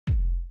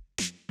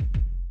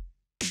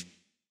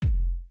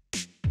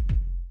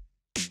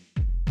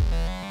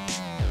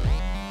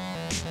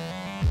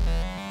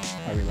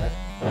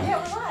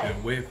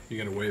Wave. You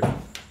gotta wave.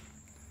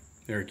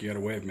 Erik, you gotta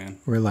wave, man.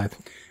 We're live.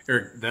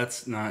 Erik,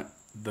 that's not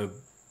the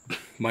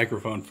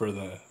microphone for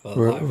the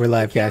We're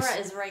live, guys. The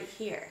camera is right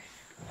here.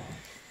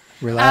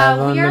 We're live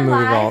on we the are movie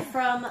live vault.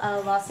 from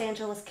Los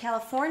Angeles,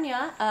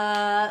 California.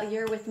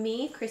 You're with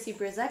me, Chrissy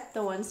Bruzek,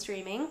 the one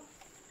streaming.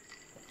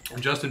 I'm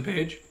Justin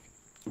Page.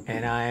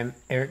 And I'm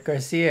Erik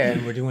Garcia,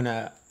 and we're doing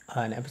an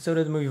episode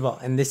of the movie vault.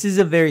 And this is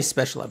a very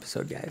special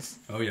episode, guys.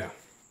 Oh, yeah.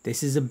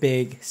 This is a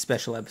big,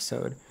 special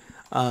episode.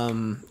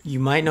 You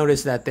might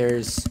notice that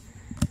there's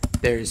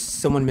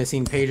someone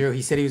missing. Pedro,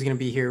 he said he was going to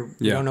be here.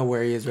 We don't know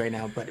where he is right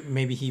now, but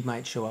maybe he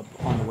might show up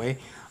on the way.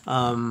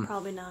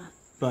 Probably not.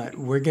 But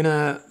we're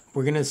gonna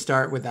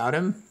start without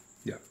him.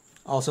 Yeah.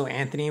 Also,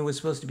 Anthony was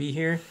supposed to be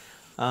here,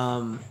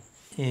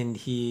 and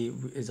he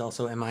is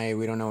also MIA.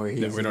 We don't know where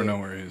he is. We don't know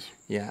where he is.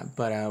 Yeah,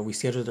 but we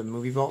scheduled a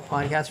movie vault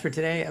podcast for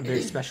today, a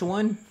very special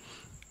one.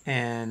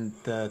 And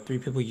the three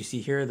people you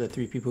see here are the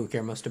three people who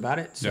care most about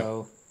it.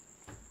 So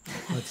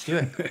let's do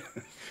it.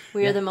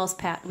 We are the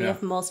most we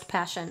have most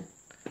passion.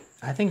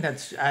 I think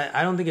that's.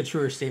 I don't think a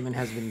truer statement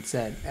has been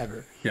said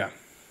ever. Yeah.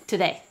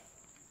 Today,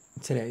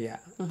 yeah,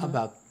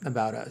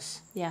 about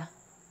us. Yeah.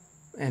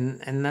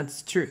 And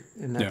that's true,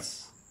 and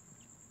that's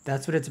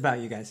what it's about,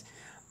 you guys.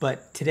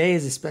 But today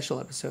is a special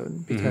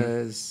episode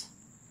because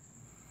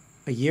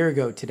a year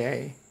ago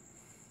today,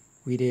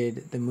 we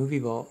did the movie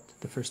vault,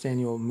 the first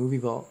annual movie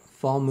vault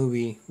fall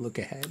movie look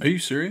ahead. Are you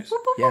serious?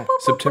 Yeah,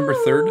 September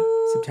 3rd?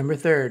 September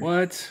 3rd.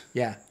 What?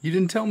 Yeah. You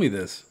didn't tell me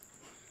this.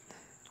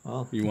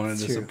 Well, you wanted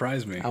to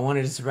surprise me. I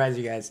wanted to surprise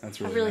you guys.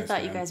 That's I really really nice,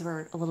 thought man. you guys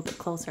were a little bit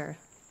closer.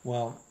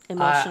 Well,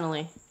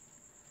 Emotionally.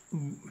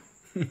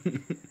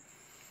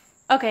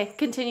 Okay,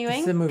 continuing.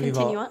 It's a movie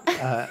Continue vault.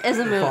 on. Is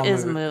a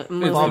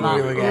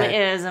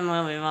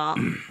movie vault.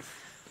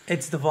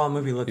 It's the fall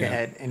movie look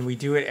ahead, and we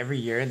do it every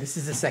year. This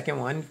is the second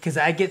one because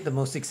I get the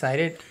most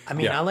excited. I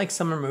mean, I like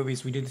summer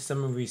movies. We do the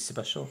summer movies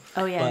special.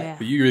 Oh yeah,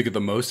 But you really get the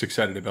most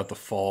excited about the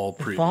fall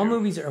preview. Fall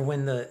movies are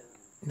when the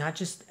not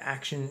just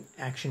action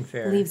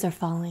fair. Leaves are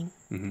falling.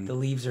 The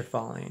leaves are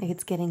falling. Like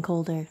it's getting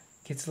colder.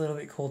 Gets a little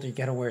bit colder. You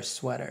gotta wear a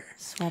sweater.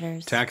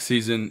 Sweaters. Tax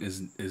season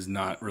is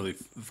not really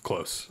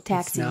close.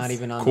 Taxis. It's not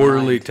even on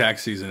Quarterly the mind.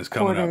 tax season is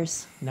coming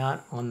Quarters.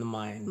 Not on the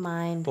mind.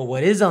 Mind. But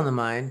what is on the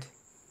mind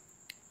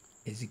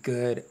is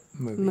good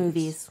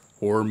movies. up.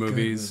 Horror Good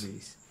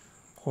movies.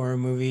 Horror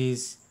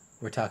movies.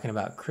 We're talking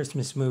about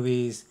Christmas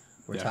movies.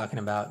 We're talking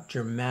about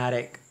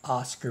dramatic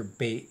Oscar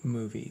bait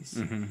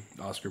movies.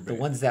 Oscar bait.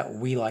 The ones that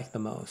we like the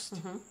most.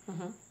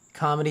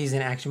 Comedies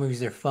and action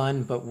movies are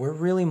fun, but we're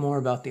really more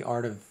about the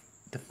art of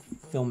the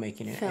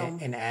filmmaking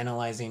and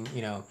analyzing,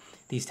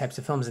 these types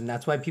of films. And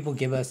that's why people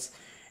give us,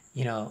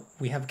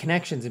 we have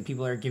connections and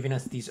people are giving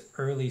us these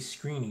early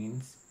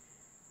screenings.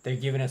 They're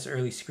giving us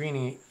early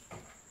screening.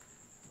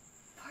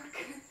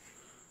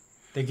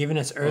 They're giving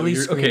us early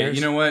screeners. Okay,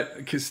 you know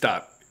what?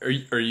 Stop. Are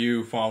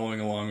you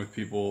following along with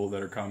people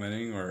that are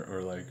commenting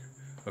or like,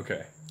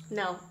 okay.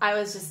 No,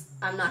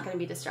 I'm not going to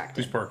be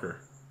distracted. Who's Parker?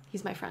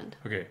 He's my friend.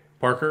 Okay.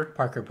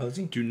 Parker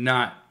Posey. do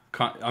not,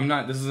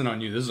 this isn't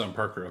on you. This is on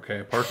Parker,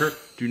 okay? Parker,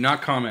 do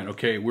not comment,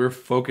 okay? We're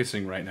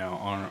focusing right now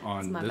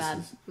on My this.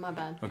 bad. My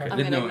bad. Okay. I'm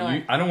going to ignore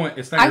it. I don't want,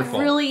 it's not your fault.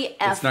 I really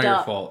effed up. It's not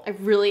your fault. I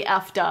really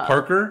effed up.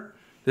 Parker,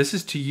 this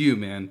is to you,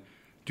 man.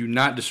 Do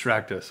not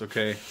distract us,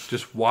 okay?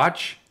 Just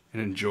watch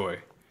and enjoy.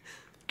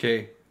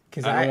 Okay?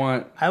 Because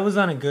I was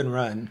on a good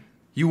run.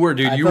 You were,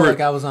 dude. I felt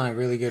like I was on a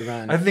really good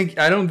run. I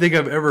don't think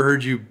I've ever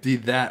heard you be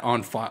that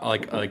on fire,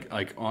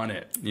 like on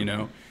it,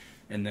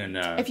 And then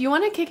if you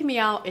want to kick me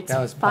out, it's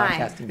that was fine.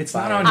 podcasting. it's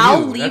not on you.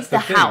 I'll leave That's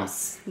the thing.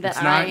 house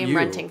that I am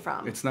renting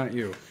from. It's not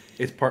you.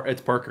 It's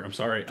Parker. I'm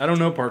sorry. I don't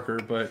know Parker,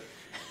 but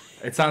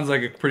it sounds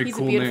like a pretty He's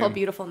cool a beautiful, name.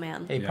 beautiful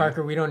man. Hey,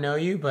 Parker, we don't know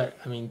you, but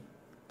I mean,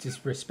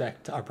 just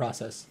respect our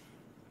process.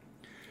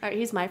 All right,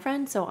 he's my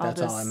friend, so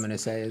That's all I'm gonna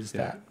say is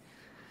that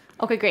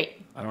Okay,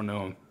 great. I don't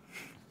know him.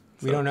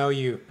 we don't know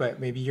you, but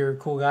maybe you're a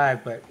cool guy.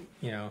 But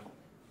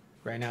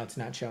right now it's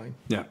not showing.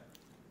 Yeah.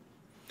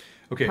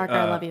 Okay. Parker,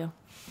 I love you.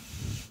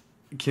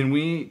 Can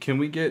we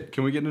get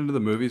into the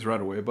movies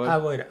right away, bud? I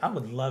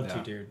would love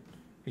to, dude,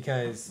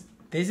 because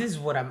this is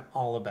what I'm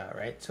all about,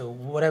 right? So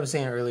what I was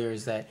saying earlier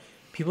is that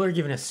people are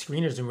giving us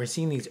screeners and we're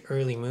seeing these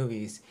early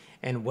movies,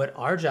 and what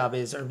our job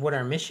is, or what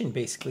our mission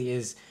basically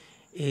is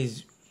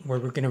where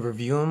we're going to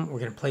review them, we're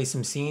going to play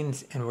some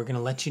scenes, and we're going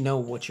to let you know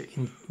what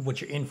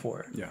you're in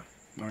for. Yeah.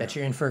 That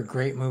you're in for a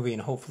great movie,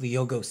 and hopefully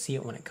you'll go see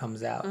it when it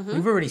comes out.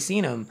 We've already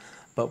seen them,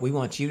 but we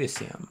want you to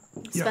see them.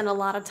 Spend a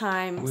lot of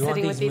time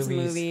sitting with these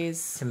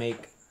movies to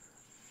make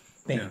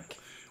bank. Yeah.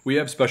 We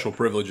have special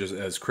privileges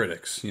as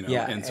critics,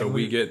 and so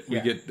we get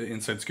the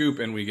inside scoop,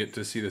 and we get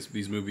to see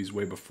these movies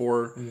way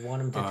before. We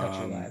want them to touch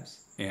your lives,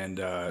 and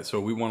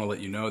so we want to let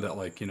you know that,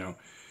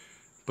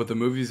 but the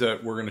movies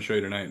that we're going to show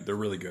you tonight, they're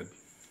really good.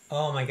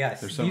 Oh my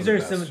gosh, These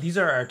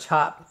are our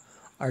top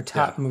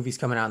movies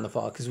coming out in the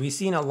fall, because we've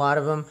seen a lot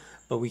of them,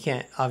 but we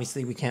can't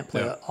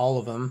play all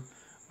of them.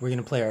 We're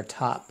gonna play our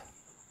top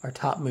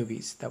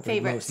movies that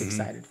we're most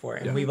excited for,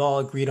 and we've all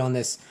agreed on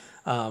this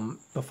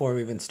before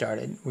we even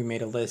started. We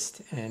made a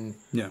list, and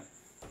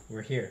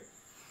we're here.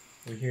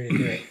 We're here to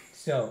do it.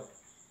 So,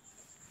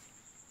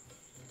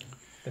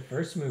 the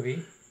first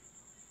movie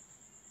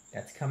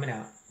that's coming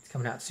out. It's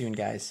coming out soon,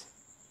 guys.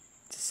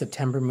 It's a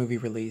September movie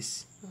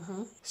release.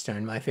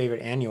 Starring my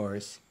favorite and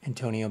yours,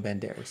 Antonio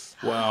Banderas.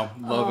 Wow,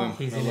 love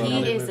him.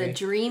 He is a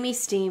dreamy,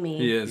 steamy.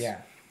 He is.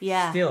 Yeah.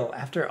 Yeah. Still,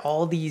 after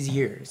all these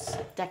years,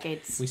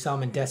 Decades. we saw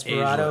him in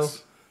Desperado.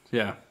 Ageless.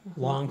 Yeah.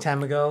 Long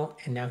time ago,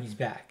 and now he's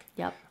back.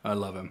 Yep. I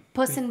love him.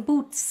 Puss in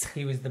Boots.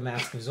 He was the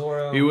Mask of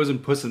Zorro. He was in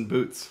Puss in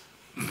Boots.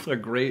 A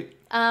great.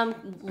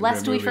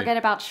 Lest we movie. forget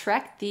about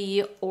Shrek,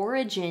 the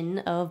origin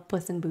of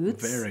Puss in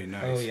Boots. Very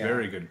nice. Oh, yeah.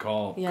 Very good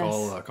call.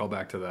 Yes. Call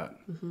back to that.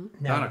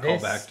 Now Not a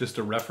this- callback, just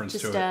a reference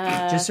Just to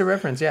it. Just a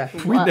reference, yeah.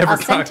 We never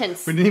talked.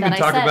 sentence We didn't even that I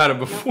talk said. about it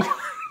before.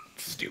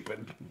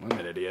 Stupid. I'm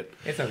an idiot.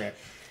 It's okay.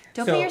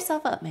 Don't So- beat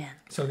yourself up, man.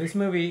 So this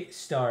movie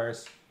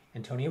stars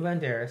Antonio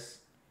Banderas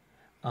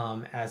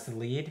as the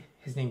lead.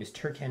 His name is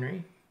Turk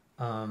Henry.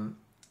 We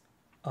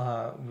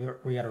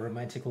got a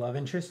romantic love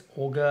interest,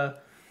 Olga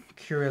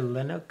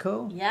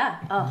Kurylenko. Yeah.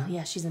 Oh,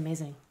 yeah, she's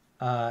amazing.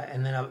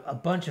 And then a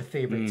bunch of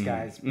favorites,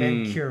 guys.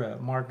 Ben Kura,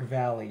 Mark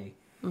Valley.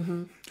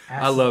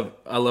 I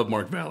love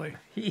Mark Valley.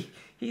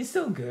 He's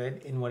so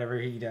good in whatever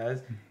he does.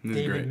 He's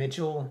David great.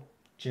 Mitchell,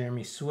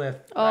 Jeremy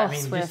Swift. Oh,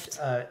 Swift. Just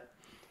a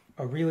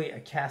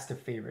cast of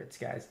favorites,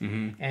 guys.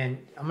 And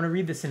I'm gonna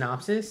read the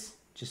synopsis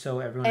just so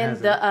everyone And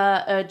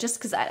has just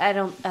because I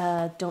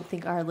don't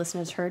think our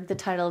listeners heard, the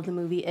title of the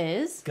movie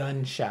is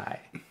Gun Shy.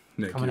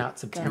 Thank Coming you. out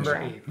September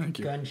Gun Shy. 8th. Thank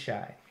you. Gun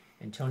Shy.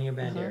 Antonio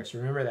Banderas.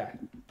 Remember that.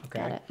 Okay.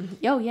 Got it.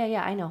 Oh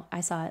yeah, I know.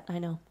 I saw it. I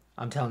know.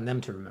 I'm telling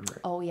them to remember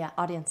it. Oh yeah,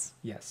 audience.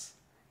 Yes.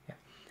 Yeah.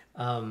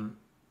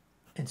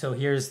 And so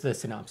here's the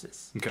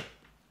synopsis. Okay.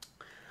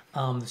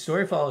 The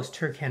story follows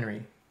Turk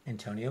Henry,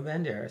 Antonio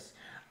Banderas,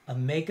 a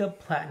makeup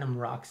platinum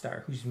rock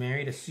star who's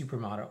married a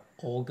supermodel,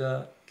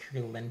 Olga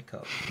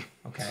Kurylenko.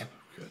 Okay.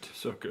 Good.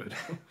 So good.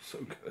 So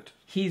good.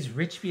 He's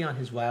rich beyond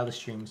his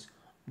wildest dreams.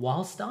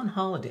 Whilst on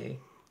holiday,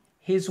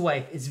 his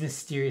wife is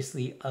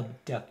mysteriously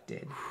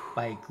abducted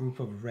by a group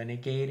of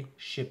renegade,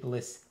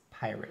 shipless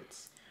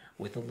pirates.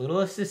 With a little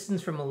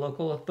assistance from the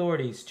local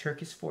authorities,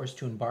 Turk is forced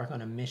to embark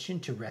on a mission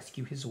to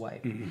rescue his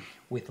wife.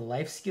 With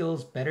life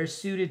skills better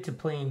suited to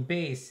playing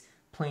bass,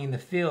 playing the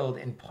field,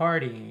 and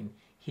partying,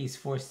 he's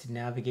forced to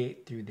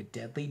navigate through the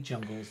deadly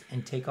jungles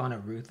and take on a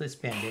ruthless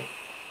bandit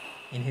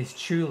in his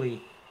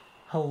truly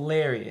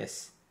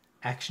hilarious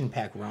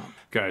action-packed romp.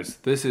 Guys,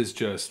 this is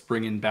just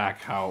bringing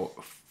back how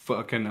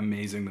fucking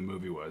amazing the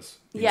movie was.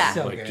 You Yeah.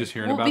 know, So like good. just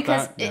hearing Well, about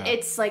because that. Yeah.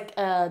 it's like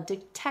a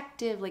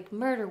detective, like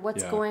murder.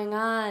 What's Yeah. going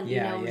on?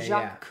 Yeah, you know, yeah,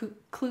 Jacques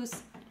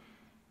Clouseau.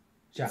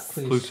 Jacques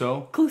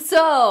Clouseau.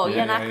 Clouseau,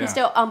 Yeah, not yeah,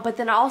 Cousteau. But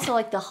then also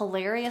like the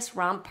hilarious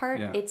romp part.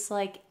 Yeah. It's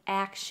like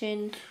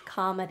action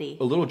comedy.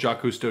 A little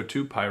Jacques Cousteau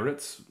too.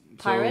 Pirates.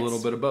 Pirates, So a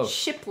little bit of both.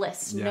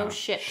 Shipless, Yeah. no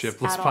ships.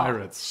 Shipless at all.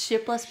 pirates.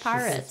 Shipless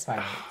pirates.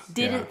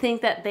 Didn't Yeah.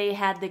 think that they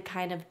had the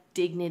kind of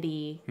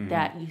dignity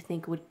that you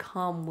think would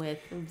come with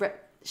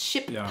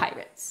ship Yeah.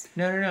 pirates.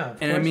 No.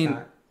 Of And course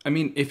not. I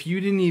mean, if you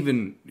didn't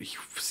even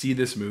see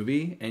this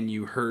movie and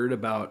you heard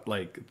about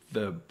like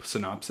the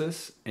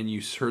synopsis and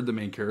you heard the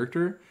main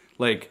character,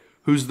 like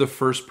who's the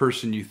first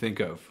person you think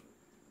of?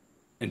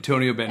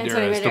 Antonio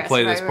Banderas to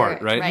play this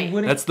part, right? You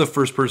wouldn't- That's the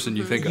first person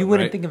you think of. You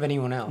wouldn't right? think of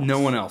anyone else. No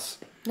one else.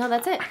 No,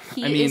 that's it.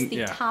 He I mean, is the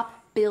yeah.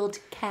 top billed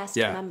cast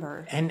Yeah.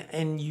 member. And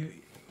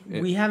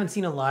we haven't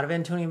seen a lot of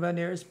Antonio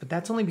Banderas, but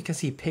that's only because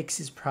he picks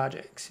his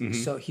projects.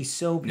 So he's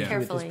so busy with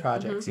Carefully. his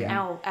projects. Mhm.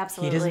 Yeah, Oh,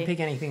 absolutely. He doesn't pick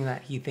anything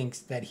that he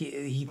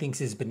thinks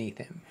is beneath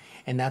him,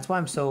 and that's why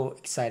I'm so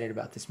excited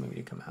about this movie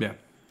to come out. Yeah.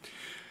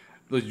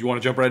 You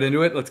want to jump right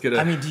into it? Let's get it.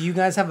 I mean, do you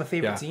guys have a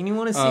favorite Yeah. scene you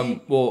want to see?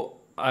 Well,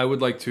 I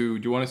would like to.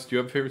 Do you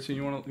have a favorite scene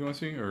you want to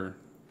see, or?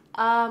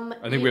 I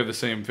think we have the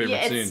same favorite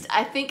Yeah, scene.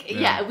 I think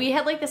we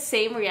had like the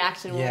same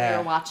reaction when we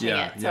were watching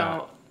it. So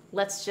Yeah.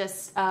 let's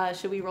just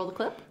should we roll the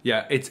clip?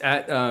 Yeah, it's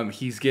at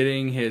he's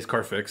getting his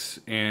car fix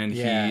and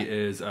Yeah. he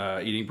is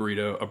eating a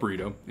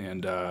burrito,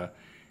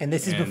 And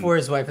this is before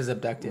his wife is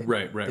abducted.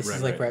 Right, This right,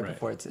 is like right.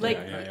 before it's Like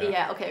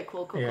Yeah. okay,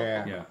 cool.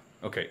 Yeah. yeah.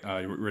 Okay,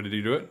 you ready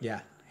to do it?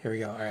 Yeah. Here we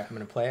go. All right, I'm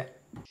gonna play it.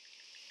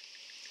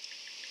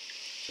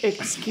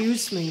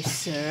 Excuse me,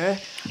 sir.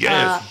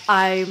 Yes.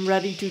 I'm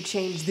ready to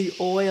change the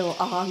oil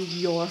on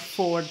your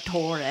Ford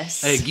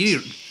Taurus. Hey,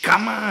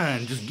 come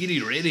on, just get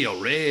it ready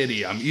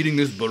already. I'm eating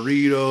this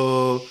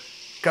burrito.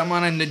 Come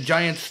on, I'm the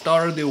giant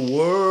star of the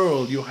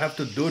world. You have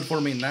to do it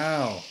for me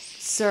now.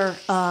 Sir,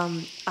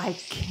 I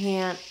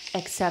can't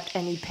accept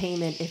any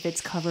payment if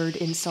it's covered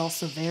in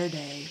salsa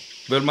verde.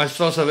 But my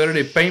salsa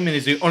verde payment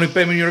is the only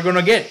payment you're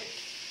gonna get.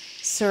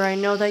 Sir, I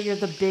know that you're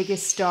the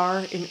biggest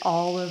star in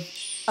all of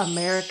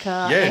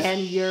America Yes. and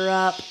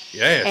Europe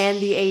Yes.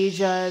 and the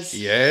Asias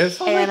Yes.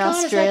 and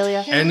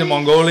Australia And the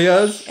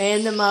Mongolias.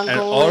 and the Mongolia. And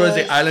all of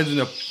the islands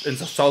in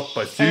the South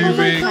and Pacific.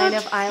 what kind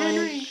of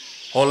island?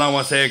 Hold on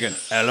one second.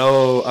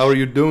 Hello, how are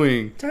you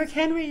doing? Dark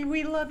Henry,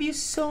 we love you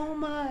so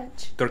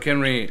much. Dirk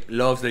Henry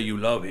loves that you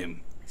love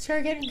him.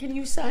 Dark Henry, can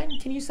you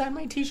sign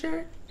my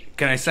T-shirt?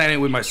 Can I sign it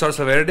with my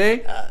salsa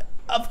verde?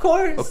 Of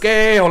course.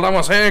 Okay, hold on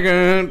 1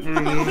 second. Oh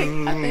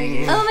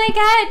my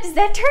god, is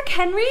that Turk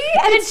Henry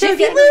at a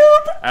Jiffy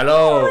Lube?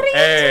 Hello. What are you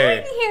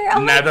doing here?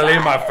 Oh Natalie,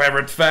 my my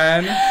favorite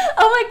fan.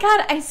 Oh my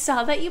god, I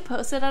saw that you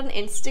posted on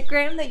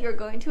Instagram that you were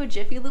going to a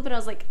Jiffy Lube, and I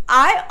was like,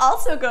 I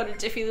also go to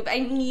Jiffy Lube. I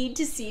need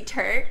to see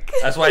Turk.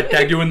 That's why I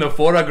tagged you in the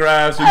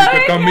photograph so you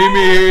could come meet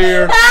me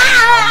here.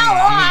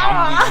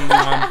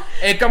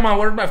 Hey, come on,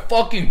 where's my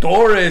fucking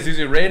Taurus? Is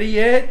it ready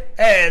yet?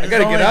 Hey, I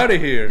gotta get out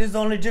of here. This is the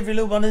only Jiffy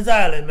Lube on this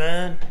island,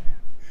 man.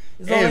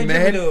 Hey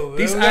man,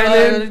 this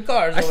island,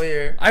 cars over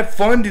here. I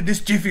funded this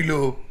Jiffy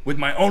Lube with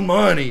my own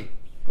money,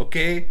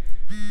 okay?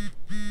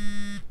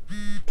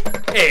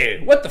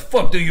 Hey, what the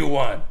fuck do you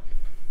want?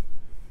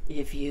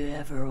 If you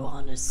ever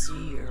want to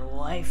see your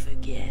wife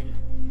again,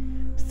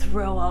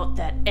 throw out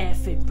that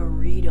effing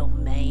burrito,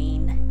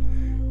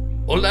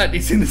 man. Hold on,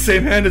 it's in the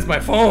same hand as my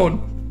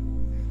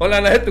phone. Hold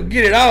on, I have to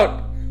get it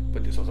out.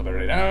 Put this also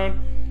right down.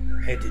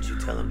 Hey, did you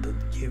tell him to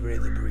give her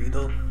the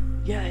burrito?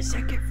 Yeah, I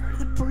said get rid of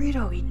the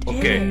burrito. He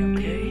did.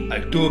 Okay,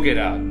 I took it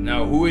out.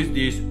 Now, who is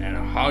this and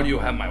how do you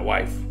have my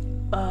wife?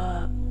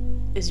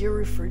 Is your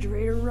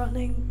refrigerator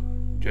running?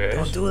 Jess?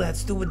 Don't do that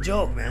stupid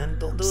joke, man.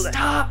 Don't do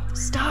that.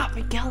 Stop,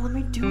 Miguel. Let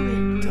me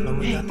do it. Tell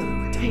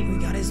him we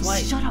got his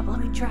wife. Shut up. Let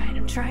me try it.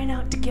 I'm trying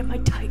out to get my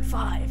Type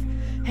 5.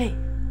 Hey,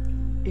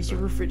 is your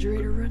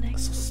refrigerator running?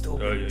 So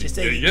stupid.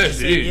 Yes,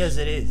 Yes,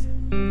 it is.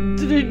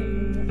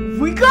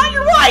 We got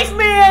your wife,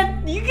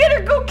 man. You get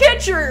her. Go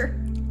catch her.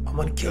 I'm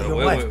gonna kill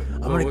your wife.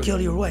 I'm gonna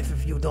kill your wife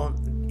if you don't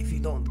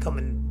come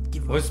and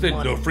give What's us the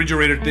money.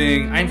 refrigerator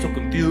thing? I'm so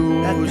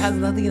confused. That has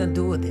nothing to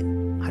do with it.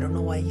 I don't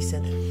know why he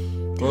said it.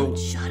 Well,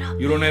 Shut up.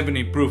 you don't have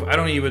any proof. I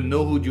don't even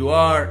know who you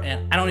are,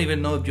 and I don't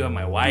even know if you are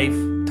my wife.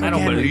 I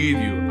don't Henry. believe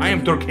you. I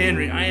am Turk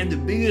Henry. I am the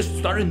biggest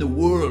star in the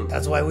world.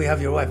 That's why we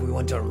have your wife. We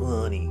want your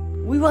money.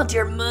 We want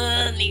your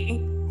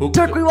money. Who-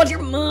 Turk, we want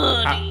your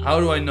money. How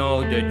do I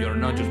know that you're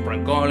not just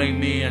prank calling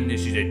me and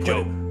this is a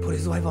joke? Put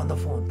his wife on the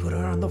phone. Put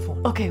her on the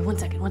phone. Okay, 1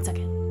 second.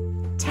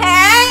 Turk!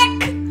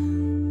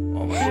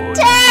 Oh my god.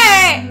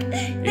 Turk!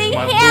 It's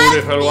my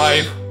beautiful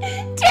wife.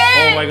 Turk!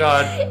 Oh my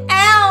god.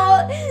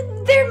 Ow!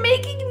 They're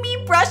making me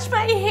brush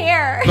my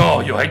hair. No,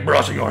 you hate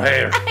brushing your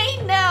hair. I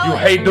know. You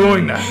hate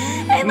doing that.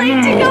 I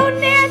like to go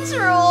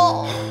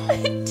natural.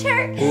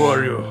 Turk. Who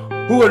are you?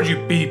 Who are you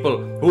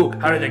people?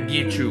 How did I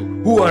get you?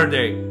 Who are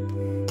they?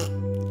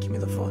 Give me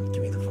the phone.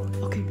 Give me the phone.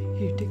 Okay,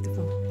 here, take the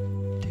phone.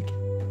 Take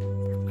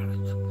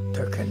it.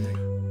 Turk Henry.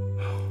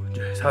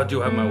 Jess, how do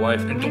you have my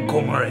wife? And don't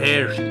comb her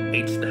hair. She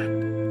hates that.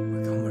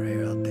 We come over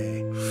here all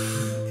day.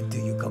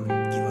 Until you come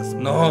and give us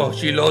money. No,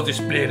 she loves the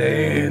split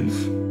ends.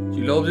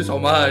 She loves it so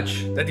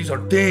much. That is her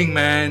thing,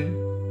 man.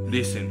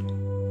 Listen,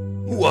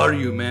 who are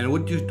you, man?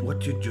 What you You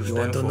stand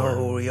want to for? know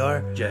who we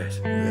are? Yes.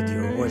 We're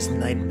your worst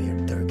nightmare,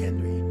 Turk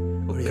Henry.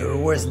 We're your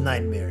worst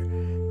nightmare.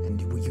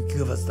 And will you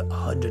give us the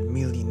 $100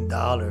 million?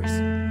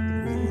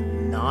 We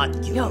will not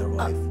kill your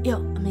wife.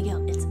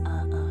 Miguel, it's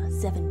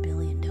 $7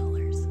 billion.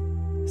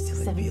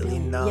 $7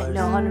 billion? Yeah,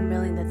 no, 100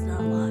 million. That's not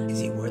a lot. Is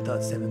he worth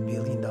that $7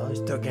 billion?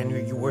 Turk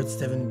Henry, you worth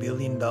 $7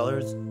 billion?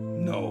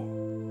 No.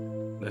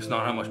 That's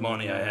not how much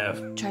money I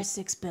have. Try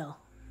 $6 bill.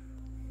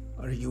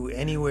 Are you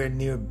anywhere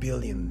near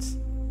billions?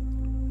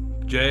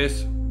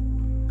 Jess?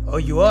 Oh,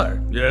 you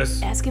are?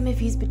 Yes. Ask him if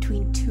he's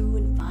between 2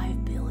 and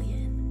 5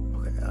 billion.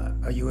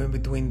 Okay, are you in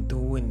between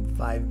 2 and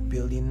 5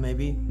 billion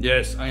maybe?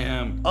 Yes, I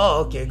am.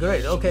 Oh, okay,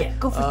 great, okay. Yeah,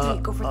 go for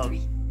 3. Go for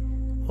 3.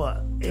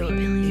 Well,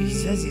 he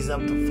says he's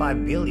up to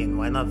 5 billion.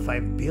 Why not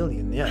 5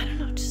 billion? Yeah. I don't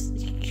know. Just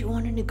you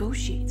want to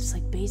negotiate. It's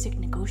like basic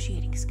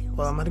negotiating skills.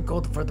 Well, I'm gonna go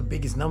for the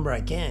biggest number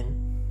I can.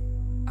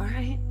 All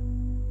right.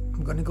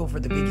 I'm gonna go for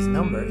the biggest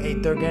number. Hey,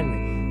 Turk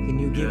Henry, can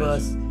you give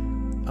us,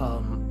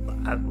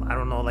 I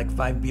don't know, like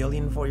 5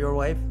 billion for your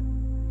wife?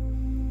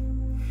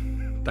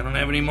 I don't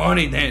have any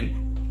money then.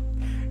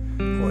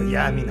 Well,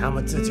 yeah, I mean, how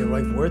much is your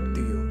wife worth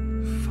to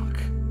you? Fuck.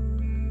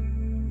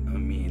 I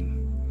mean,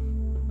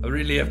 I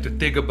really have to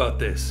think about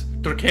this.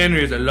 Turk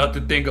Henry is a lot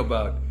to think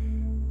about.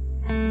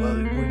 Well,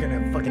 we're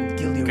gonna fucking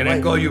kill your Can wife.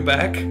 I call you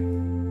back?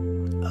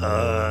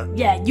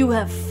 Yeah, you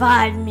have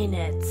 5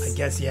 minutes. I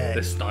guess, yeah.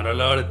 That's not a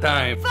lot of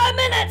time. 5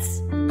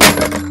 minutes.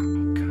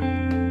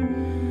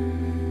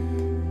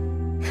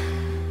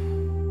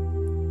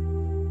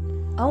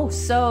 Oh,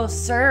 so,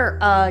 sir,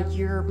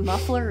 your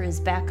muffler is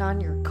back on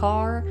your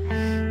car.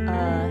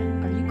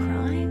 Are you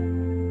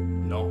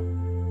crying? No.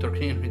 Turk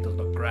Henry does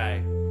not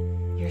cry.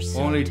 You're so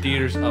Only tired.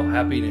 tears of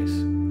happiness.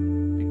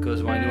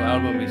 Because my new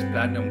album is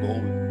platinum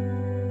gold.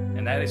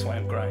 And that is why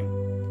I'm crying.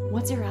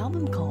 What's your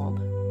album called?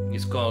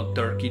 It's called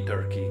Turkey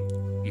Turkey.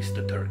 It's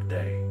the Turk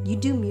Day. You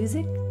do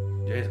music?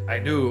 Yes, I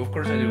do. Of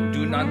course I do. Do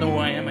you not know who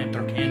I am? I'm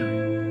Turk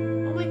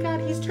Henry. Oh my god,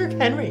 he's Turk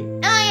Henry. Oh,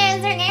 yeah,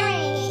 Turk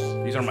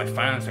Henry. These are my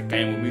fans that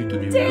came with me to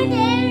the Turk room.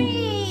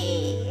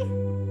 Henry.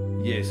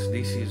 Yes,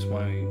 this is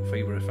my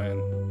favorite fan.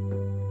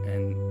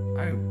 And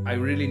I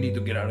really need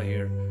to get out of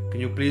here. Can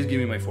you please give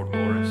me my Ford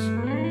Taurus?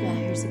 Yeah,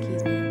 here's the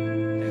keys,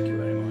 man. Thank you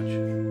very much.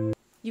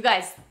 You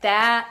guys,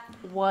 that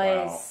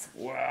was...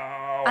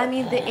 Wow. I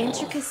mean, the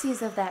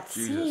intricacies of that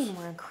scene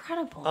were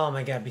incredible. Oh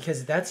my god,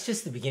 because that's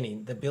just the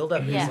beginning. The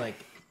build-up Yeah. is like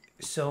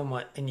so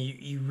much, and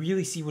you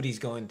really see what he's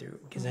going through.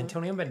 Because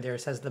Antonio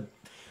Banderas has the,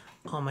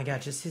 oh my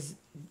god, just his,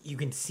 you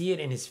can see it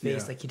in his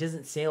face. Yeah. Like, he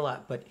doesn't say a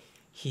lot, but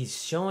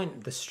he's showing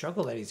the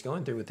struggle that he's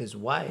going through with his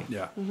wife.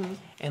 Yeah.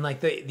 And like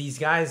these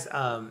guys,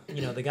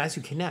 the guys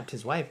who kidnapped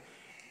his wife,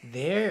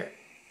 they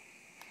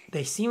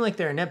seem like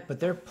they're inept, but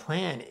their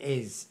plan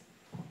is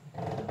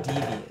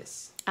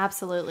devious.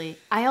 Absolutely.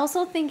 I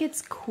also think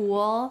it's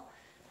cool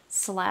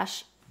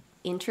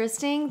 /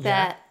 interesting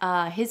that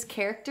his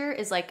character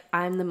is like,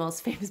 I'm the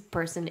most famous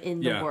person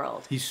in the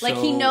world. He's like,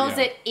 so- he knows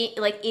yeah.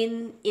 it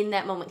in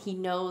that moment. He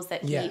knows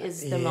that he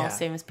is the most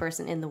famous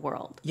person in the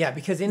world. Yeah,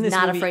 because in this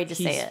Not movie, afraid to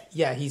say he's- it.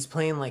 Yeah, he's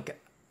playing like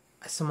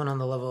someone on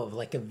the level of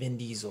like a Vin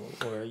Diesel,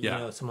 or you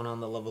know, someone on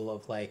the level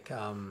of like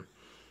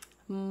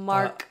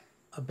Mark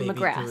a baby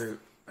McGrath. Groot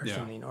or Yeah.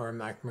 something, or a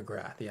Mark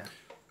McGrath. Yeah,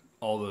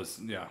 All those,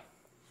 I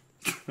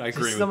agree just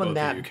with someone both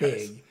that of you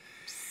guys.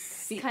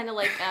 big. Kind of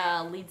like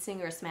lead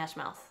singer of Smash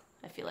Mouth,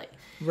 I feel like.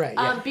 Right.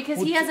 Yeah. Because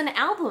he has an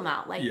album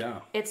out. Like, Yeah.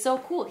 it's so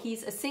cool.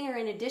 He's a singer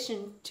in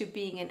addition to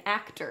being an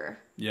actor.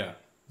 Yeah.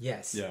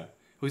 Yes. Yeah.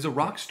 He's a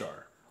rock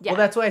star. Yeah. Well,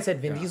 that's why I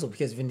said Vin Diesel,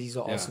 because Vin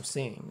Diesel also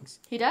sings.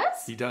 He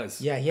does? He does.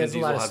 Yeah, he has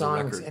Vin a lot of Diesel has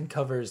a songs record. and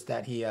covers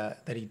that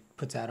he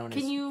puts out on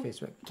his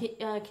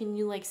Facebook. Can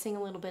you like sing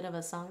a little bit of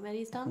a song that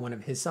he's done? One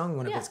of his songs,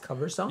 one of his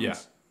cover songs. Yeah.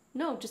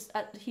 No, just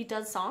he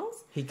does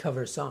songs. He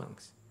covers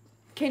songs.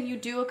 Can you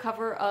do a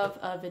cover of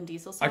a Vin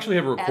Diesel song? I actually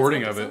have a as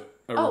recording Vin of Diesel? it.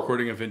 A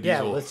recording of Vin Yeah,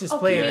 Diesel. let's just Oh,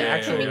 play can an we-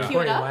 actual can we cue it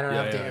recording. up? Why don't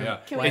I have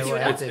to? Can why we do cue I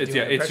it have up? to It's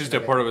do an it's just a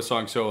impression part it? of a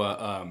song.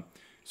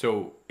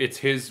 So it's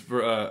his.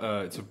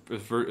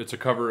 It's a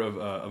cover of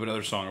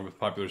another song, of a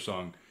popular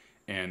song,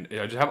 and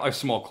I just have a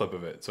small clip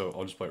of it. So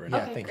I'll just play it right Yeah,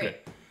 now. Okay, thank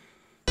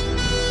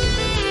great.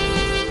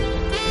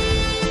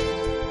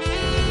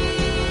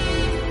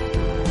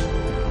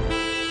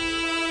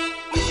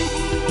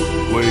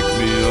 Wake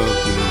me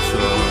up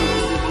inside.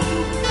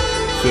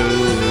 Save me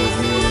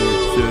from nothing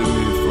I've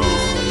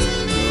become.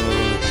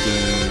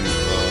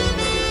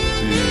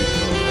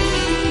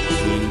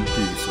 Vin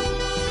Diesel.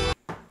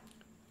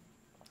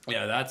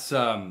 Yeah, that's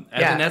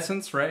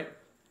Evanescence, right?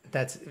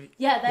 That's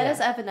That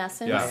is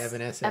Evanescence. Yeah.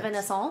 Evanescence.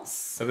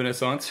 Evanescence.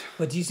 Evanescence.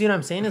 But do you see what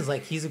I'm saying? Is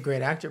like, he's a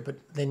great actor, but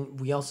then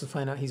we also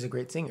find out he's a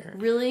great singer.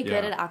 Really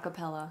good Yeah. at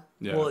acapella.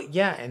 Yeah. Well,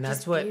 yeah, and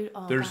that's what.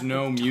 There's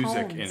no the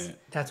music tones. in it.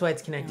 That's why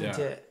it's connected Yeah.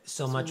 to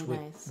so much really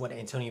with nice. what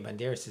Antonio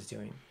Banderas is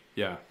doing.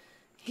 Yeah.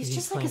 He's He's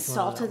just like a playing someone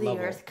on salt that of the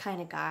level. earth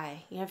kind of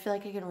guy. I feel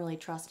like I can really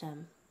trust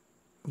him.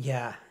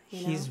 Yeah,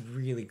 You he's know?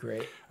 really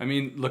great. I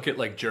mean, look at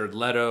like Jared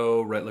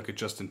Leto, right? Look at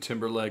Justin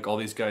Timberlake. All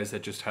these guys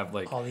that just have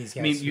like. All these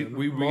I mean, guys who are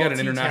we got an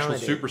international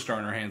multi-talented. superstar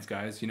in our hands,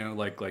 guys. You know,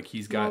 like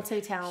he's got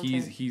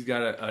Multi-talented. he's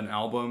got an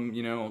album.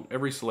 You know,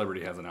 every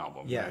celebrity has an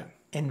album. Yeah, right?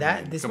 and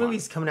I mean, this come on.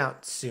 movie's coming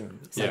out soon.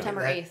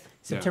 September 8th.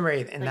 September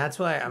 8th, and Like, that's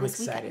why I'm this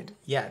excited. weekend.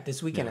 Yeah,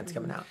 this weekend it's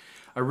coming out.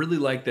 I really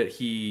like that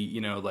he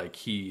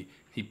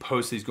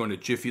posts he's going to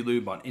Jiffy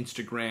Lube on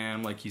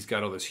Instagram. Like he's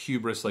got all this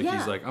hubris. Like Yeah,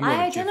 he's like, I'm going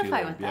I to Jiffy identify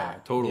Lube. with Yeah,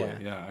 that. totally. Yeah.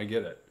 Yeah, I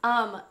get it.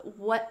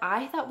 What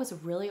I thought was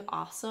really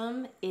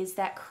awesome is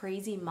that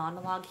crazy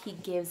monologue he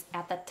gives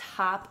at the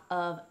top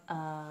of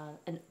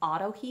an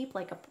auto heap,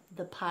 like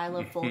the pile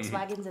of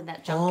Volkswagens in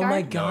that Oh junkyard.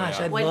 my gosh,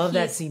 yeah. I When love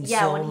that he's- scene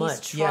yeah, so when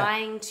much. he's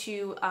trying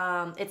to,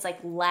 it's like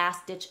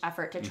last ditch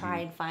effort to try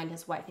and find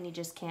his wife, and he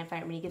just can't find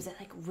her. And he gives it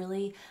like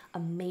really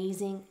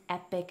amazing,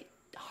 epic,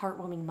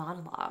 heartwarming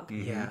monologue.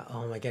 Yeah.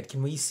 Oh my god,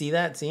 can we see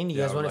that scene? You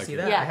guys I want would to see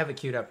like that? it. Yeah. I have it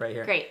queued up right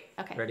here. Great.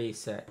 Okay. Ready,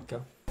 set,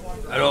 go.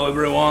 Hello,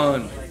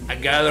 everyone. I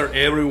gather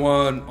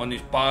everyone on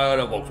this pile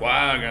of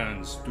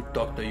Volkswagens to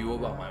talk to you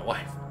about my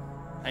wife.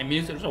 I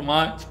miss her so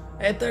much.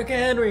 Hey, Turk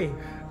Henry,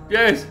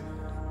 Yes.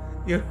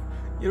 you're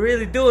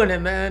really doing it,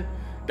 man.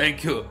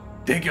 Thank you.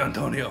 Thank you,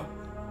 Antonio.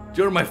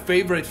 You're my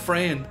favorite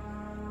friend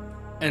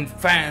and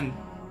fan.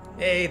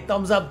 Hey,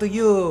 thumbs up to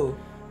you.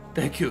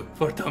 Thank you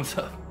for thumbs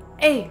up.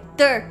 Hey,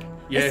 Dirk.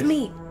 Yes. It's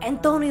me,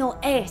 Antonio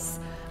S.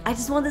 I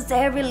just want to say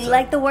I really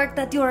like the work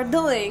that you are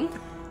doing.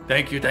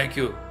 Thank you, thank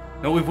you.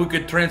 Now if we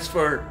could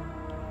transfer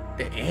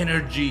the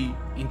energy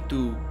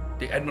into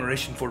the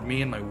admiration for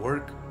me and my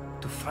work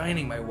to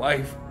finding my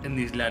wife and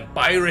these land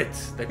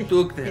pirates that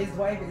took them.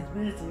 wife is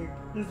missing.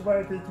 His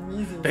wife is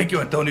missing. Thank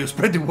you, Antonio.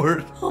 Spread the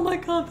word. Oh my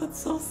god, that's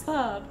so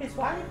sad. His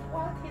wife?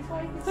 What? His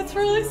wife is That's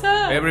really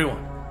sad.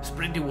 Everyone,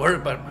 spread the word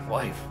about my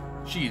wife.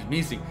 She is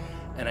missing.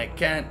 And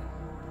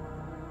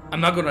I'm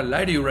not gonna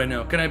lie to you right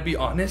now. Can I be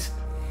honest?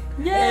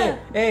 Yeah.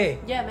 Hey,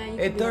 Yeah, man. You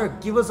hey, can be Turk,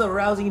 honest. give us a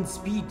rousing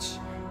speech.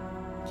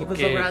 Give us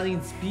Okay. a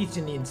rousing speech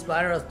and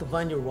inspire us to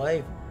find your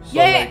wife.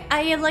 Yeah,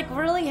 I like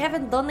really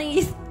haven't done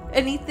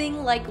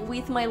anything like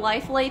with my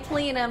life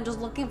lately, and I'm just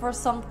looking for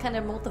some kind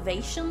of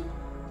motivation.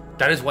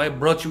 That is why I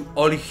brought you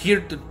all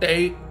here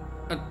today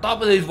on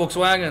top of these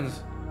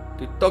Volkswagens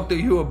to talk to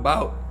you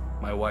about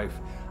my wife.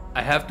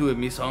 I have to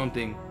admit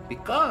something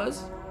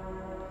because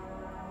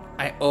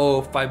I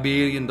owe $5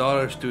 billion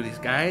to these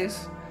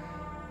guys,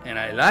 and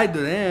I lied to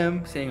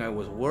them saying I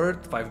was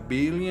worth $5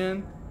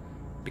 billion,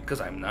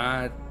 because I'm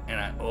not, and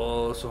I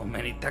owe so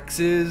many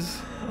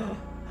taxes.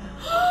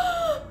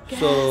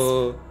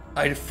 So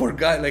I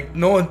forgot, like,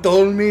 no one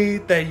told me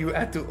that you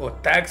had to owe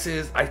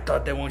taxes. I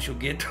thought that once you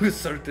get to a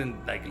certain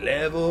like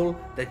level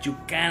that you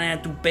kind of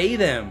have to pay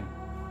them,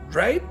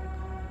 right?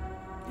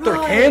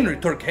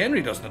 Turk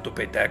Henry doesn't have to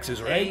pay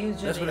taxes, right? Hey, you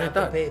That's what I have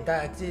thought. to pay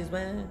taxes,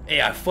 man.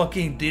 Hey, I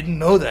fucking didn't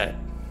know that.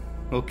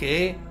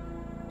 Okay?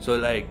 So,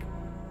 like,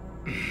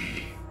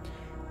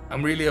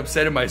 I'm really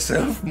upset at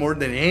myself more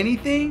than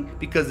anything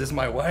because it's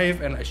my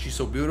wife and she's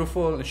so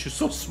beautiful and she's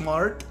so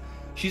smart.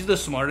 She's the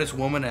smartest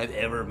woman I've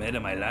ever met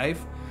in my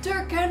life.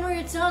 Dirk Henry,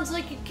 it sounds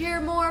like you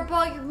care more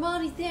about your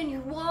money than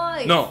your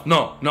wife. No.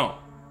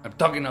 I'm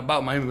talking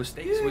about my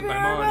mistakes with my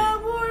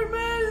money. more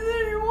money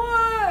than your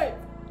wife.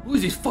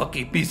 Who's this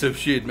fucking piece of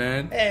shit,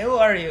 man? Hey, who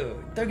are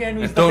you? Dirk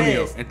Henry's the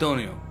best.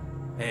 Antonio.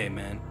 Hey,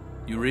 man.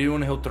 You really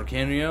want to help Turk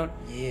Henry out?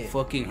 Yeah.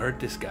 Fucking hurt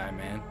this guy,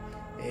 man.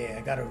 Hey,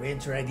 I got a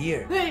wrench right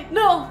here. Hey,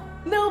 no,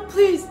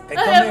 please. Hey,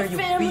 I come have here, a you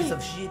family. piece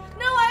of shit.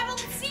 No, I have a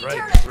sea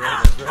Right, turtle.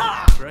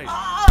 that's right.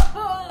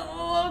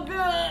 Oh,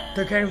 God.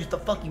 Dirk Henry's the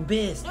fucking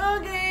best.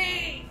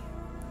 Okay.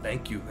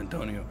 Thank you,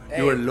 Antonio. Hey.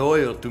 You are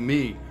loyal to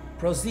me.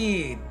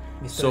 Proceed,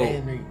 Mr. So-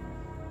 Henry.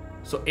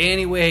 So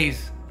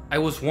anyways, I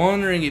was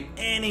wondering if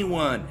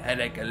anyone had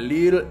like a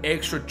little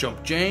extra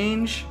chump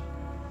change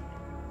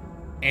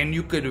and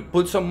you could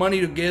put some money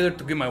together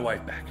to get my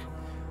wife back.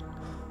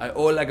 I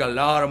owe like a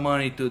lot of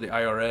money to the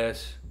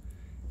IRS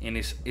and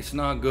it's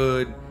not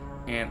good,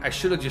 and I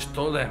should have just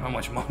told them how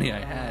much money I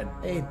had.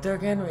 Hey,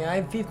 Dirk Henry, I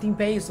have 15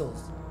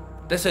 pesos.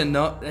 That's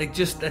enough. Like,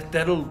 just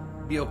that'll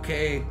be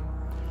okay.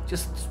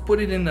 Just put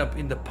it in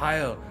the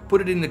pile.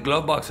 Put it in the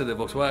glove box of the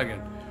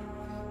Volkswagen.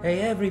 Hey,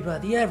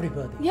 everybody. Yeah.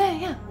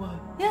 What?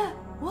 Yeah,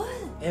 what?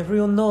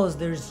 Everyone knows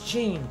there's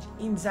change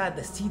inside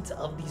the seats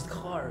of these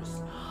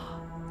cars.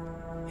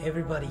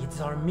 Everybody, it's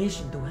our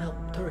mission to help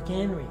Dirk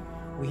Henry.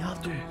 We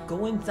have to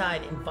go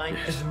inside and find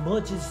as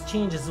much as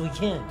change as we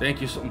can.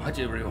 Thank you so much,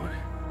 everyone.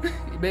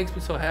 It makes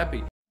me so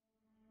happy.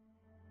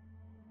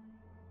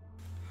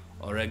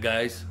 Alright,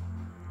 guys.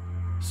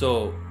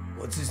 So,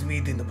 What's this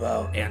meeting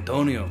about?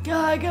 Antonio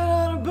I got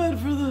out of bed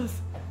for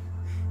this.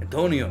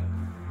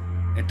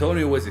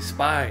 Antonio was a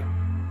spy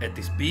at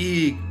this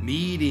big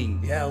meeting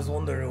Yeah, I was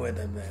wondering where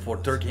that man for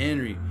was. Turk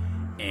Henry,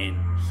 and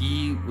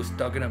he was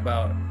talking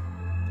about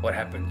what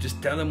happened.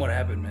 Just tell them what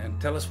happened, man.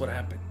 Tell us what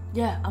happened.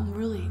 Yeah, I'm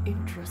really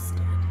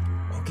interested.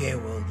 Okay,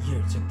 well,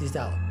 here, check this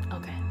out.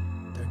 Okay.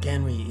 Dirk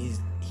Henry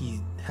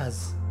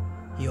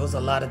he owes a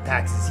lot of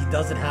taxes. He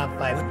doesn't have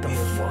 5 What the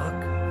billion.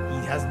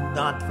 fuck? He has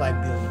not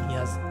 5 billion. He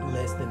has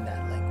less than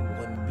that,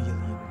 like 1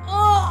 billion.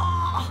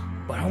 Oh!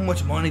 But how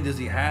much money does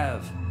he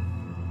have?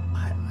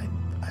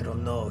 I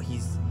don't know. He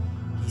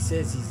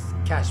says he's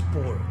cash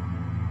poor.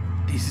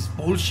 This is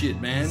bullshit,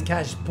 He's man.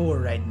 cash poor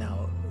right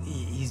now.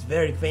 He's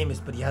very famous,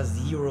 but he has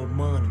 0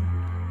 money.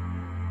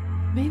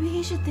 Maybe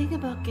he should think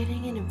about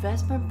getting an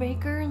investment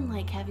banker and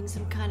like having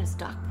some kind of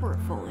stock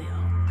portfolio.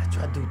 I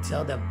tried to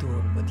tell that to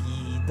him, but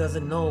he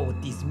doesn't know what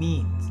this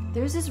means.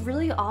 There's this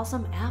really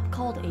awesome app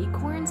called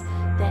Acorns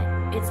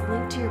that it's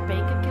linked to your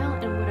bank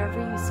account, and whatever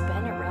you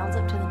spend, it rounds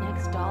up to the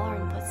next dollar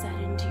and puts that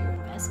into your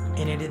investment.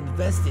 And it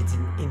invested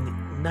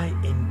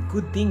in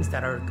good things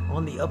that are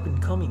on the up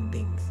and coming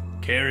things.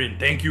 Karen,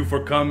 thank you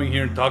for coming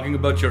here and talking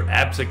about your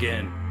apps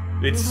again.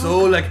 It's so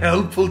like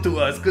helpful to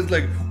us because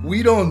like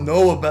we don't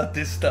know about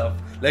this stuff.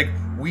 Like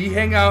we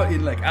hang out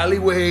in like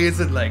alleyways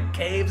and like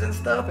caves and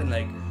stuff, and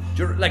like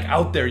you're like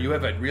out there. You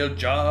have a real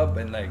job,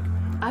 and like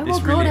I this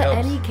will go really to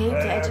helps. any cave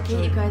to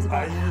educate you guys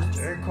about I used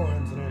apps.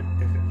 Acorns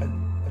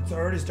and it's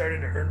already starting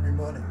to earn me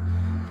money.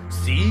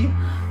 See,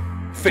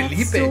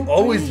 Felipe so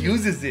always great.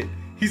 uses it.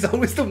 He's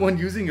always the one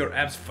using your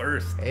apps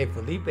first. Hey,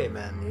 Felipe,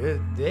 man.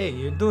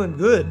 You're doing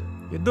good.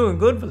 You're doing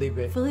good,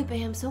 Felipe. Felipe,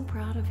 I'm so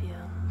proud of you.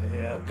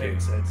 Yeah, Okay.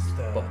 thanks.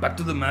 But back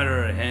to the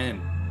matter at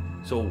hand.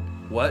 So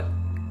what?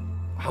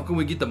 How can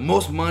we get the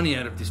most money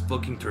out of this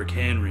fucking Turk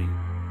Henry?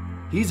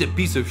 He's a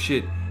piece of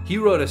shit. He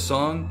wrote a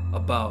song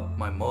about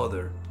my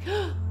mother.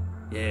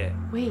 Yeah.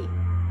 Wait,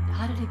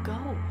 how did it go?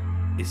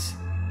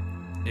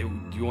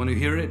 Do you want to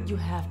hear it? You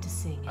have to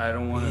sing it. I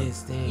don't want to.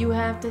 Yes, thank You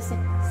have to sing.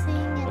 Sing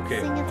it.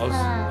 Okay, Sing it I'll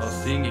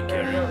fast. sing it,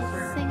 Karen.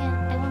 Sing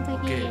it. I want to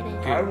Okay, hear it.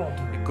 okay. I won't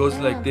do it. It goes I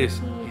like want this.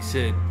 to hear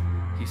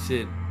He it.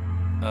 said,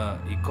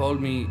 he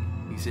called me.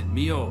 He said,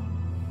 Mio,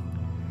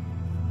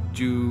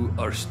 you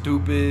are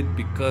stupid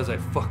because I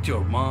fucked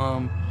your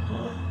mom,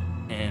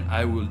 and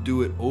I will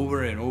do it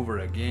over and over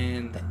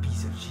again. that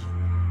piece of shit.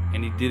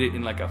 And he did it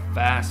in like a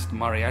fast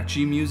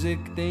mariachi music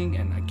thing,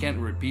 and I can't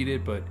repeat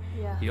it, but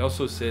Yeah. he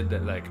also said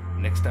that like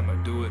next time I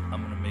do it,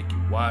 I'm gonna make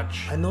you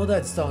watch. I know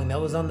that song.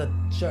 That was on the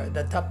chart.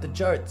 That topped the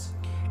charts.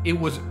 It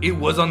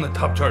was on the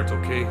top charts,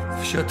 okay?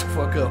 Shut the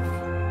fuck up.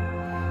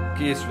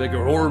 Okay, it's like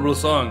a horrible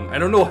song. I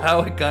don't know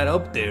how it got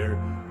up there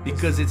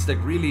because it's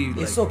like really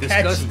like It's so catchy.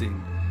 disgusting.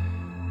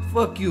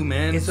 Fuck you,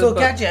 man. It's so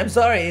about- catchy. I'm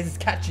sorry. It's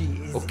catchy.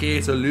 Okay,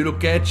 it's a little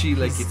catchy,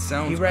 like it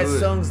sounds He writes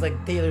good. songs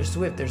like Taylor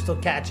Swift. They're so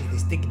catchy. They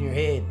stick in your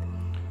head.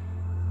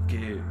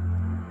 Okay.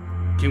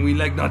 Can we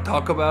like not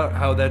talk about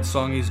how that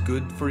song is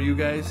good for you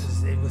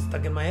guys? It was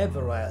stuck in my head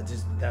for a while.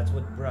 Just that's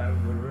what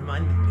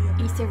reminded me of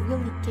it. It's a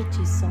really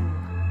catchy song.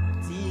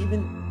 See,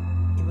 even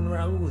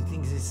Raul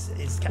thinks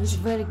it's catchy. It's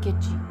very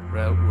catchy.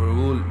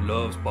 Raul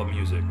loves pop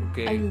music,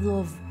 okay? I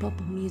love pop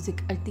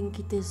music. I think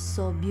it is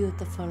so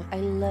beautiful. I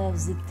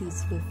love the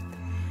T-Swift.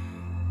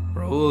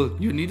 Raul,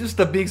 you need to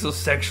stop being so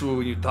sexual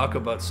when you talk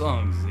about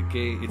songs,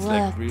 okay? It's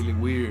like What? really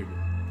weird.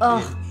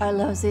 Oh, I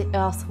love the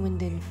Earth,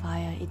 Wind and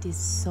Fire. It is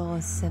so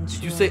sensual.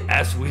 Did you say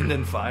ass, wind,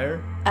 and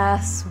fire?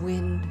 Ass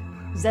wind?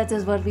 That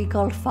is what we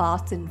call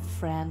fart in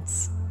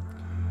France.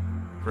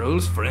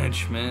 Raul's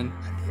French, man.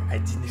 I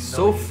didn't even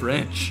So know.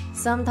 French.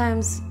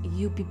 Sometimes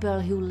you people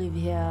who live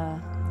here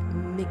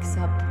mix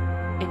up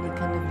any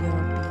kind of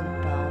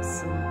European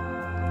person.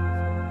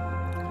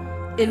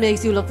 It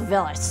makes you look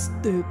very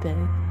stupid.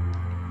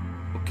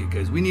 Okay,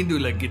 guys, we need to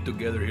like get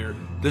together here.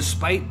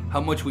 Despite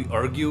how much we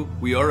argue,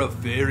 we are a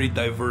very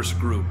diverse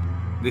group.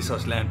 This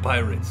us land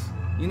pirates.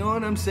 You know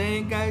what I'm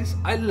saying, guys?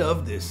 I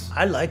love this.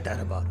 I like that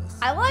about us.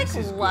 I like This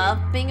is love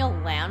being a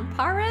land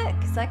pirate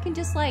because I can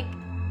just like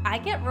I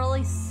get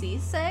really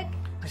seasick.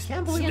 I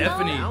can't believe You know?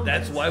 Stephanie,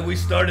 that's why we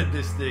started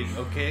this thing,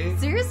 okay?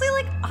 Seriously,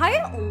 like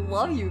I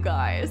love you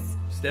guys.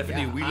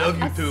 Stephanie, Yeah, we love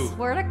you I too.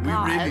 swear to We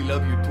God. really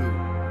love you too.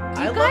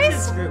 I love guys-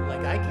 this group.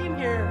 Like I came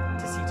here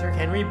to see Turk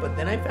Henry, but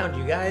then I found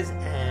you guys,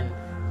 and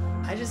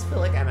I just feel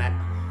like I'm at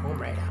home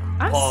right now.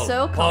 I'm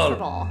so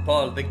comfortable.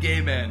 Paul, the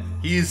gay man.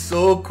 He is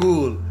so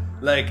cool.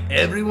 Like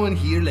everyone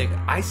here, like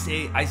I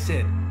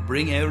said,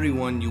 bring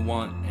everyone you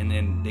want, and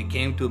then they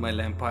came to my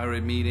Lamp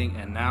Pirate meeting,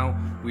 and now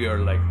we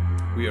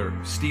are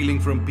stealing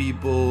from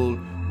people.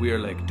 We are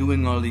like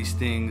doing all these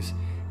things,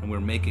 and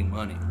we're making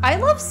money. I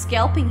love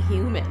scalping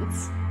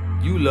humans.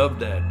 You love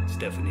that,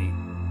 Stephanie.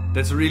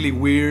 That's really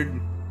weird,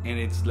 and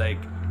it's like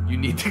you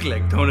need to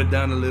like tone it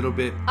down a little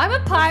bit. I'm a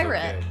It's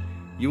pirate. okay.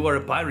 You are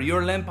a pirate.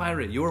 You're a land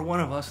pirate. You are one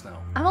of us now.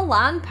 I'm a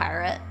land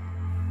pirate.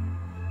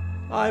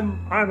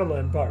 I'm a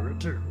land pirate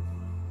too.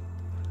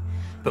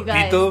 You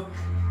guys- Pepito,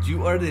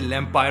 you are the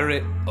land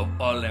pirate of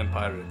all land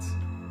pirates.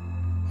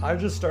 I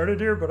just started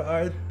here, but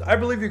I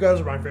believe you guys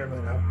are my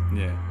family now.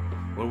 Yeah.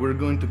 Well, we're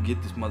going to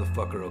get this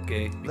motherfucker,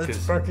 okay? Let's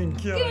fucking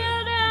kill it.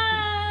 Get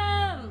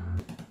him!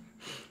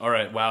 All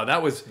right. Wow,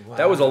 that was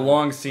a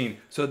long scene.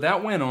 So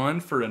that went on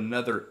for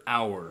another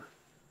hour.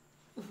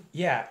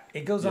 Yeah,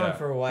 it goes Yeah. on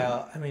for a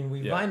while. I mean,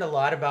 we Yeah. find a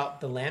lot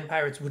about the land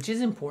pirates, which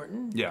is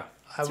important. Yeah,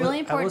 I really I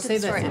important will to say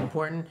the that's story.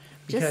 important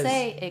because Just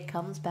say it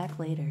comes back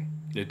later.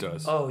 it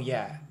does. oh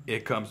yeah,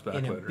 It comes back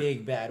in later. a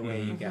big bad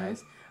way, you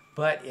guys.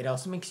 But it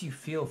also makes you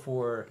feel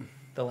for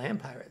the land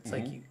pirates.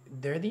 Like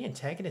they're the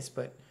antagonists,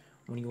 but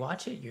when you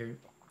watch it, you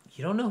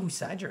don't know whose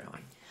side you're on.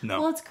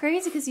 No. Well, it's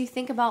crazy because you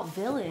think about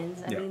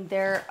villains. I Yeah. mean,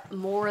 they're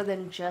more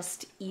than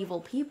just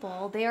evil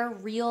people. They are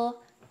real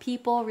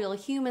people, real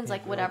humans,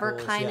 like real whatever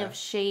goals, kind yeah. of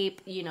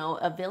shape,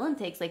 a villain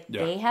takes. Like,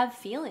 Yeah. they have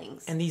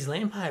feelings. And these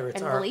land pirates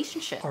And are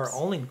relationships. are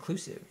all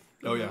inclusive.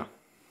 Oh yeah.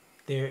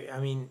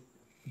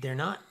 They're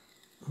not.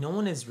 No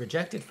one is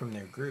rejected from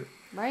their group.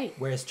 Right.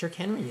 Whereas Turk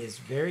Henry is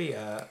very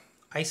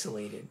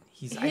isolated.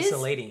 He's His-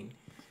 isolating.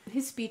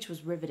 His speech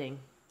was riveting.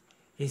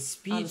 His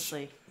speech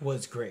Honestly.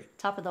 was great.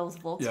 Top of those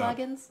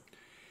Volkswagens.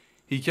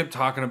 He kept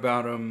talking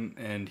about him,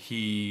 and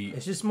he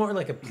It's just more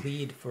like a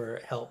plead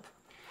for help.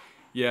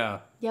 yeah.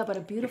 Yeah, but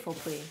a beautiful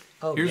plea.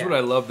 Oh, Here's yeah. what I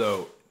love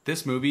though.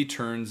 This movie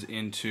turns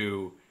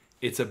into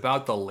it's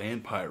about the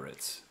land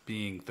pirates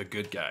being the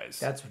good guys.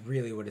 That's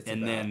really what it's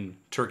and about. then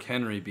Turk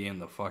Henry being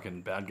the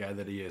fucking bad guy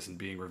that he is and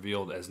being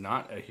revealed as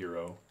not a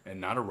hero and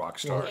not a rock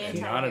star Well,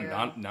 and not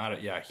a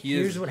yeah, he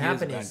here's is what he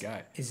happened is a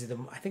bad is,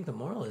 guy. I think the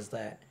moral is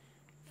that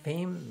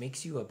fame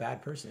makes you a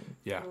bad person,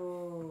 Yeah.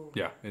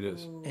 Yeah, it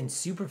is. and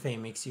super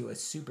fame makes you a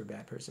super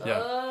bad person.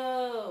 Yeah.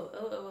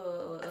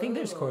 I think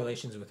there's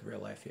correlations with real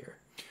life here.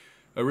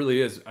 It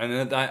really is.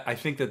 And I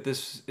think that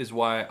this is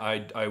why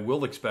I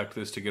will expect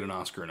this to get an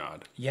Oscar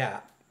nod.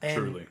 Yeah, and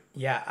Truly.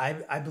 Yeah,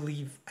 I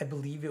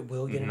believe it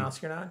will get an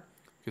Oscar nod.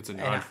 It's a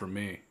And nod from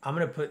me. I'm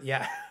gonna put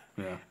Yeah.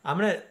 I'm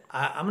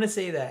gonna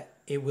say that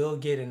it will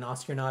get an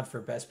Oscar nod for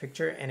Best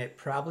Picture, and it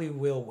probably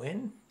will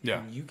win.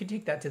 Yeah. You can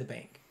take that to the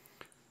bank.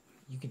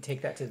 You can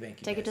take that to the bank.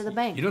 you Take it guys. to the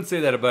bank. You don't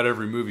say that about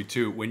every movie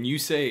too. When you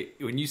say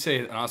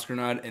an Oscar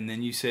nod and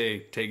then you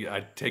say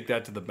I take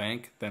that to the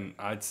bank, then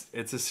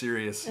it's a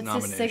serious It's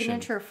nomination. a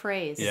signature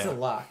phrase. It's Yeah. a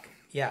lock.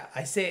 Yeah,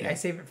 I save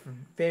it for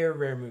very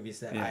rare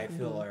movies that I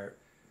feel are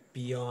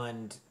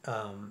beyond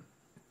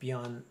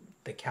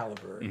the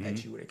caliber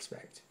that you would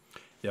expect.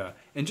 Yeah,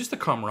 and just the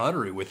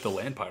camaraderie with the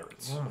land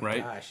pirates, Oh my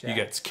right? gosh, You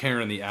yeah. got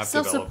Karen, the app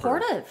So developer.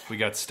 supportive. We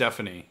got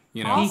Stephanie.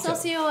 You know, All Pepito.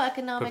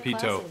 socioeconomic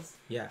Pepito. classes.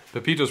 Yeah.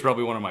 Pepito's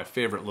probably one of my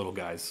favorite little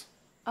guys.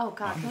 Oh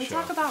God, can we show.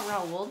 talk about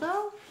Raul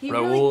though? He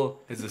Raul really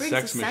is a brings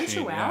sex the machine. Yeah.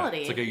 sensuality.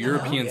 It's like a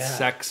European yeah.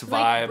 sex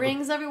Like vibe.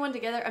 brings everyone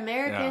together.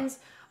 Americans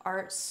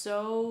are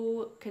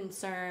so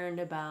concerned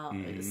about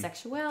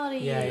sexuality.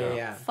 Yeah,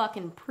 yeah.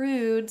 Fucking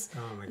prudes.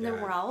 Oh my and then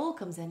God. Raul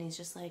comes in. He's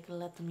just like,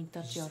 let me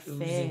touch your oozing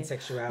face.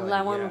 sexuality,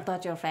 I want yeah. to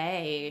touch your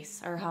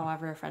face, or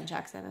however a French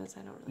accent is.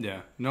 I don't really.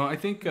 Yeah. No, I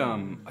think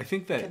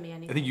that Could be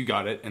anything. I think you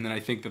got it, and then I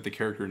think that the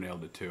character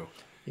nailed it too.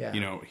 Yeah.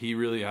 You know, he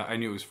really. I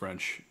knew it was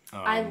French.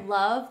 I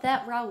love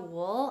that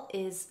Raul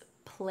is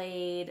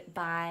played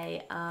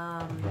by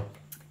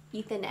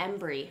Ethan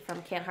Embry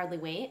from Can't Hardly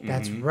Wait.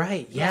 That's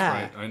right. Yeah.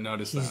 Right, I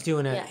noticed He's that.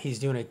 doing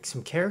Yeah.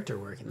 some character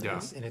work in Yeah.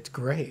 this, and it's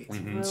great.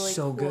 Really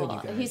So cool. good,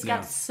 you guys. He's Yeah.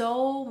 got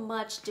so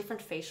much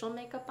different facial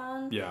makeup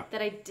on Yeah.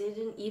 that I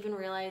didn't even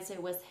realize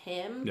it was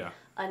him Yeah.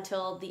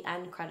 until the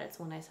end credits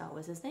when I saw it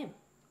was his name.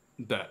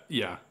 That.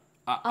 Yeah.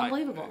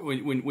 Unbelievable.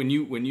 When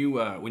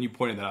you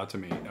pointed that out to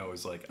me, I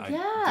was like, Yeah.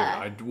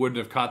 I wouldn't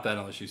have caught that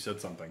unless you said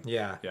something.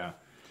 Yeah. Yeah.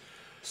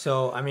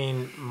 So, I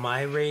mean,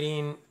 my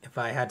rating, if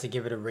I had to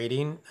give it a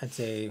rating, I'd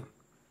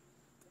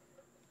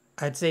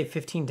say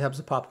 15 tubs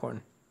of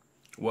popcorn.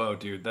 Whoa,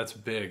 dude, that's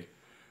big.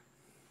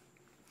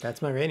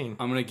 That's my rating.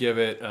 I'm gonna give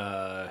it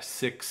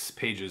 6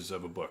 pages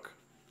of a book.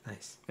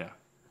 Nice. Yeah.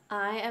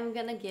 I am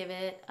gonna give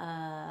it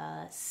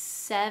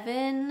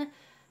 7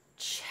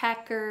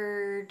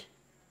 checkered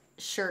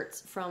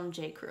shirts from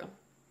J. Crew.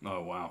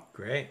 Oh wow,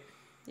 Great.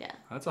 Yeah,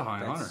 that's a high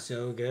That's honor.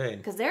 so good.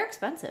 because they're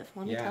expensive.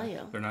 Let me Yeah. tell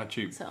you. They're not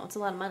cheap. So it's a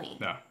lot of money.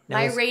 No.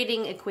 My Now,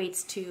 rating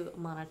equates to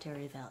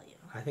monetary value.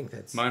 I think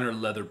that's... Mine are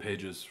leather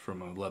pages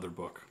from a leather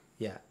book.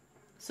 Yeah.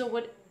 So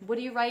what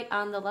do you write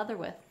on the leather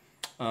with?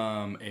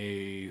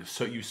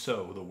 So you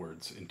sew the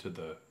words into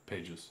the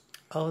pages.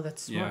 Oh,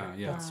 that's smart. Yeah,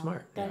 yeah. That's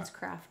smart. That's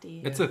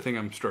crafty. It's a thing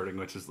I'm starting,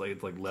 which is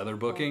like leather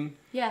booking,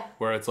 Yeah.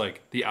 where it's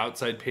like the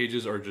outside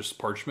pages are just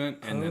parchment,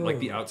 and then like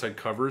the Oh. outside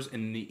covers,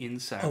 and the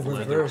inside A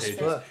leather reverse pages.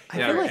 book. I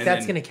Yeah, feel like and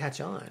that's then- going to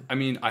catch on. I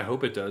mean, I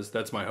hope it does.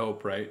 That's my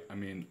hope, right? I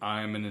mean,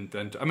 I'm an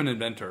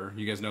inventor.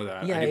 You guys know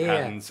that. Yeah, I do yeah,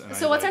 yeah. patents. And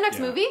So what's our next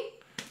movie?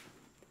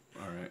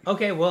 All right.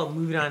 Okay, well,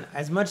 moving on.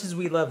 As much as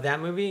we love that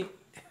movie,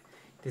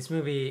 this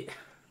movie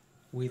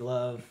we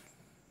love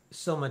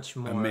so much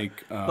more. I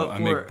make But I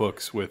for- make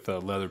books with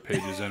leather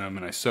pages in them,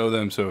 and I sew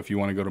them. So if you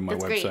want to go to my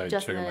That's website, great.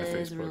 Justin check out my Facebook.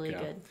 is really yeah.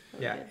 good.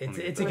 Really Yeah, good.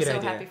 it's a We're good so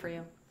idea. happy for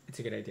you. It's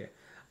a good idea.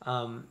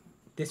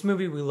 This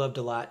movie we loved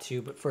a lot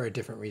too, but for a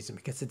different reason,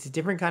 because it's a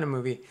different kind of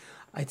movie.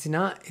 It's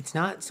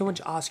not so much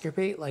Oscar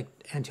bait like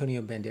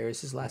Antonio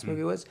Banderas' last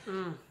movie was,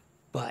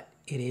 but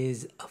it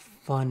is a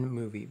fun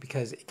movie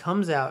because it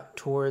comes out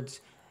towards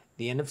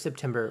the end of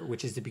September,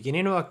 which is the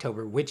beginning of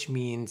October, which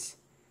means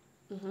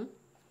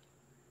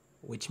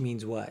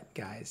what,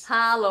 guys?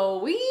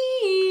 Halloween.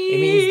 It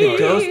means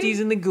the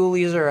ghosties and the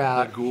ghoulies are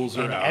out. The ghouls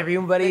are and out.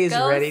 everybody The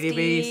is ready to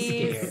be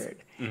ghosties. scared.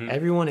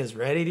 Everyone is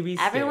ready to be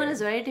scared. Everyone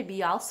is ready to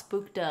be all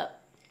spooked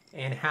up.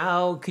 And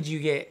how could you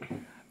get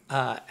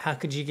your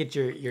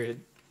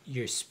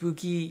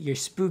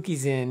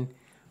spookies in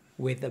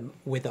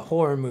with a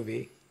horror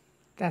movie?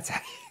 That's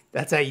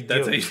how you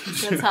do it.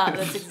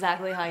 That's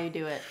exactly how you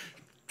do it.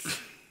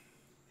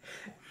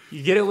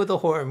 You get it with a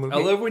horror movie. I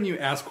love when you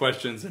ask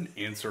questions and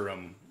answer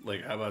them.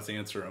 Like, have us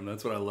answer them.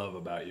 That's what I love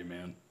about you,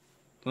 man.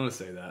 I'm gonna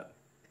say that.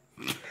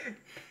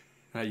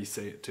 How you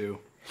say it too.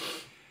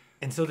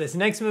 And so this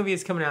next movie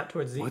is coming out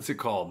towards the. What's it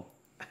called?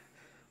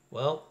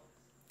 Well,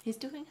 He's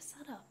doing a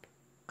setup.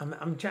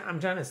 I'm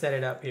trying to set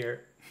it up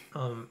here,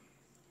 and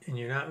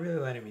you're not really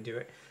letting me do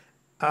it.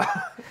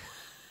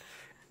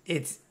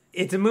 It's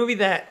a movie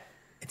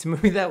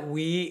that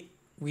we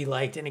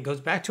liked, and it goes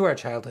back to our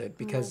childhood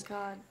because Oh my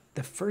God.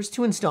 the first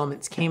 2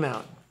 installments came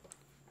out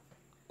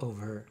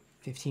over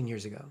 15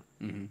 years ago.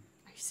 Are you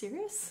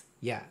serious?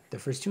 Yeah, the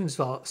first 2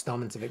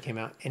 installments of it came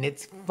out, and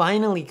it's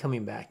finally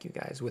coming back, you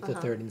guys, with the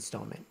third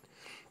installment.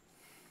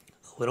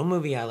 A little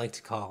movie I like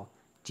to call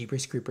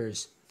Jeepers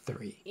Creepers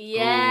 3.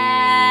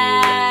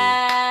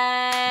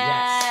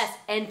 Yes.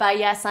 And by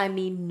yes, I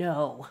mean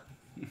no.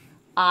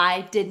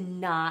 I did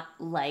not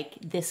like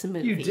this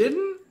movie. You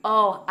didn't?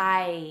 Oh,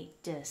 I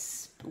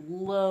just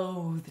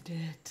loathed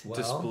it.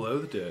 Just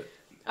loathed it.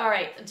 All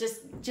right,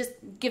 just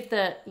give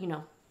the,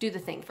 do the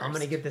thing first. I'm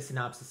going to get the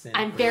synopsis in.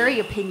 I'm very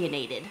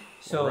opiniinated.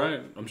 So, All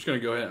right, I'm just gonna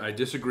go ahead. I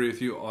disagree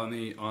with you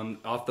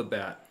off the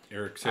bat,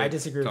 Eric. I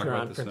disagree with talk her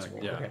about on this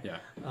principle. next. Okay. Yeah.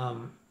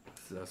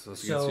 That's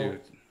against so- you.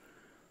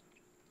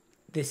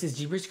 this is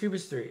Jeepers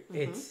Creepers 3.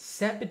 It's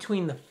set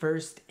between the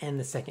first and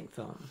the second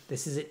film.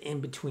 This is an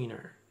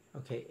in-betweener.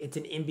 Okay, it's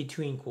an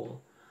in-between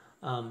cool.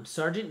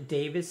 Sergeant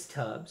Davis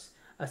Tubbs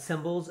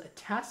assembles a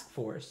task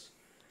force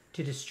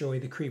to destroy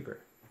the Creeper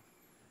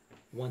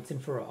once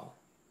and for all,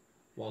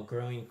 while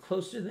growing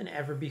closer than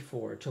ever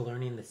before to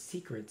learning the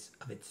secrets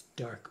of its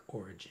dark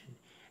origin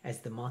as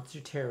the monster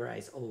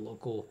terrorize a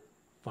local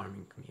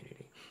farming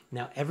community.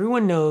 Now,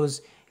 everyone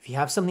knows if you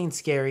have something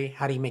scary,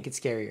 how do you make it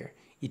scarier?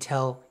 You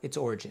tell its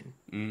origin.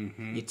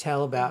 Mm-hmm. You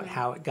tell about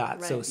how it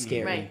got so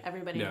scary. Right,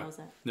 everybody Yeah. knows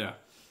that. Yeah.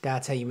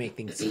 That's how you make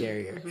things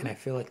scarier. And I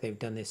feel like they've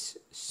done this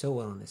so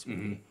well in this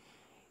movie.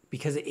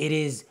 Because it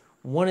is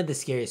one of the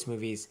scariest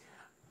movies,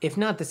 if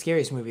not the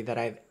scariest movie that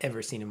I've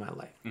ever seen in my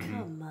life.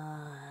 Come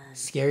on.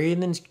 Scarier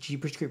than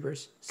Jeepers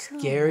Creepers.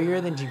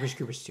 Scarier than Jeepers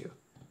Creepers 2.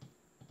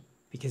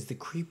 because the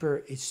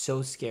creeper is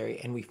so scary,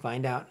 and we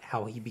find out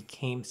how he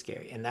became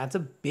scary, and that's a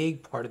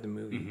big part of the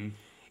movie. Mm-hmm.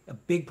 A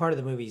big part of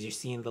the movie is you're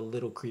seeing the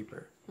little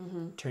creeper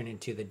turn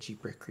into the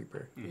Jeeper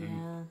creeper.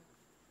 Yeah.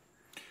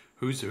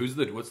 What's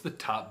the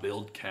top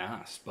build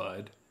cast,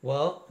 bud?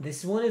 Well,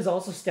 this one is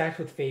also stacked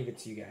with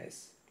favorites, you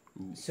guys.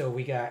 Ooh. So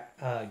we got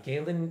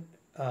Galen,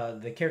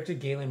 the character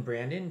Galen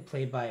Brandon,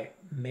 played by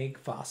Meg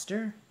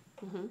Foster.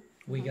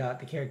 We got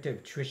the character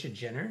of Trisha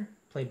Jenner,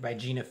 played by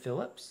Gina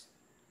Phillips.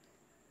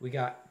 We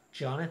got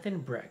Jonathan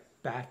Breck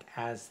back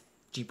as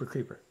Jeeper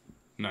Creeper.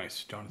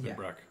 Nice, Jonathan Yeah.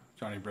 Breck.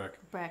 Johnny Breck.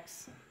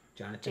 Brex.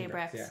 Jonathan J.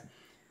 Breck, Brex.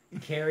 yeah.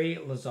 Carrie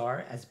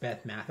Lazar as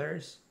Beth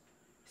Mathers.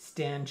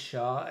 Stan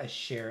Shaw as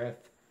Sheriff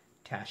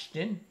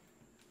Tashton.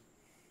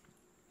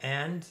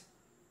 And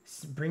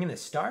bringing the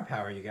star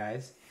power, you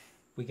guys,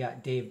 we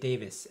got Dave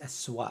Davis as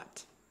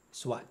SWAT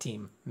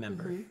team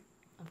member.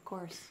 Of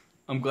course.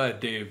 I'm glad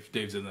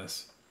Dave's in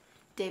this.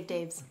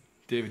 Daves.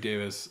 David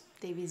Davis.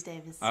 Davies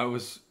Davis. I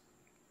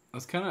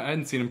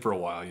hadn't seen him for a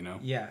while, you know.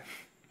 Yeah.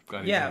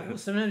 Glad he's Yeah, in it. well,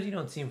 sometimes you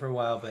don't see him for a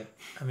while, but,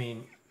 I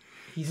mean,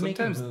 he's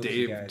Sometimes making moves,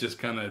 you Dave guys. just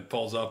kind of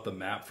falls off the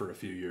map for a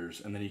few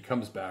years, and then he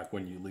comes back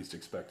when you least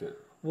expect it.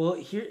 Well,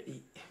 here...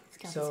 He's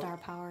got so, the star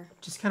power.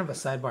 just kind of a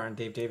sidebar on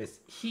Dave Davis.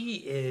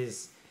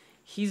 He's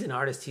an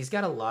artist. He's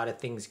got a lot of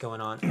things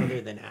going on other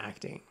than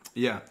acting.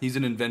 Yeah, he's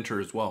an inventor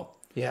as well.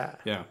 Yeah.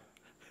 Yeah.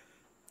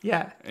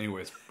 Yeah.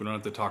 Anyways, we don't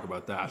have to talk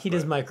about that. He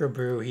does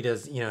microbrew. He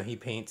does, he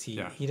paints.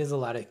 Yeah. He does a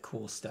lot of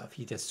cool stuff.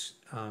 He does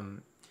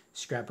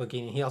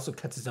scrapbooking. And he also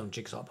cuts his own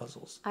jigsaw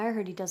puzzles. I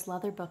heard he does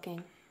leather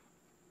booking.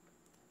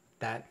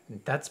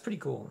 That's pretty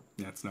cool.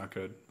 Yeah, it's not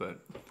good, but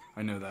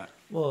I know that.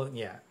 Well,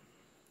 yeah.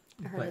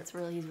 I heard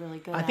But he's really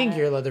good. I think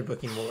your leather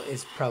booking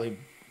is probably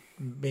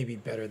maybe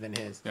better than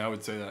his. Yeah, I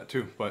would say that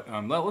too. But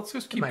let's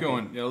just keep might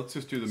going. Yeah, let's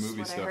just do the This is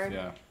movie what I stuff. heard.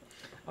 Yeah.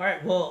 All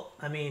right. Well,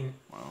 I mean,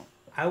 Wow.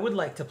 I would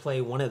like to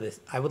play one of the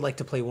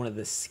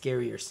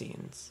scarier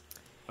scenes.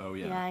 Oh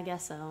Yeah, yeah. I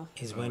guess so.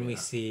 Is when we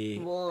see.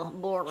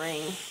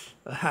 Boring.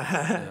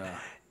 Yeah.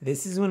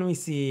 This is when we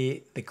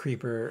see the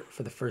creeper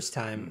for the first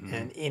time,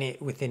 and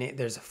within it,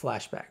 there's a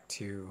flashback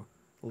to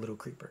Little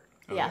Creeper.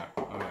 Oh, Yeah.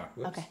 Oh yeah.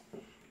 Whoops. Okay.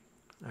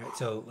 All right,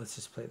 so let's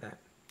just play that.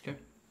 Okay.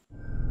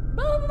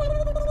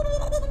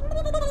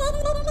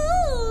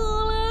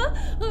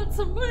 It's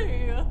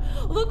me,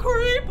 the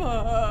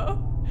creeper.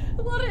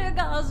 What are you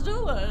guys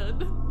doing?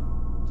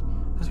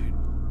 Dude.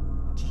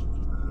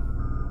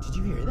 Did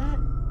you hear that?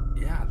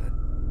 Yeah,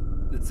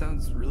 that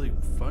sounds really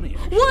funny.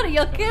 Actually. What are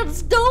you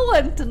kids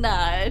doing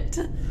tonight?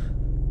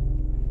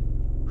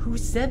 Who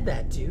said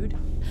that, dude?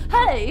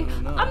 Hey,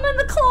 don't know. I'm in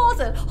the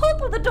closet.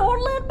 Open the door,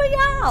 let me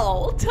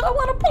out. I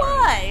want to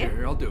play.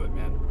 Here, I'll do it,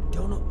 man.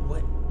 Don't know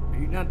what.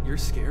 You're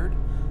scared?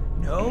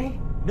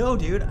 No,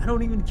 dude. I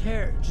don't even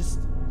care.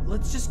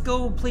 Let's just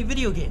go play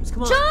video games.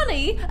 Come on.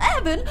 Johnny,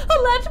 Evan,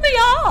 let me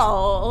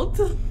out.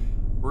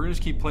 We're gonna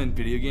just keep playing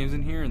video games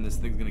in here, and this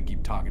thing's gonna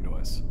keep talking to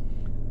us.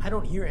 I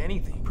don't hear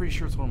anything. Pretty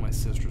sure it's one of my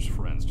sister's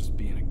friends just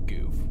being a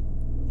goof.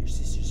 Your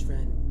sister's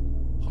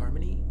friend,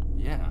 Harmony?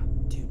 Yeah.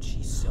 Dude,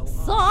 she's so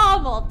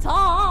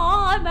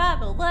Summertime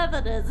and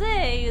living is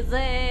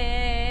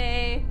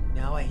easy.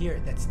 Now I hear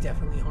it. That's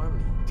definitely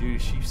Harmony. Dude,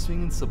 is she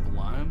singing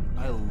Sublime?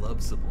 I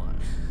love Sublime.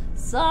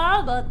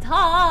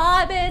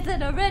 Summertime is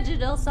an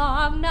original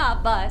song,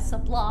 not by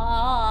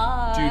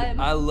Sublime. Dude,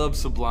 I love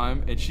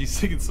Sublime, and she's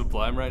singing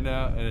Sublime right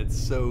now, and it's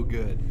so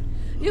good.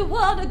 You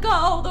wanna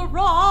go the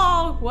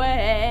wrong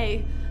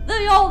way.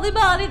 The only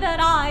money that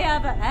I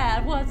ever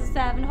had was the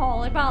 7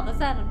 Holy Brothers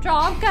and a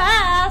drunk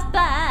ass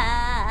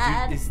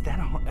band. Dude,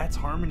 that's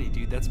Harmony,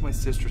 dude. That's my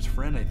sister's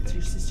friend, I It's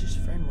your think. sister's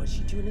friend. What's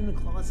she doing in the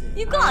closet?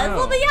 You guys know.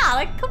 will be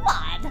out. Come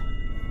on.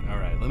 All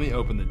right, let me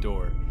open the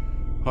door.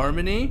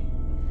 Harmony?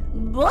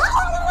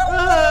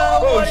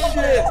 Oh,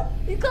 shit.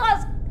 You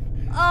guys,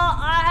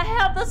 I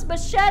have this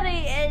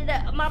machete,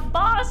 and my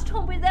boss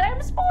told me that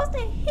I'm supposed to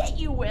hit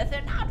you with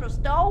it. I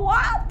just don't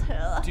want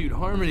to. Dude,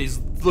 Harmony's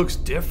looks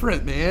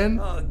different, man.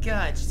 Oh,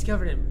 God. She's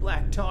covered in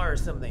black tar or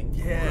something.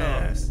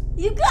 Yes.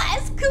 You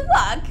guys, come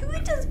on. Can we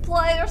just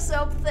play or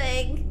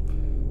something?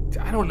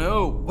 I don't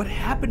know. What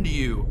happened to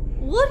you?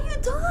 What are you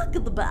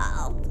talking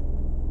about?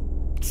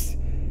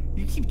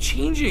 You keep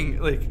changing.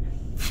 Like,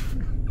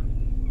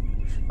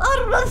 I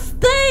don't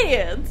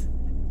understand.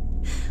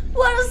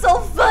 What is so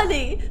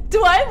funny?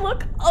 Do I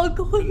look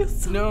ugly or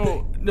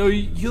something? no,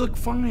 you look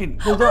fine.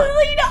 Hold on.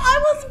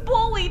 I was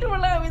bullied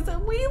when I was a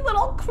wee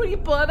little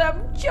creeper, and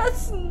I'm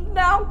just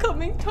now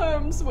coming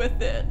terms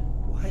with it.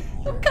 What?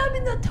 You're I'm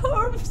coming to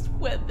terms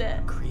with it.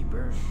 a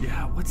creeper?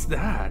 Yeah, what's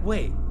that?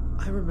 Wait.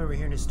 I remember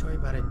hearing a story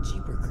about a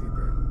Jeeper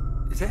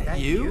creeper. Is that, That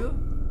you?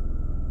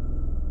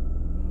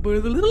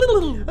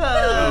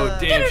 Oh,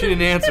 damn, she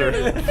didn't answer.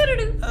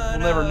 We'll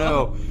never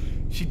know.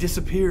 She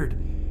disappeared.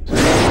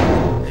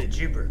 Hey,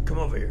 Jeeper, come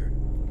over here.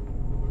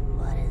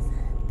 What is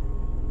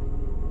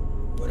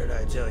it? What did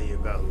I tell you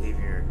about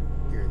leaving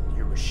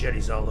your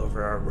machetes all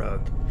over our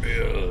rug?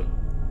 Hey,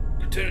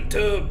 Lieutenant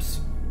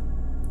Tubbs.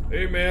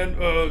 Hey, man,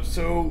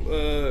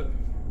 so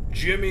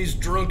Jimmy's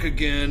drunk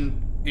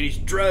again, and he's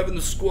driving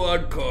the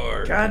squad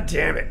car. God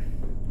damn it.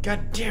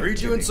 God damn it. Are you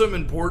doing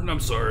something important? I'm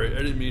sorry, I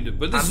didn't mean to,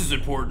 but this is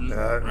important.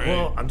 Right?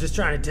 Well, I'm just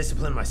trying to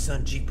discipline my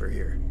son Jeeper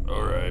here.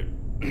 Alright.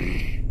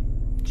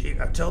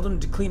 I've told him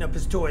to clean up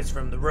his toys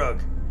from the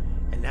rug.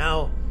 And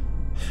now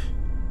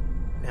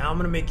I'm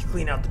gonna make you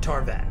clean out the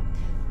tar vat.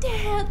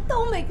 Dad,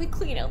 don't make me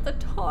clean out the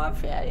tar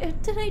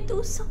vat. Did I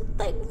do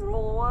something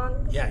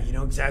wrong? Yeah, you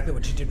know exactly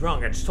what you did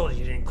wrong. I just told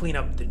you didn't clean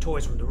up the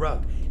toys from the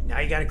rug. Now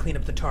you gotta clean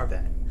up the tar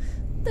vat.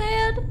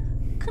 Dad,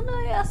 can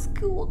I ask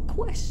you a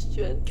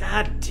question?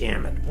 God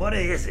damn it, what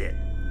is it?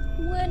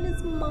 When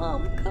is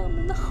Mom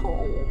coming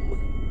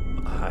home?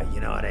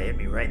 You know what, that hit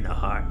me right in the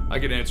heart. I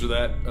can answer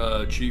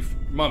that, Chief.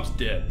 Mom's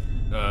dead.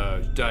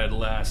 Died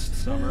last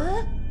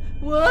summer.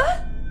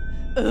 What?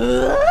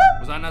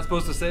 Was I not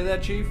supposed to say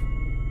that, Chief?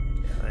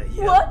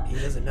 What? He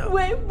doesn't know.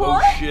 Wait,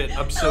 what? Oh shit,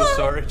 I'm so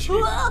sorry,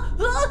 Chief.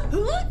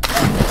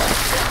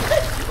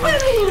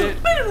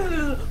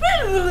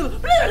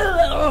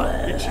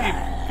 Hey, Chief,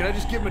 can I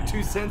just give him a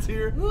 2 cents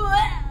here?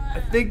 I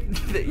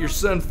think that your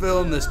son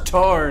fell in this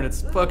tar and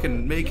it's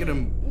fucking making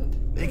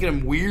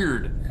him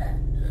weird.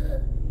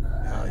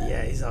 Oh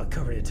yeah, he's all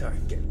covered in tar.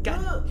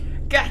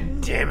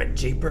 God damn it,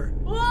 Jeeper.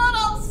 What?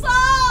 I'm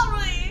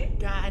sorry.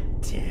 God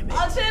damn it.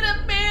 I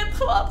didn't mean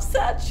to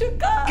upset you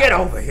guys. Get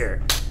over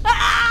here.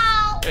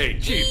 Ow! Hey,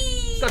 Chief,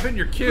 stop hitting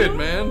your kid,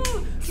 man.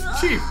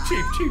 Chief.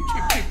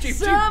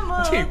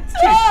 Summertime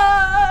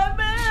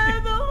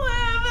and the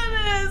living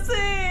is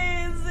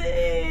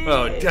easy.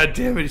 Oh, god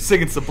damn it, he's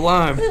singing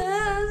Sublime.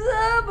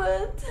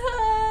 Summertime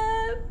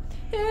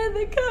and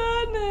the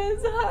cotton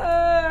is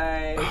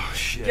high. Oh,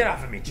 shit. Get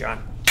off of me,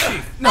 John.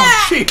 Chief, no,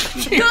 Chief,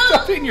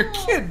 stop hitting your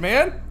kid,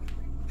 man.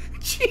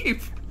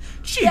 Chief,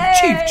 you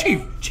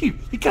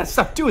gotta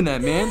stop doing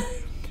that, man.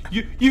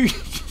 You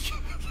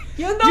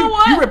know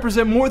what? You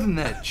represent more than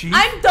that, Chief.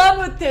 I'm done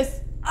with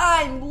this.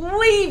 I'm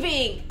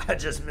leaving. I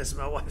just miss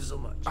my wife so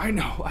much. I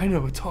know,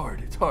 it's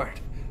hard.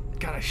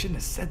 God, I shouldn't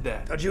have said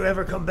that. Don't you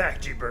ever come back,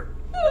 Jeeper.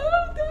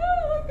 Oh, Dad,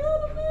 I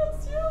gotta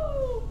miss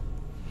you.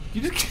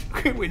 You just,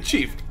 wait,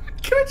 Chief,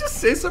 can I just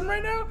say something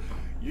right now?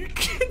 Your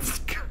kid's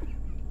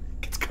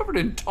covered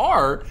in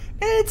tar, and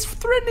it's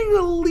threatening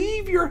to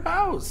leave your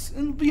house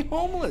and be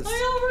homeless.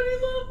 I already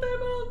left them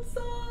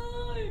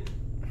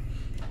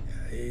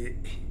outside.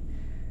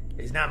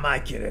 He's not my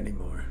kid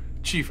anymore.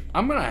 Chief,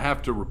 I'm gonna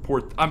have to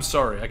report. I'm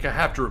sorry, I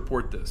have to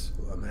report this.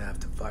 Well, I'm gonna have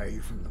to fire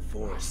you from the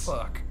force.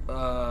 Fuck.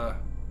 I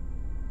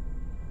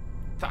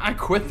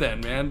quit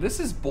then, man. This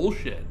is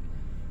bullshit.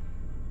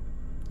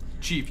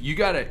 Chief, you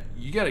gotta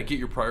get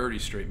your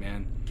priorities straight,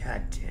 man.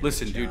 God damn.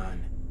 Listen, it, dude.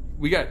 John.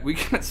 I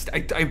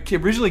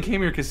originally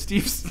came here because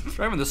Steve's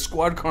driving the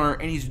squad car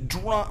and he's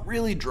drunk,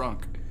 really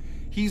drunk.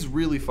 He's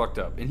really fucked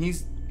up, and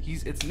it's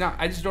not.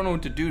 I just don't know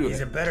what to do to him.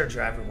 He's a better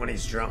driver when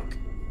he's drunk.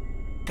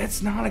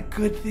 That's not a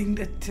good thing.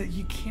 That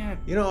you can't.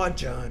 You know what,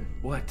 John?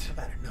 What? I've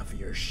had enough of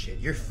your shit.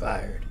 You're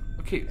fired.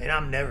 Okay. And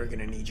I'm never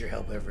gonna need your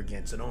help ever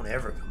again, so don't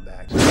ever come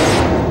back.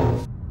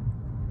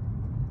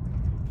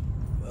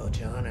 Well,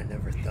 John, I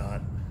never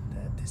thought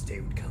that this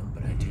day would come,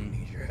 but I do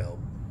need your help.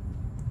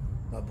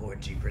 My boy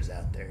Jeeper's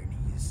out there, and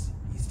he's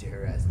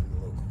terrorizing the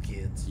local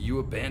kids. You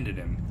abandoned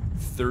him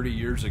 30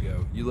 years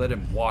ago. You let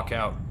him walk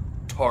out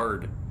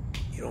tarred.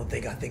 You don't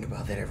think I think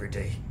about that every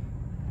day?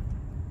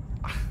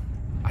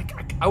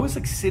 I was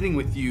like sitting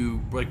with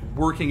you, like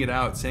working it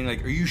out, saying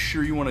like, "Are you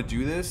sure you want to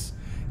do this?"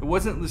 It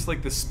wasn't just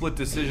like the split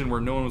decision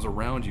where no one was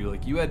around you.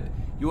 Like you had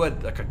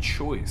like a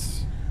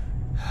choice.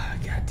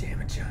 God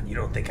damn it, John! You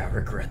don't think I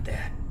regret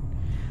that?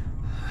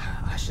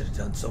 I should have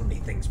done so many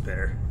things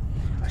better.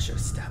 I should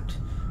have stopped.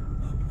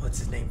 What's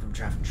his name from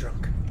driving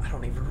drunk? I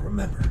don't even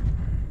remember.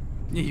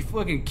 Yeah, he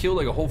fucking killed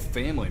like a whole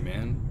family,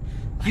 man.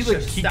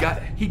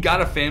 He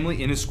got a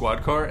family in his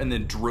squad car and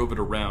then drove it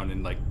around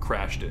and like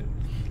crashed it.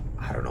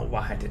 I don't know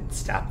why I didn't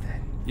stop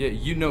that. Yeah,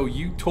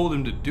 you told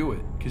him to do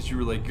it because you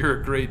were like, "You're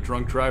a great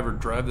drunk driver.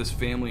 Drive this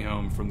family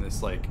home from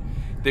this." Like,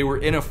 they were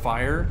in a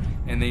fire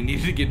and they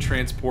needed to get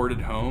transported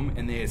home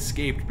and they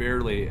escaped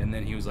barely. And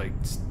then he was like,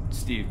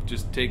 "Steve,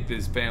 just take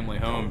this family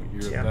home.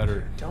 You're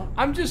better."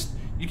 I'm just.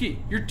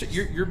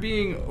 You're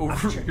being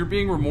you're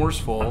being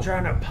remorseful. I'm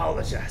trying to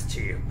apologize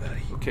to you,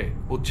 buddy. Okay,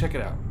 well check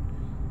it out.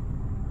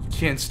 You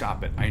can't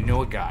stop it. I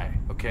know a guy,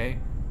 okay,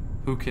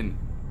 who can.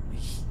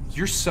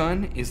 Your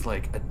son is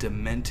like a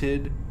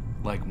demented,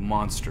 like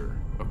monster.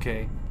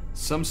 Okay,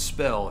 some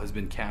spell has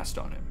been cast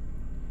on him.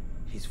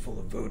 He's full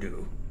of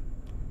voodoo.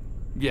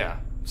 Yeah,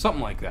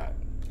 something like that.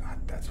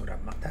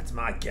 That's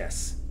my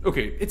guess.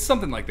 Okay, it's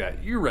something like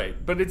that. You're right,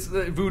 but it's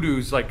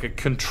voodoo's like a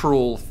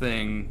control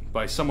thing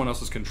by someone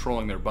else is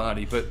controlling their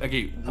body. But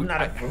okay, I'm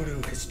not a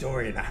voodoo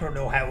historian. I don't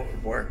know how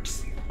it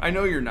works. I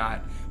know you're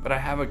not, but I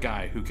have a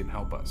guy who can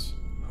help us.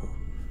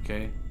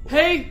 Okay.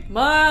 Hey,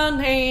 my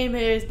name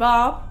is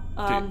Bob.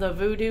 I'm the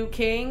Voodoo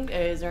King.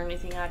 Is there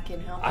anything I can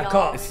help you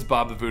out? This is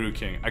Bob the Voodoo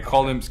King. I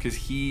called him because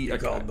he. I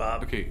called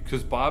Bob. Okay,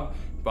 because Bob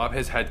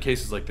has had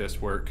cases like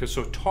this where,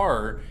 so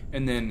tar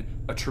and then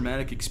a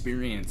traumatic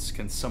experience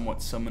can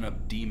somewhat summon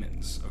up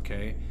demons,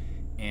 okay?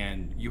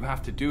 And you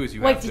have to do is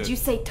you have to... Wait, did you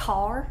say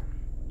tar?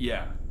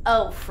 Yeah.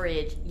 Oh,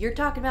 fridge. You're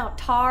talking about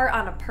tar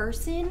on a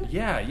person?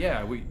 Yeah.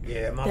 Yeah,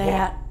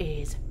 That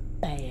is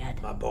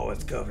bad. my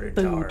boy's covered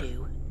in tar.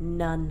 Voodoo.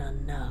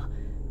 No.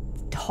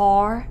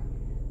 Tar,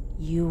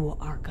 you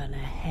are gonna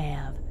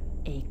have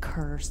a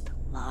cursed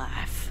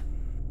life.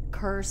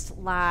 Cursed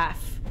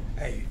life.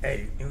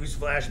 Hey,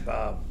 newsflash,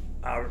 Bob.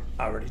 I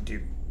already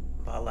do.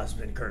 My life's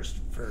been cursed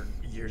for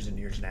years and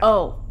years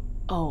now.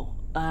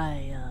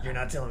 You're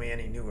not telling me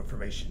any new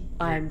information.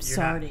 I'm You're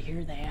sorry not- to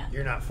hear that.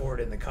 You're not forward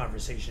in the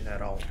conversation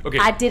at all. Okay.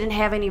 I didn't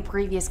have any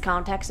previous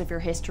context of your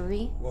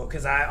history. Well,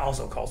 because I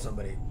also called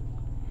somebody.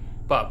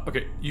 Bob,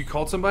 okay, you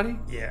called somebody?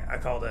 Yeah, I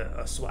called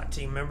a SWAT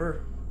team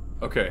member,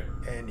 Okay.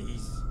 and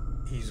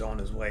he's on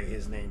his way.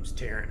 His name's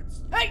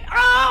Terrence. Hey,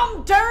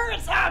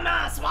 Terrence, I'm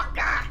a SWAT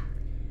guy.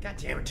 God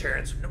damn it,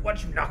 Terrence. Why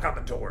don't you knock on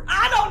the door?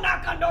 I don't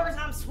knock on doors,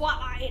 I'm SWAT.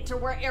 I enter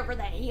wherever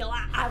the hell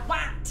I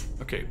want.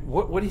 Okay,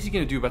 what is he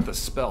gonna do about the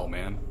spell,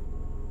 man?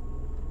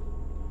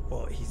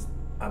 Well,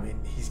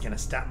 he's gonna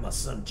stop my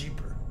son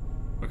Jeeper.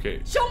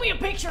 Okay, Show me a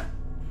picture.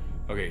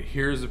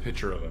 here's a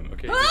picture of him.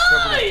 Okay, he's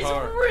Oh, covered in he's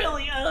tar.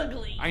 really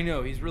ugly. I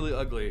know, he's really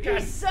ugly.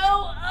 He's so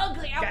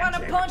ugly. I want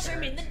to damn it, punch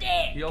him in the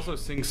dick. He also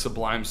sings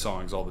Sublime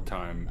songs all the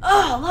time.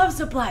 Oh, I love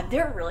Sublime.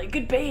 They're a really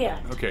good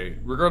band. Okay,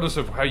 regardless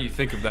of how you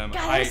think of them,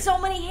 God, they have so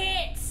many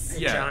hits.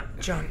 Hey, Yeah.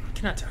 John,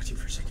 can I talk to you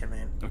for a second,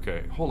 man?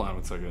 Okay, hold on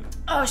one second.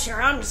 Oh, sure.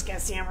 I'm just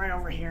gonna stand right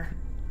over here.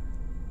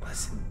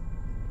 Listen,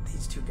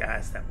 these two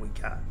guys that we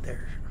got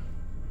there,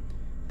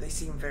 they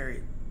seem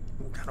very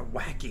kind of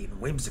wacky and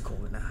whimsical,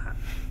 and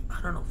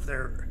I don't know if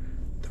they're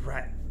the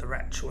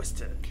right choice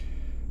to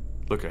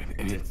Look, I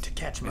mean,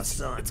 catch my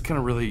son. it's kind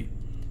of really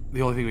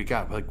the only thing we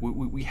got. Like,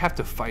 we have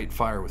to fight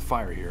fire with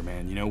fire here,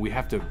 man. You know, we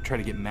have to try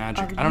to get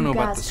magic. I don't know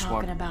about the SWAT.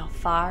 talking about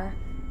fire?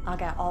 I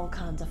got all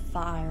kinds of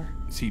fire.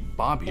 See,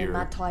 Bob here,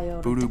 my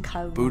Toyota Voodoo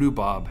Tacoma.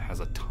 Bob has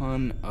a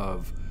ton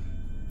of.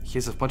 He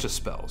has a bunch of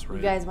spells, right?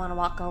 You guys want to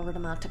walk over to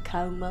my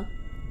Tacoma?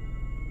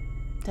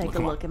 Take Look, a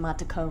come look at my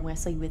Tacoma,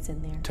 see what's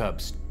in there.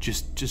 Tubbs,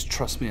 just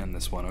trust me on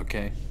this one,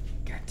 okay?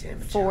 God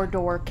damn it, John.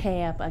 4-door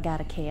cab. I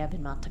got a cab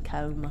in my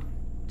Tacoma.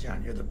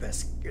 John, you're the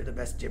best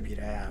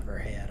deputy I ever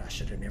had. I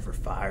should have never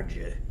fired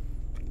you.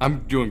 I'm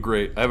doing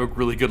great. I have a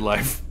really good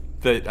life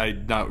that I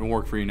not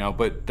work for you now,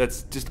 but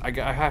that's just I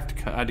had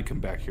to come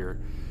back here.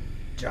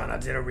 John, I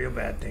did a real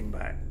bad thing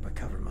by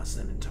covering my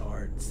son in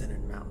tar and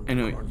sending him out I in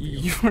know the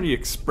cornfield. you've already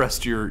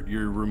expressed your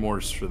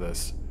remorse for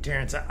this.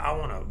 Terrence, I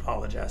want to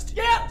apologize to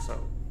you. Yeah. Also,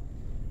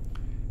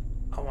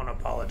 I want to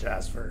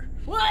apologize for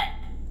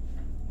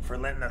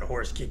letting that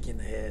horse kick you in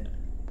the head.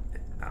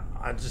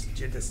 I just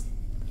did this.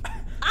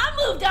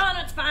 I moved on.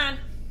 It's fine.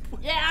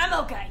 Yeah,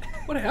 I'm okay.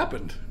 What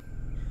happened?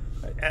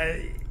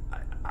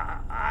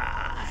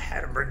 I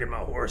had him bring in my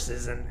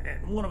horses, and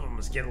one of them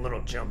was getting a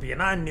little jumpy,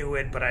 and I knew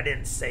it, but I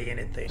didn't say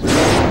anything.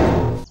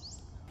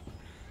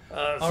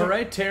 All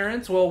right,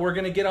 Terrence. Well, we're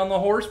gonna get on the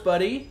horse,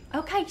 buddy.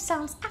 Okay,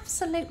 sounds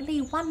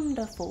absolutely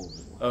wonderful.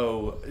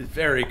 Oh,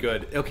 very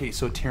good. Okay,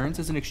 so Terrence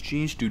is an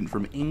exchange student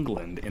from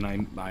England, and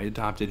I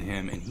adopted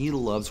him, and he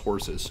loves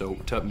horses. So,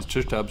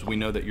 Mr. Tubbs, we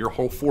know that your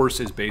whole force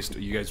is based.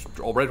 You guys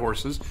all ride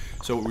horses,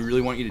 so we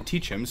really want you to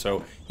teach him.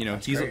 So, you know,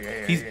 he's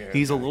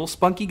a little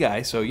spunky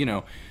guy. So, you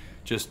know,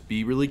 just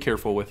be really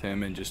careful with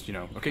him, and just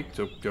okay.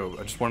 So go.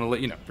 I just want to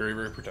let you know, very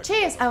very protective.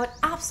 Cheers! I would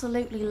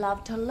absolutely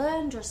love to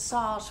learn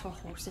dressage for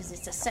horses.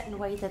 It's a certain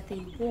way that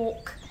they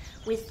walk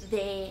with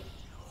their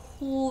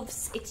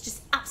hooves. It's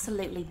just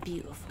absolutely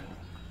beautiful.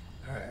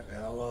 All right,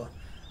 well,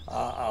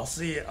 I'll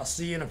see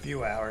you in a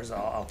few hours.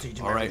 I'll teach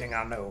him All right. everything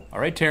I know. All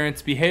right,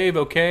 Terrence, behave,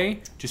 okay?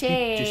 Just be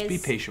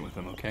Cheers. patient with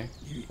him, okay?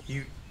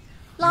 You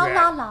La you la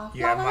have- la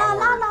you la have la my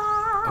la word.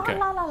 la Okay.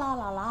 la la la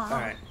la la. All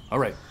right. All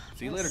right.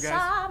 See you later, guys.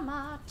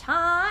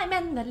 Summertime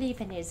and the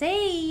living is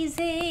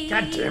easy.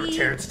 God damn it,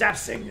 Terrence, stop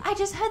singing. I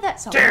just heard that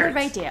song on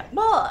Terrence. the radio.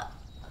 What?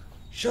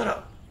 Shut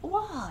up.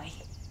 Why?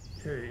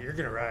 You're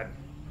gonna ride.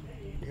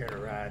 You're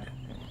gonna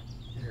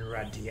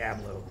ride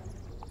Diablo.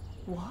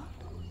 What?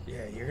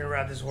 Yeah, you're gonna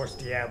ride this horse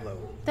Diablo.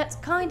 That's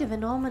kind of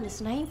an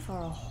ominous name for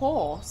a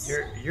horse.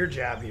 Your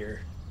job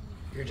here,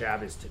 your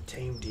job is to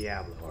tame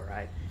Diablo. All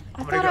right.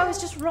 I thought I was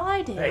just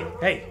riding.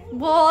 Hey,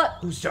 What?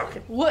 who's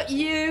talking? What,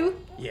 you?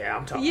 Yeah,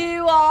 I'm talking.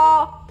 You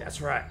are? That's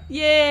right.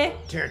 Yeah.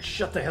 Terrence,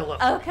 shut the hell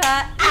up. Okay.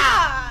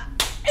 Ah!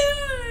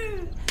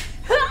 Ooh!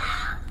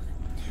 Ah!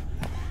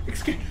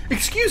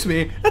 Excuse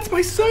me, that's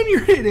my son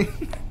you're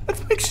hitting. That's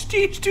my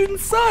exchange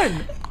student's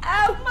son.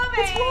 Oh, Mummy!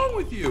 What's wrong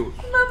with you?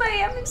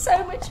 Mummy, I'm in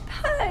so much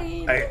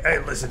pain.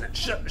 Hey, listen,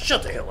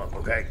 shut the hell up,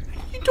 okay?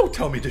 You don't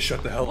tell me to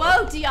shut the hell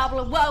up. Whoa,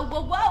 Diablo, whoa,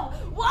 whoa, whoa,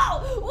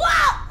 whoa,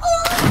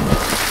 whoa!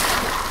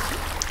 Ooh!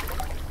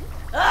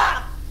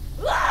 Ah!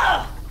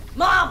 Ah!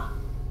 Mom!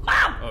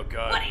 Oh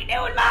God. What are you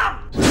doing, Mom?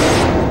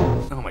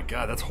 Oh my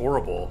God, that's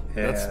horrible.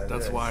 Yeah,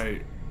 that's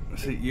why.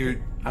 See, you're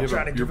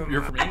trying to give him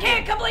you're a- from I England.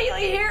 can't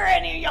completely hear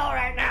any of y'all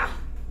right now.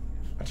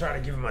 I try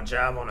to give him a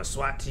job on a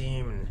SWAT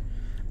team and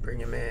bring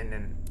him in,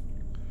 and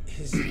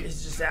he's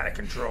just out of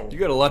control. You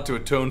got a lot to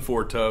atone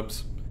for,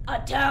 Tubbs.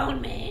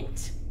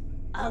 Atonement.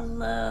 I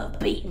love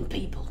beating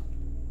people.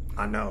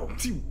 I know.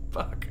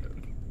 Fuck.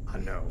 I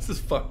know. This is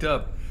fucked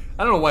up.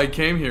 I don't know why I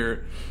came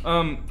here.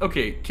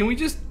 Okay, can we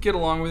just get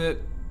along with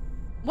it?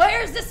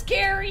 Where's the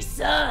scary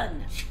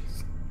son?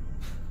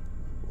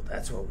 Well,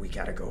 that's what we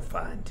gotta go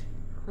find.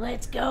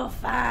 Let's go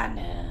find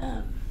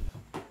him.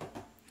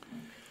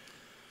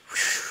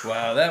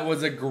 Wow, that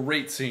was a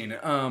great scene.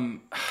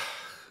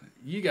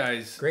 You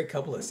guys... Great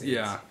couple of scenes.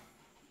 Yeah.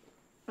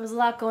 There was a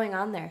lot going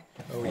on there.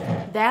 Oh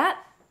yeah. That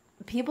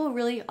people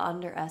really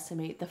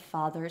underestimate the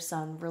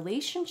father-son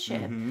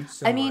relationship.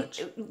 So I mean,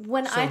 much.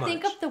 when So I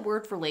think much. of the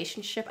word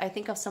relationship, I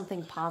think of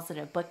something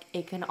positive, but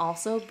it can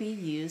also be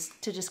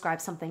used to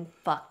describe something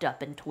fucked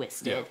up and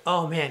twisted. Yeah.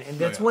 Oh man, and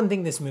that's yeah. one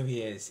thing this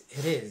movie is.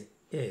 It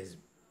is.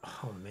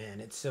 Oh man,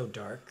 it's so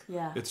dark.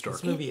 Yeah. It's dark.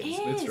 This movie It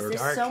is. is. dark. There's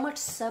Dark. so much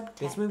subtext.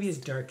 This movie is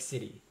Dark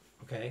City.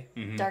 Okay.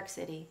 Dark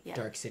City. Yeah.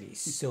 Dark City.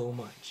 So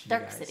much. you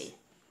Dark guys. City.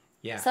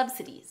 Yeah.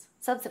 Subsidies.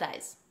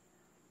 Subsidize.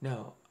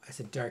 No, I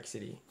said Dark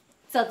City.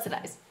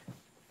 Subsidize.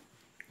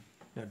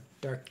 No,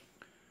 Dark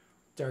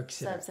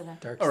City. Subsidize.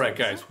 Dark All right,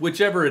 City. guys.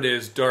 Whichever it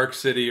is, Dark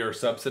City or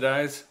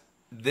Subsidize,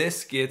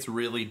 this gets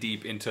really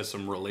deep into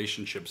some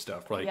relationship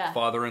stuff, like Yeah.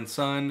 father and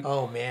son.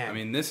 Oh man. I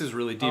mean, this is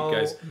really deep, oh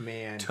guys.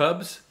 man.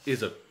 Tubbs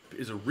is a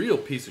real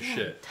piece of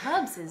shit.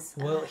 Tubbs is.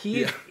 Well,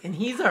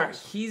 he's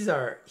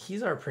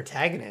our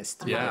protagonist.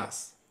 through Yeah.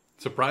 this.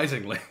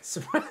 Surprisingly.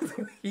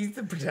 Surprisingly, he's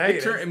the It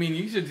protagonist. I mean,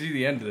 you should see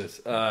the end of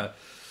this.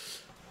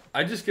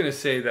 I'm just gonna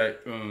say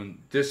that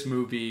this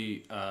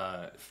movie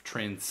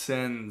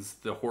transcends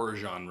the horror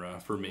genre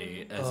for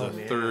me as a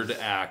third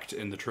act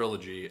in the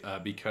trilogy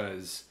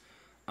because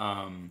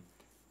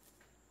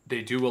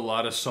they do a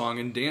lot of song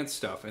and dance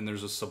stuff, and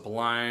there's a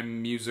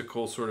sublime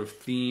musical sort of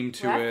theme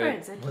to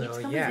reference. it. It keeps Well,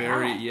 coming yeah. back.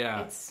 Very-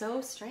 yeah. It's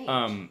so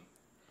strange.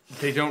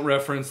 They don't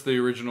reference the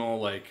original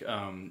like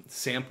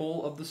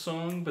sample of the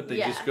song, but they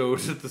Yeah. just go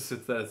to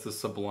that's the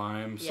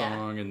sublime Yeah.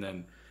 song, and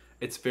then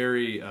it's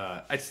very.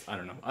 I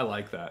don't know. I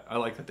like that. I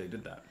like that they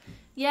did that.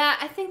 Yeah,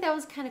 I think that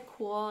was kind of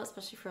cool,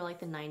 especially for like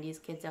the '90s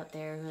kids out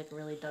there who like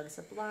really dug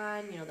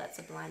Sublime. You know, that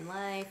Sublime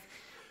life.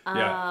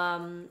 Yeah.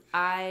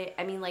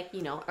 I mean, like,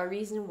 you know, a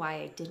reason why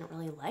I didn't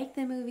really like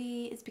the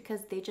movie is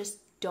because they just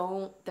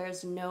don't.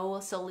 There's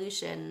no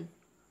solution.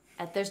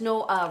 There's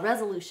no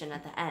resolution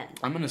at the end.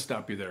 I'm gonna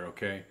stop you there,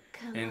 okay?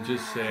 And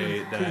just say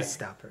that. Please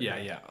stop her.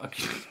 Yeah.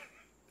 Okay.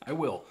 I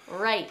will.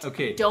 Right.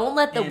 Okay. Don't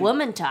let the And-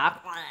 woman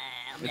talk.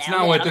 It's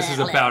not what this is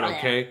about,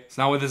 okay? It's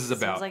not what this is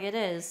about. Sounds like it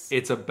is.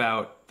 It's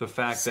about the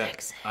fact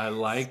that I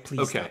like. Please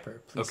okay. stop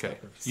her. Please okay.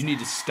 stop her. You need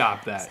to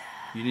stop that.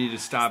 You need to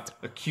stop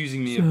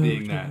accusing me of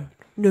being that.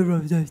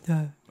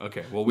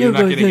 Okay. Well, we're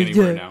not getting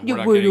anywhere now. We're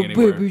not getting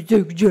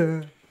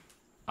anywhere.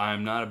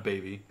 I'm not a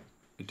baby.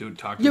 Don't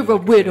talk to me You're a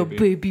like little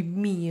baby. baby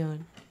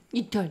man.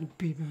 You tiny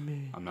baby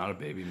man. I'm not a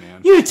baby,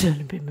 man. You're a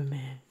tiny baby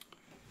man.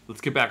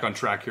 Let's get back on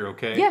track here,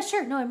 okay? Yeah,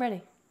 sure. No, I'm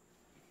ready.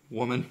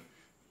 Woman.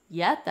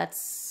 Yeah,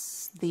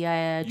 that's the You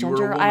were a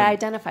gender woman. I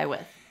identify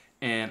with.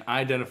 And I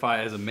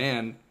identify as a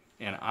man,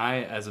 and I,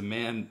 as a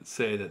man,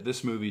 say that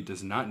this movie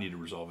does not need to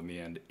resolve in the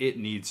end. It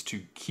needs to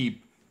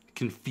keep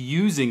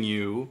confusing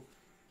you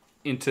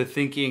into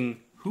thinking,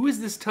 who is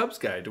this Tubbs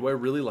guy? Do I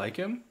really like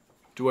him?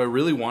 Do I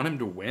really want him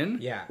to win?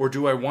 Yeah. Or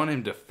do I want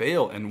him to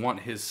fail and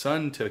want his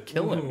son to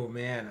kill him? Oh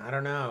man, I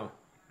don't know.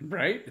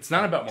 Right? It's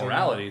not about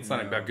morality. It's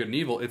not about good and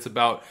evil. It's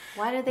about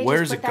Why did they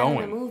where's just it put that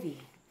going? in the movie?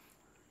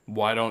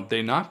 Why don't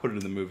they not put it in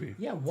the movie?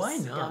 Yeah, why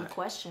Dumb not?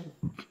 question.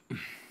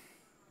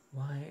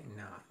 Why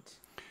not?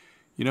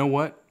 You know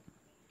what?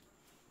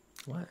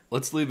 What?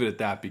 Let's leave it at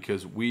that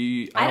because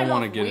I I don't know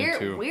want to if get we're,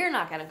 into. We're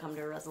not going to come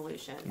to a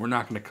resolution. We're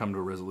not going to come to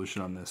a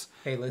resolution on this.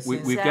 Hey, listen.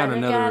 We've got Said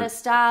another. gotta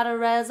start a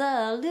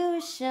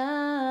resolution.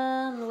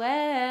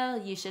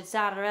 Well, you should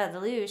start a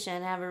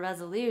resolution. Have a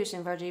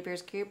resolution for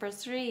Jeepers Creepers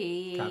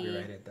 3.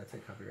 Copyrighted. That's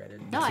it.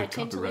 Copyrighted. No, It's a I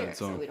changed the copyrighted lyrics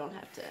so song. we don't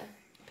have to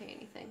pay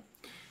anything.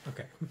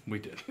 Okay. We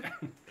did.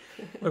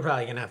 We're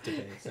probably gonna have to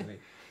pay something.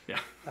 Yeah.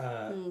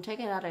 Take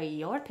it out of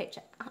your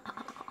paycheck.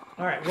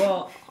 All right.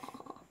 Well,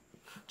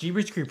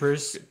 Jeepers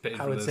Creepers. Paid I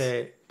for would this,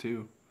 say.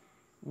 too.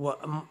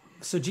 Well,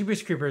 so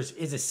Jeepers Creepers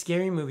is a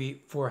scary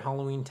movie for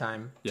Halloween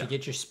time Yeah. to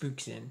get your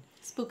spooks in.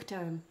 Spook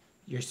time.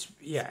 It's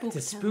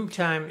a Spook spook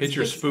time. Hit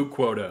your spook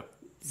quota.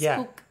 Yeah.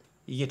 Spook.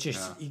 You get your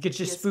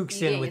Yes,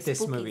 spooks you in get with your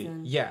this spookies movie.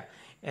 in. Yeah,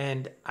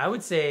 and I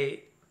would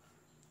say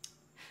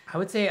I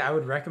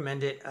would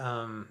recommend it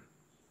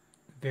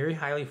very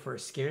highly for a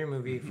scary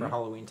movie for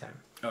Halloween time.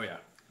 Oh, yeah.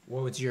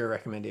 What was your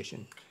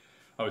recommendation?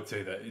 I would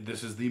say that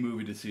this is the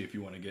movie to see if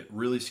you want to get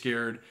really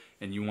scared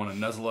and you want to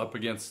nuzzle up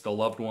against a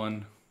loved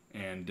one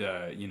and,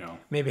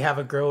 Maybe have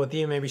a girl with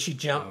you. Maybe she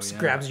jumps, yeah.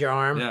 grabs your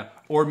arm. Yeah.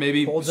 Or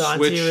maybe Holds on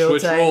to switch you real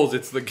tight. roles.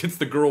 It's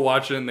the girl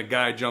watching and the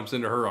guy jumps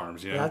into her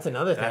arms. You know? That's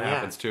another That thing, yeah.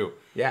 happens too.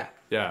 Yeah.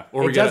 Yeah,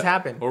 or It we does got,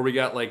 happen. Or we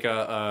got like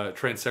a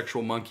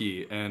transsexual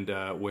monkey and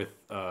with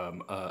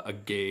a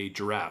gay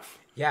giraffe,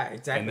 Yeah,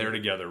 exactly. and they're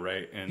together,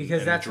 right? And Because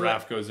and that's the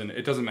giraffe goes in.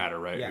 It doesn't matter,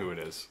 right? Yeah. Who it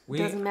is.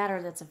 Doesn't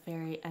matter. That's a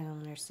very. I don't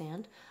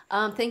understand.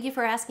 Thank you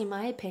for asking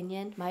my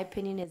opinion. My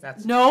opinion is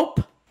That's-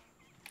 Nope.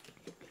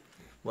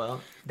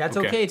 Well, that's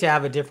Okay. okay to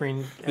have a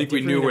different. I think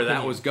we knew where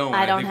that was going.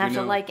 I don't think we have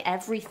to know- like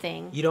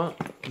everything. You don't.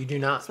 You do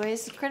not, So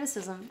it's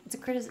criticism. It's a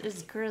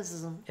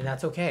criticism. and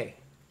that's okay.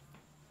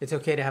 It's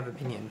okay to have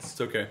opinions,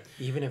 It's okay.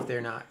 even if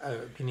they're not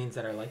opinions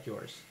that are like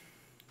yours.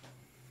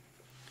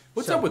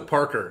 What's So- up with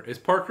Parker? Is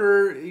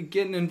Parker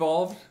getting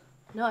involved?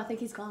 No, I think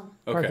he's gone.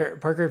 Okay.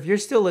 Parker, if you're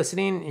still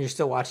listening and you're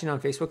still watching on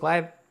Facebook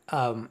Live,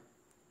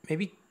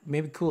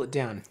 maybe cool it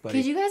down, buddy.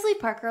 Could you guys leave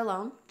Parker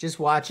alone? Just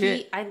watch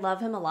it. I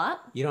love him a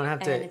lot. You don't have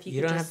And to. if you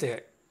You could don't have just-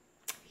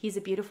 to. He's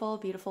a beautiful,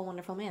 beautiful,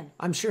 wonderful man.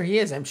 I'm sure he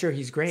is. I'm sure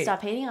he's great.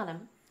 Stop hating on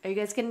him. Are you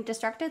guys getting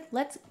distracted?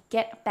 Let's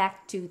get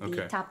back to the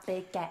Okay.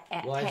 topic.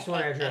 Well, I just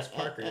want to address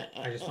Parker.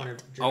 I just want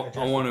to.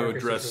 I want to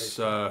address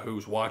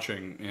who's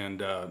watching,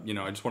 and I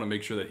just want to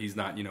make sure that he's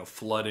not,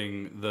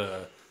 flooding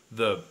the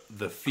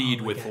feed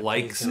Oh my with God,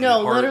 likes. please And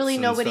No, hearts literally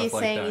and nobody's stuff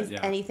like saying that. Yeah.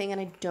 anything, and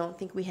I don't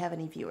think we have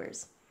any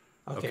viewers.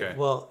 Okay.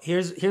 Well,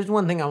 here's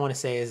one thing I want to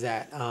say is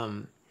that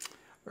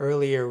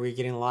earlier we were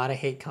getting a lot of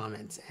hate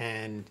comments,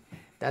 and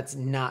that's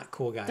not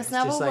cool, guys. That's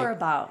not Just what like, we're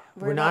about.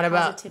 We're not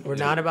about. positivity. We're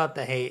not about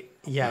the hate.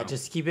 Yeah, No.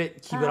 just keep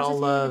it all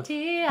love.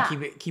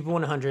 Positivity. Keep it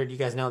 100. You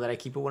guys know that I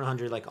keep it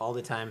 100 like all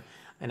the time,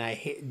 and I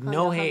hate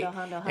no Hundo, hate.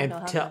 hundo, And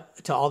hundo.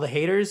 to all the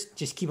haters,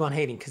 just keep on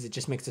hating because it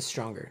just makes us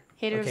stronger.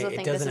 Haters Okay? will It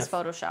think this doesn't is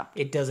Photoshop.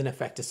 It doesn't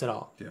affect us at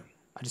all. Yeah.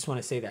 I just want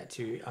to say that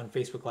too on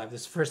Facebook Live.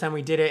 This is the first time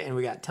we did it, and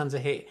we got tons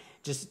of hate.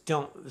 Just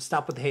don't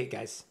stop with the hate,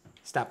 guys.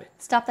 Stop it.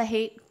 Stop the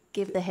hate.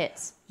 Give the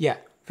hits. Yeah.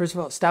 First of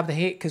all, stop the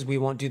hate because we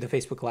won't do the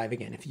Facebook Live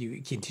again if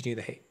you continue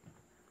the hate.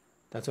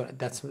 That's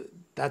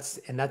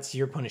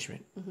your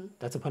punishment.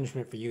 That's a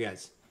punishment for you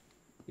guys.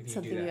 If you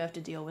Something do that. you have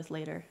to deal with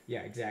later.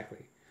 Yeah, exactly.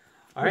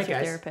 All With right, your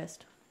guys.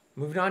 therapist.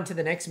 Moving on to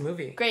the next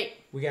movie. Great.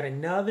 We got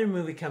another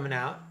movie coming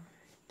out.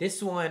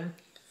 This one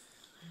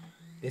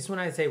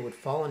I'd say would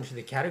fall into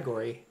the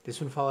category. This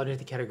one fall into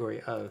the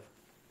category of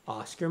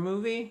Oscar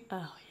movie, Oh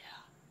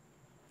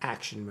yeah.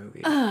 action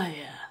movie, Oh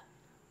yeah.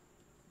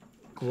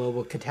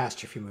 global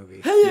catastrophe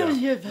movie.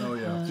 Oh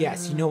yeah.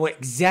 Yes, you know what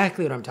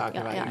exactly what I'm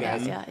talking about, Yeah, you yeah,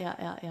 guys.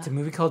 yeah. It's a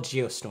movie called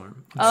GeoStorm.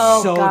 I'm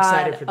Oh so god.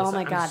 excited for this. Oh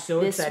my I'm god. so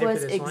this excited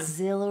was for this one.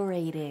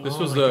 exhilarating. This Oh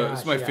was my this gosh,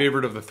 is my yeah.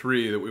 favorite of the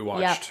three that we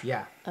watched.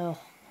 Yeah. Oh.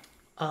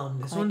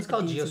 This Quite one's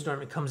called amazing.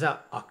 GeoStorm. It comes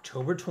out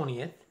October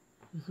 20th.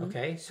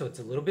 Okay, so it's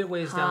a little bit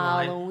ways down the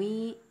line.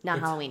 Halloween. Not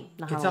It's- Halloween.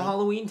 Not It's Halloween. a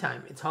Halloween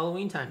time. It's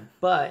Halloween time,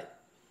 but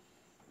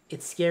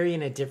it's scary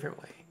in a different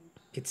way.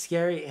 It's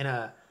scary in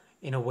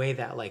a way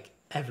that like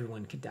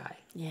everyone could die.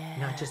 Yeah.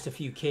 Not just a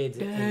few kids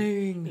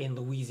in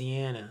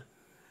Louisiana.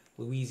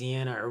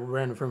 Louisiana are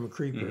running from a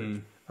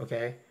creeper.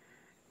 Okay?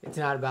 It's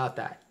not about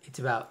that. It's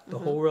about the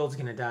whole world's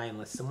gonna die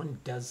unless someone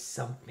does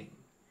something.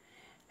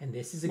 And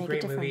this is a Make a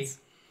great movie. difference.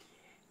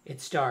 It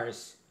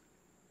stars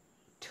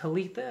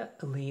Talitha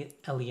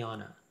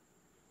Eliana.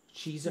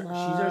 She's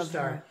our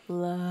star.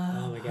 Love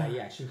Oh my god,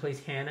 yeah. She plays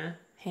Hannah.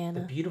 The Hannah.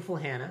 beautiful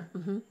Hannah.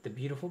 The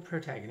beautiful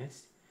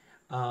protagonist.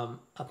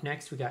 Up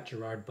next we got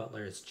Gerard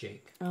Butler as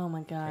Jake. Oh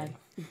my god.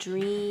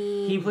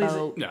 Dream. He plays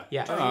boat. Yeah.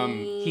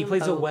 He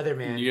plays a Dreamboat.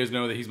 weatherman. You guys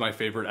know that he's my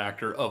favorite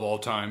actor of all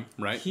time,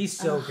 right? He's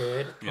so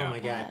good. Yeah. Oh my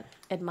god.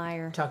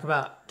 Admire. Talk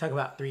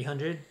about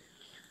 300.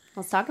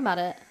 Let's talk about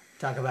it.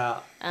 Talk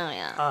about Oh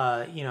yeah.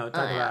 talk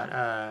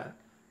about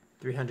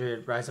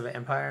 300 Rise of an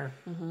Empire.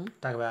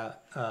 Talk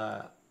about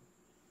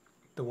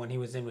the one he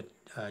was in with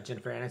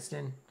Jennifer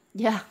Aniston,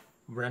 Yeah.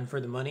 Run for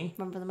the Money.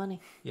 Run for the money.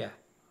 Yeah.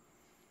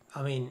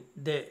 I mean,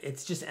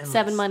 it's just endless.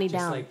 7 Money Just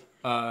Down.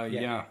 Like,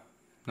 Yeah.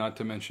 Not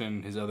to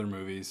mention his other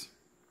movies.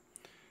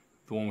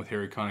 The one with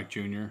Harry Connick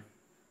Jr.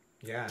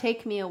 yeah.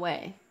 Take me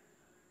away.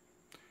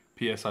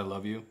 P.S. I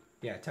Love You.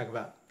 Yeah, talk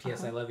about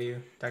P.S. I Love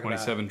You. Talk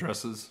 27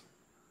 Dresses. About,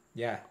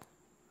 yeah.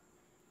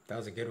 That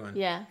was a good one.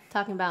 Yeah.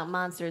 Talking about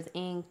Monsters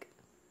Inc.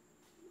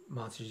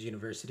 Monsters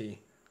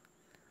University.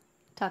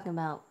 Talking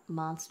about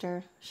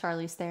Monster.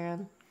 Charlize Theron.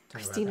 Talk about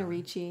Christina that one.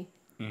 Ricci.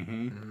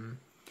 Mm-hmm.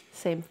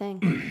 Same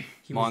thing.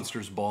 He was-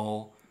 Monsters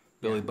Ball.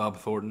 Billy Bob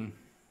Thornton.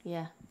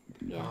 Yeah.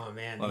 Yeah. Oh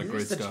man, A lot of these are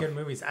great such stuff. good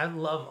movies. I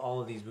love all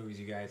of these movies,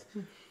 you guys.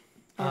 They're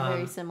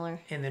very similar.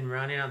 And then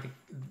rounding out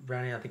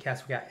the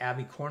cast, we got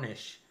Abby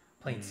Cornish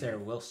playing Sarah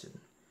Wilson.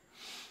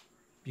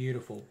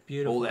 Beautiful,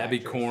 beautiful. Old Abby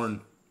actress.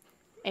 Corn.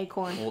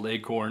 Acorn. Old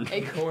Acorn.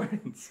 Acorn.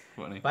 It's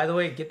funny. By the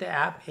way, get the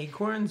app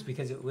Acorns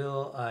because it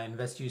will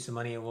invest you some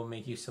money. It will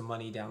make you some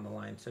money down the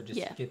line. So just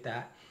Yeah. get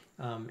that.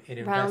 It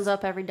invests, Rounds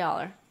up every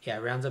dollar. Yeah,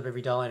 it rounds up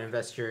every dollar and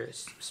invest your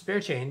spare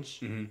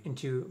change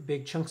into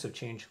big chunks of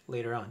change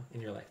later on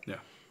in your life.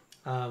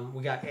 Yeah.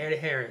 We got Ed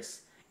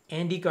Harris,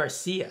 Andy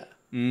Garcia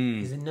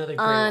is another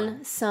great one.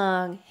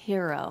 Unsung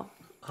hero.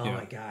 Oh Yeah.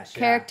 my gosh, yeah.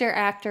 Character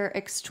actor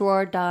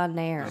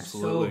extraordinaire.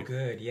 Absolutely. So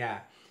good,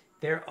 yeah.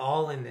 They're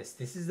all in this.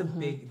 This is a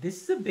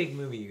big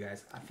movie, you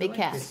guys. I feel Big like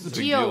cast. This is big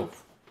Geo.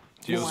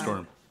 deal.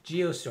 GeoStorm.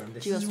 GeoStorm.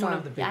 This is one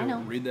of the GeoStorm. bigger Yeah, I know.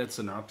 ones. Read that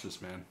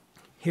synopsis, man.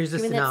 Here's the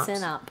Give me that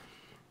synopsis. synop.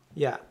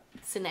 Yeah.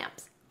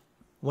 Synapse.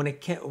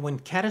 When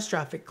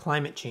catastrophic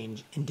climate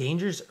change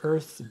endangers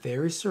Earth's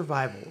very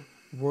survival,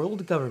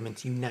 world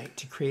governments unite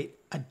to create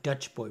a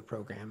Dutch Boy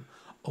program,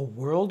 a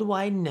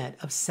worldwide net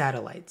of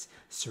satellites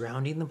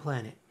surrounding the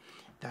planet.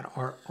 that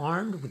are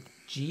armed with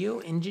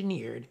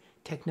geoengineered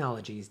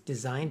technologies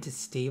designed to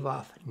stave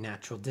off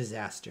natural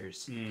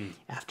disasters.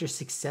 After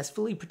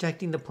successfully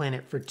protecting the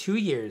planet for 2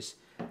 years,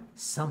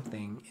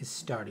 something is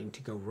starting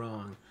to go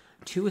wrong.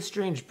 2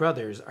 estranged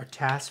brothers are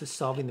tasked with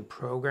solving the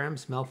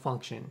program's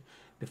malfunction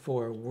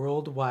before a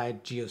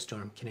worldwide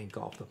geostorm can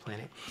engulf the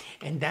planet.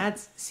 And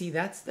that's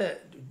the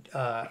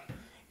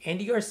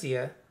Andy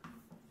Garcia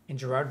and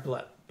Gerard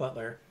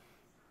Butler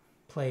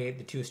play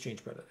the 2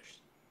 estranged brothers.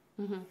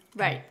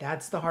 Right. And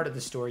that's the heart of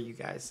the story, you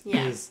guys.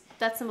 Yeah. Is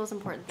That's the most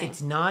important thing.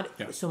 it's not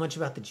so much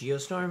about the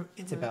geostorm,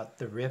 it's about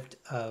the rift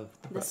of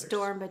the The brothers.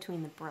 storm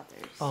between the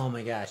brothers. Oh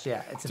my gosh,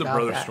 yeah. It's a about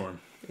brother that. storm.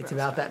 It's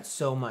about that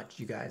so much,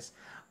 you guys.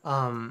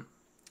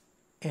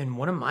 And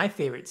one of my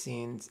favorite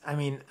scenes, I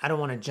mean, I don't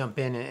want to jump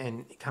in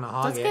and kind of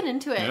hog Let's it. get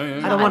into it.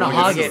 Yeah. I don't want to No,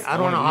 hog this it. is- I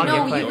don't want to hog No,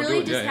 it. you But, really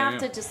do it. just Yeah, have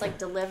yeah. to just like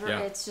deliver. Yeah.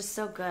 It's just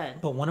so good.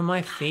 but one of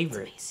my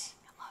favorites,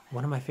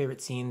 one of my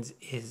favorite scenes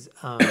is,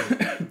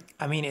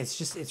 I mean,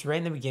 it's right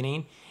in the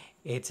beginning.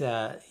 It's,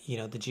 the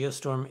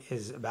geostorm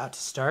is about to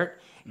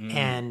start,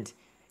 and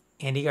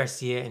Andy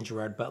Garcia and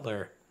Gerard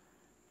Butler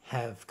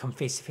have come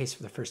face to face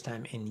for the first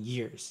time in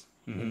years.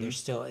 And they're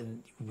still,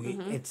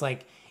 it's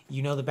like,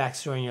 the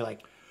backstory, and you're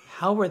like,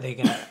 how were they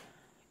going to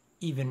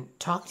even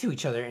talk to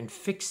each other and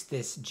fix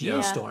this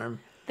geostorm?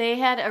 They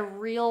had a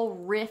real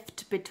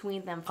rift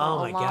between them for Oh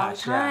a my long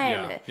gosh, yeah.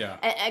 time.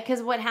 Yeah.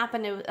 Because what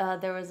happened,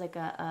 there was like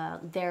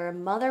their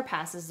mother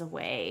passes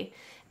away,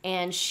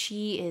 and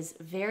she is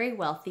very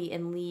wealthy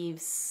and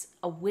leaves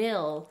a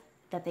will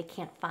that they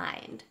can't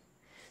find.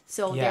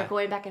 So Yeah. they're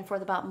going back and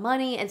forth about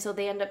money, and so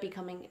they end up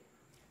becoming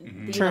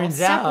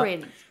Turns out-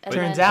 separated. And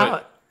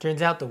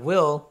Turns out the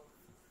will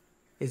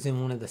is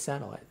in one of the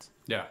satellites.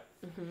 Yeah.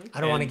 I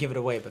don't want to give it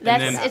away, but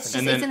That's that's what it's just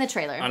happens. it's in the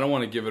trailer. I don't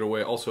want to give it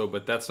away also,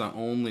 but that's not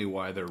only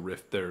why they're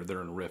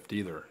in a rift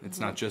either. It's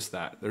not just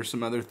that. There's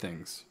some other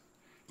things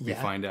we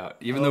Yeah. find out.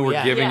 Even though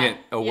we're giving Yeah. it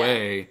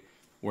away,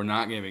 we're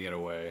not giving it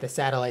away. The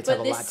satellites But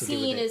have a this lot to do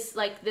with scene it. is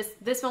like this.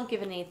 This won't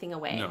give anything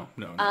away. No.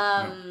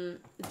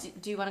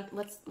 Do you want to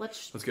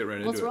let's get right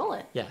into let's it. roll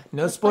it. Yeah,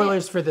 no Let's play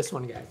spoilers for this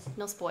one, guys.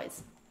 No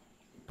spoils.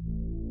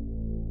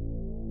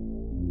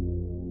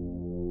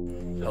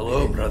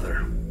 Hello,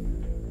 brother.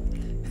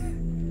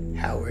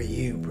 How are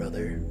you,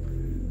 brother?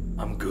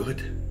 I'm good.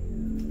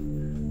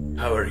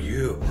 How are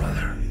you,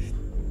 brother?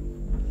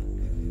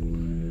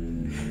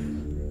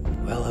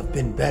 Well, I've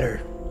been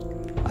better.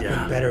 I've Yeah.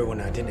 been better when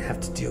I didn't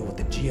have to deal with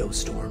the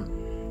geostorm.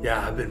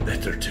 Yeah, I've been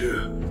better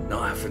too,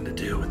 not having to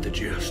deal with the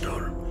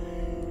geostorm.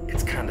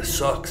 It kind of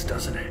sucks,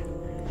 doesn't it?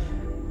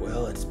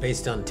 Well, it's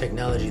based on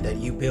technology that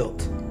you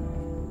built.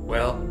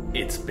 Well,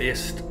 it's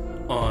based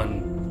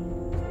on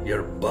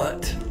your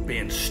butt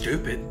being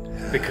stupid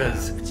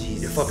because you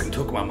Jesus. fucking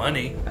took my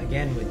money.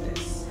 Again with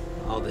this,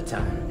 all the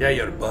time. Yeah,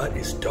 your butt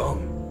is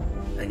dumb.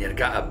 And you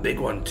got a big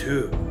one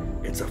too.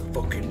 It's a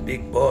fucking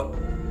big butt.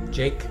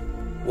 Jake,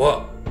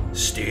 What,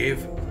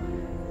 Steve?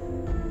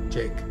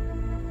 Jake,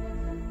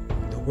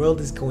 the world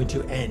is going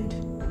to end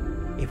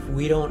if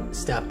we don't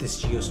stop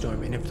this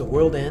geostorm. And if the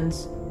world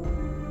ends,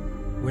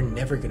 we're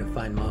never going to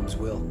find Mom's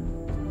will.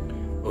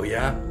 Oh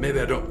yeah? Maybe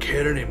I don't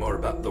care anymore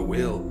about the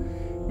will.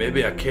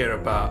 Maybe I care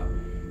about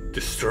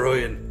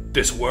destroying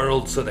this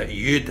world so that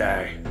you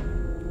die.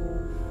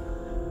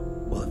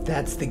 Well, if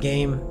that's the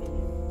game,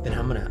 then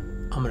I'm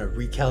gonna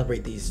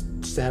recalibrate these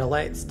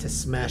satellites to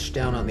smash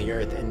down on the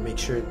Earth and make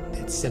sure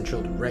it's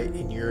central right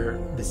in your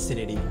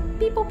vicinity.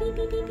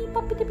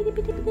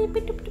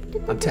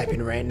 I'm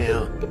typing right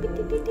now.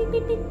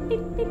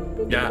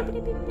 Yeah,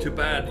 too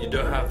bad you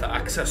don't have the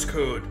access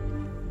code.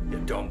 You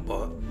dumb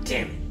butt.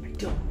 Damn it, I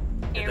don't.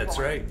 Yeah, that's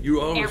right.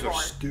 You always Error.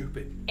 are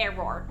stupid.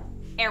 Error.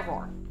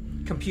 Error.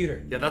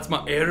 Computer. Yeah, that's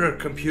my error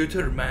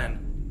computer, man.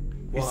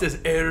 It What? says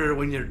error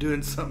when you're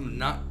doing something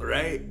not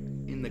right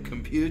in the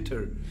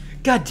computer.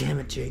 God damn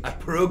it, Jake. I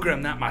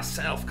programmed that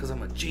myself because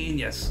I'm a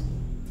genius.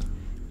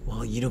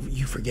 Well, you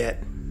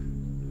forget.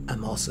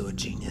 I'm also a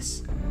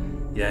genius.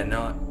 Yeah,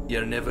 no, you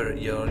were never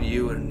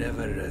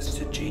as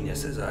a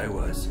genius as I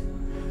was.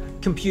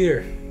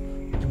 Computer,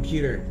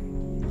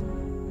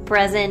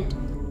 Present.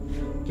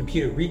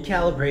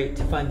 recalibrate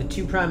to find the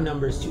 2 prime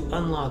numbers to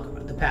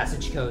unlock the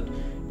passage code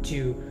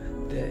to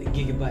the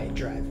gigabyte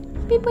drive.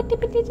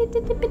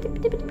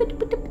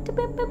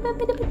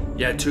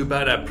 Yeah, too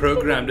bad I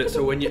programmed it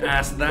so when you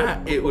asked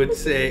that, it would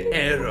say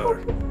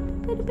error.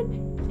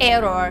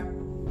 Error.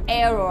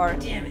 Error.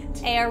 Damn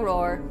it.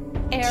 Error.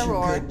 Too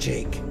Error. good,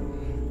 Jake.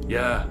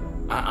 Yeah,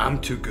 I'm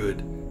too good.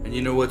 And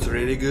you know what's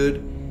really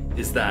good?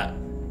 Is that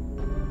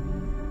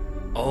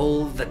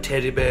all the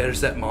teddy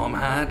bears that Mom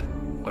had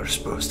were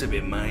supposed to be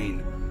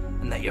mine.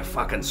 And that you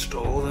fucking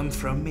stole them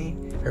from me?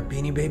 Her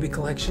Beanie Baby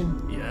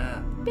collection?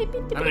 Yeah. I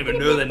don't even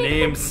know the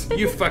names.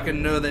 You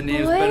fucking know the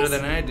names better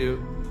than I do.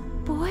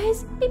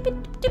 Boys.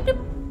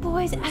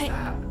 Boys.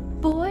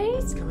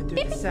 Boys. Coming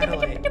through the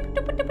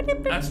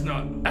satellite. That's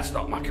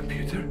not my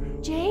computer.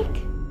 Jake.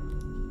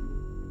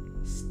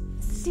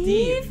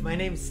 Steve. My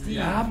name's Steve.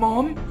 Yeah,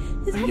 Mom?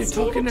 Is Who that are you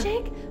Steve talking or to?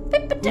 Jake?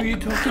 Who are you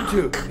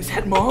talking to? Is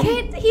that Mom?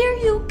 Can't hear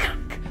you.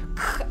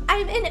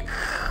 I'm in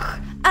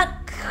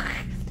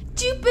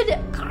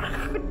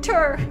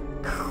Jupiter.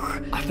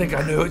 I think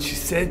I know what she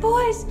said.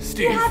 Boys,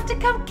 Steve. you have to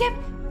come get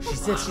She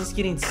said she's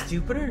getting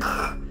stupider.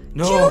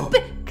 No,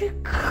 Jupiter.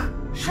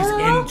 she's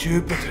Hello? in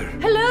Jupiter.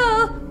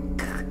 Hello,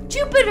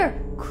 Jupiter.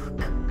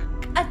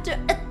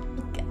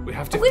 We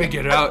have to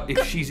figure out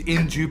if she's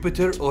in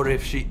Jupiter or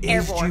if she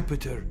is Error.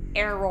 Jupiter.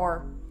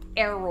 Error.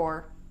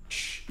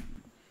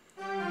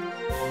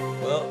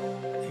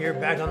 Well, here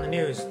back on the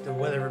news, the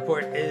weather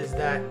report is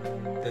that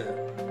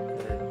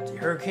the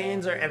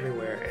hurricanes are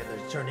everywhere and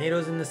there's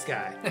tornadoes in the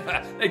sky.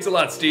 Thanks a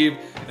lot, Steve.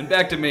 And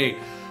back to me.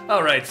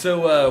 All right,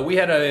 so we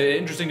had an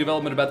interesting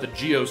development about the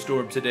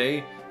GeoStorm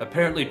today.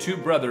 Apparently, two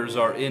brothers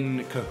are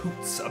in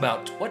cahoots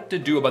about what to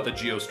do about the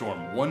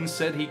GeoStorm. One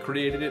said he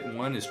created it, and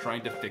one is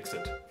trying to fix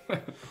it.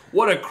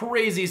 What a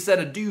crazy set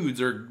of dudes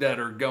that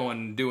are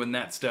doing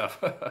that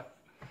stuff.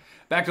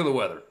 Back to the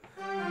weather.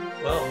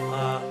 Well,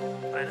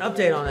 an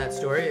update on that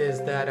story is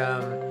that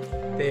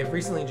they have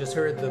recently just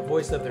heard the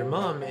voice of their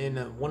mom in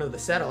one of the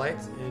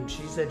satellites, and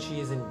she said she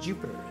is in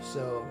Jupiter.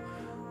 So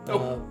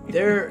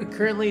they're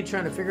currently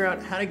trying to figure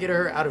out how to get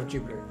her out of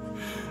Jupiter.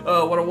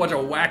 Oh, what a bunch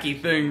of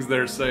wacky things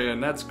they're saying.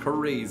 That's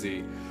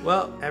crazy.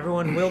 Well,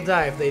 everyone will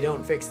die if they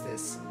don't fix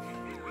this.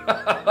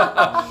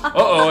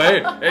 Uh-oh,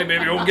 hey, maybe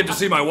I won't get to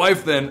see my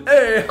wife then.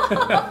 Hey!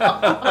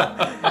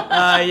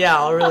 Yeah,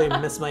 I'll really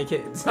miss my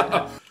kids.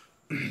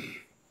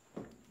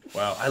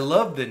 Wow, I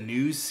love the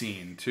news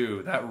scene,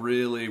 too. That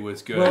really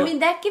was good. I mean,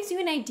 that gives you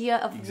an idea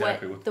of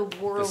Exactly. what the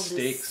world the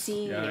stakes. is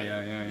seeing.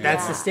 Yeah.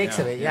 That's the Yeah. stakes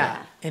of it,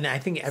 yeah. And I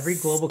think every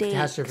global Stakes.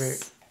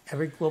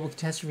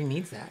 catastrophe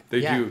needs that. They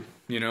Yeah. do,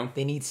 you know?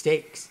 They need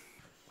stakes.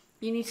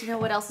 You need to know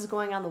what else is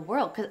going on in the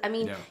world. Because, I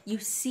mean, Yeah. you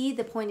see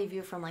the point of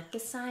view from, like, the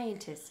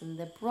scientists and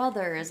the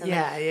brothers and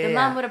Yeah, the yeah, mom,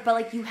 yeah. whatever, but,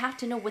 like, you have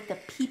to know what the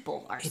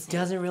people are It saying.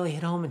 doesn't really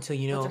hit home until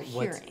you know What they're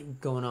what's hearing.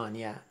 going on,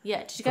 yeah. Yeah,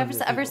 did you from guys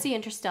the ever people. see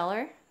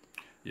Interstellar?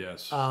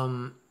 Yes.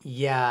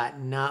 Yeah,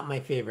 not my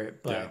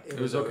favorite, but Yeah, it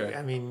was okay.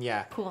 I mean,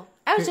 yeah. Cool.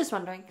 I was just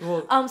wondering.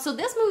 Well, So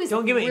this movie's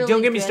Don't get me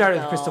really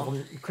started good, with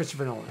though.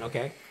 Christopher Nolan,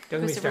 okay? Don't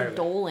get me Christopher started.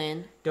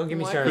 Dolan. Don't get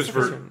me More started with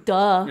Christopher- Christopher.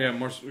 Duh. Yeah,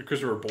 more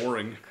Christopher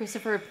Boring.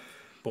 Christopher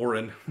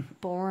Boring.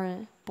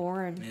 Boring.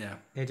 Yeah.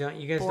 Hey,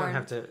 you guys Born. don't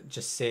have to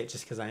just say it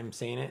just because I'm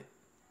saying it.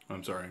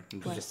 I'm sorry.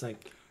 You're just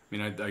like, I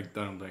mean, I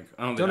don't think.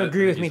 don't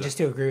agree with me just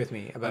to agree with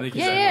me about I think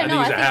Christopher. he's Yeah, I no, think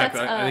I he's think a hack.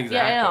 that's. I think he's a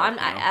yeah,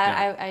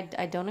 hack. no,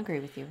 though, I don't agree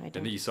with you. I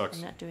think he sucks.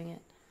 I'm not doing it.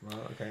 Well,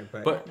 okay,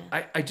 But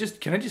I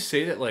just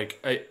say that like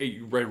I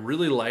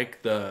really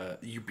like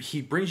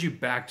he brings you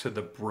back to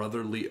the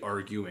brotherly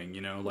arguing, you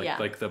know, like Yeah.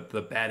 like the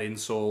bad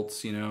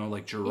insults, you know,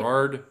 like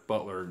Gerard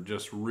Butler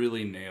just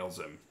really nails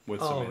him with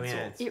some Oh, man.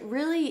 insults. It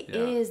really Yeah.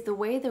 is the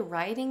way the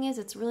writing is.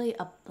 It's really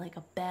like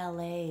a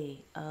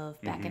ballet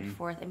of back Mm-hmm. and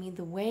forth. I mean,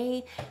 the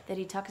way that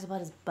he talks about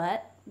his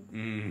butt,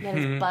 that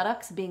his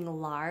buttocks being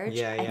large,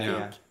 Yeah, I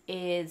yeah, think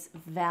is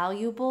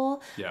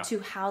valuable Yeah. to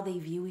how they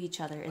view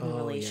each other in the Oh, yeah.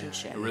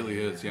 relationship. It really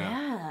is,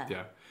 Yeah.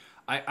 yeah.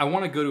 I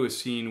want to go to a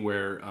scene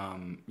where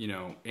you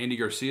know, Andy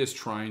Garcia's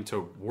trying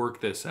to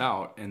work this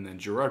out, and then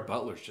Gerard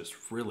Butler's just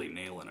really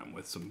nailing him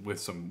with some.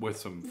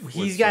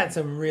 He's got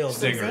some real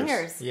zingers.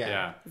 Zingers.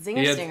 Yeah.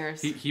 Zinger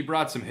stingers. He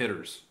brought some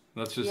hitters.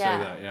 Let's just Yeah.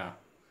 say that. Yeah.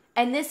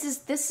 And this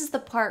is the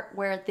part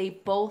where they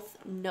both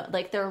know,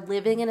 like they're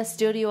living in a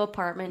studio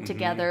apartment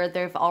together.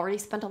 They've already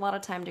spent a lot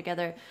of time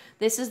together.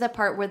 This is the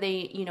part where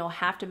they, you know,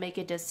 have to make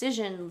a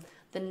decision.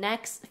 The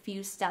next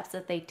few steps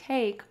that they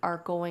take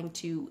are going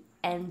to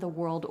end the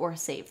world or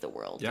save the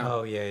world. Yeah.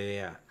 Oh,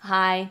 yeah.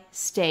 High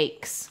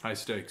stakes. High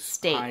stakes.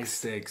 Steaks. High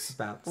stakes.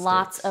 About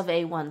Lots stakes. of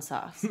A1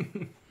 sauce.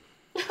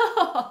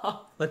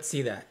 Let's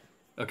see that.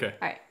 Okay.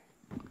 All right.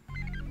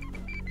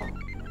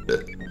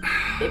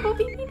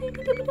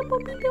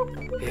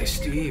 Hey,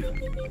 Steve.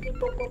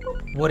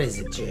 What is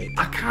it, Jake?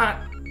 I can't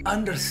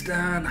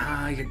understand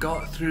how you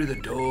got through the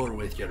door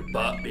with your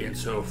butt being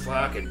so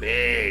fucking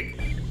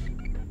big.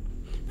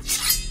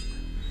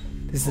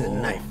 This is a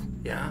knife.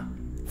 Yeah?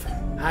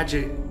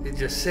 Did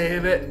you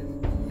save it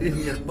in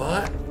your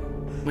butt?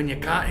 When you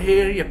got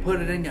here, you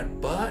put it in your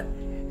butt?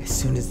 As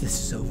soon as this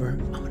is over,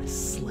 I'm gonna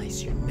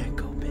slice your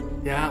neck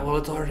open. Yeah, well,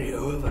 it's already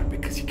over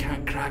because you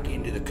can't crack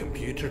into the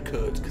computer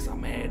codes because I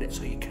made it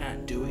so you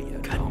can't do it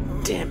yet.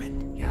 God damn it.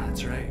 Yeah,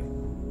 that's right.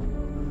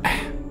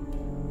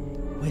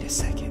 Wait a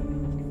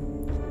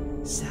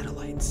second.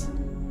 Satellites.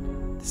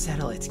 The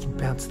satellites can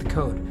bounce the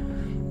code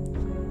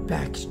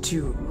back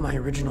to my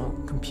original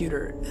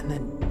computer and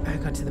then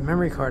back onto the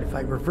memory card. If I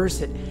reverse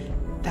it,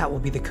 that will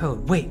be the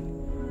code. Wait.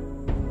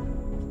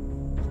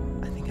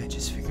 I think I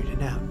just figured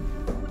it out.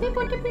 The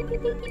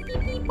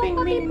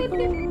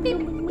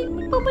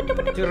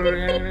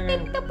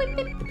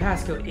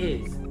passcode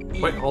is...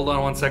 Wait, hold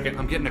on 1 second.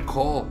 I'm getting a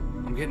call.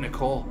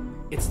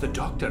 It's the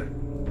doctor.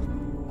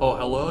 Oh,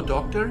 hello,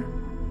 doctor?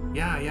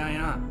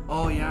 Yeah.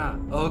 Oh, yeah.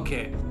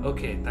 Okay,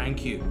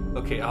 thank you.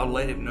 Okay, I'll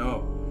let him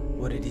know.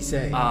 What did he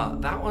say?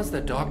 That was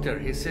the doctor.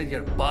 He said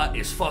your butt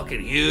is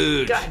fucking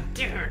huge. God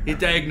damn it. He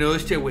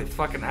diagnosed you with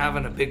fucking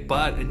having a big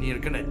butt and you're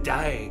gonna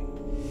die.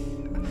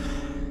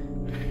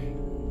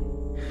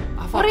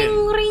 I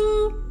fucking...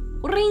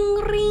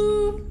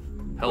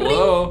 Ring.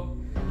 Hello?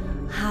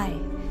 Hi,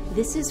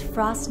 This is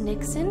Frost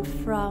Nixon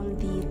from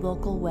the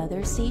local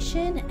weather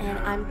station, and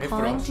I'm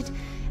calling Frost. to.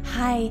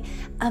 Hi,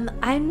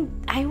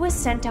 I was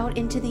sent out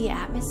into the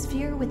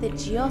atmosphere with the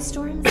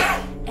GeoStorms,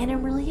 and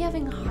I'm really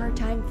having a hard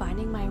time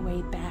finding my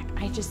way back.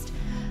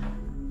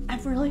 I'm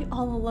really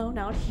all alone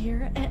out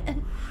here,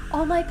 and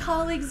all my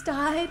colleagues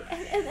died,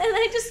 and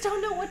I just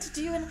don't know what to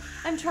do, and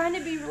I'm trying to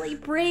be really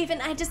brave,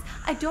 and I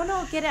don't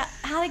know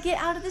how to get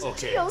out of this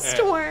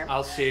GeoStorm.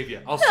 I'll save you.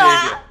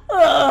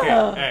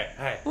 Okay,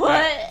 hey. What?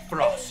 Hey,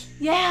 Frost.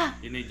 Yeah.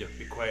 You need to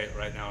be quiet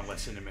right now and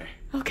listen to me.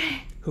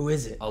 Okay. Who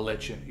is it? I'll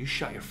let you. You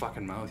shut your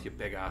fucking mouth, you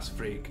big ass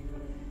freak.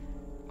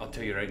 I'll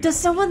tell you right now. Does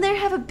someone there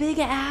have a big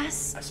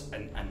ass?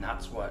 And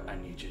that's what I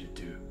need you to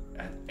do.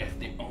 And if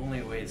the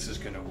only way this is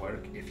gonna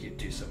work, if you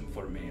do something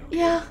for me, okay?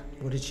 Yeah.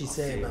 What did she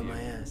say save about you.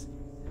 my ass?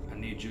 I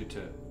need you to.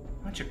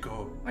 Why don't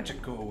you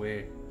go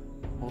away?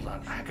 Hold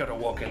on, I gotta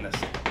walk in this.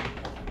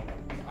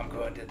 I'm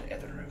going to the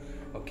other room.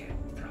 Okay,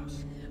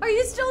 Frost. Are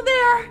you still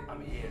there?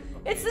 I'm here.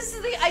 This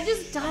is the. I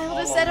just dialed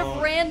a set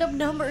of random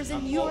numbers,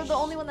 and you were the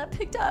only one that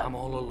picked up. I'm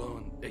all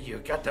alone. You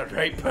got the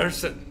right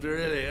person.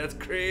 Really, that's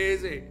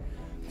crazy.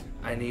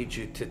 I need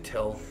you to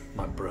tell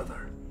my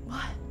brother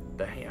What?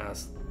 that he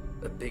has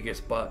the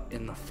biggest butt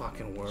in the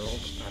fucking world,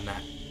 and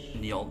that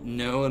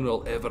no one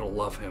will ever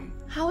love him.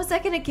 How is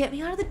that gonna get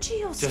me out of the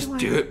GeoStorm? Just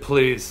do it,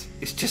 please.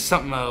 It's just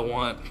something I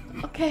want.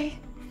 Okay.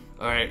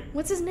 All right.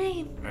 What's his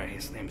name? All right.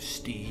 His name's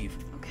Steve.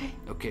 Okay.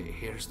 Okay.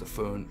 Here's the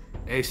phone.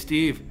 Hey,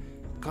 Steve.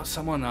 Got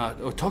someone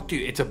talk to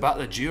you. It's about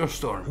the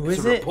GeoStorm. Who it's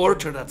is a it?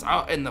 reporter that's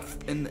out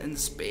in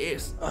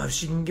space. Oh,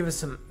 she can give us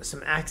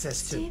some access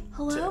to Steve,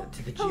 hello?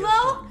 to the Hello?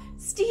 GeoStorm.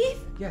 Steve?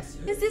 Yes.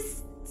 Is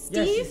this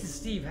Steve? Yes, this is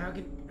Steve.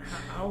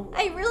 How?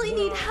 I really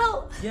need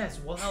help. Yes,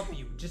 we'll help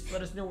you. Just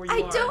let us know where you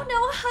I are. don't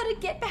know how to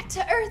get back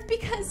to Earth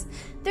because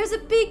there's a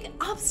big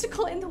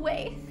obstacle in the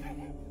way.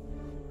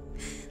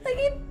 Like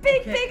a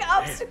big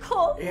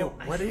obstacle. Hey,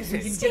 what is We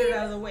it? can get it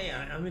out of the way.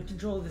 I'm in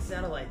control of the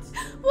satellites.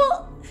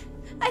 Well,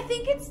 I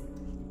think it's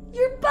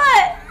your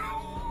butt.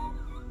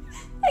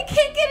 I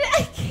can't get it.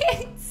 I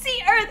can't see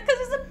Earth because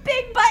there's a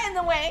big butt in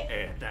the way.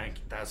 Hey, thank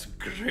you. That's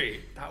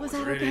great. That Was was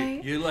that really.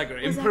 okay? You like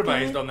that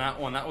improvised good? on that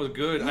one. That was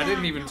good. I Yeah,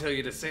 didn't even no. tell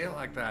you to say it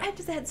like that. I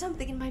just had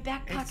something in my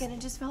back pocket and it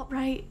just felt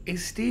right. Hey,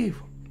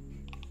 Steve.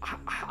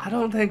 I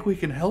don't think we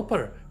can help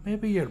her.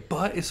 Maybe your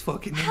butt is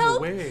fucking in the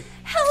Help! way.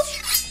 Help!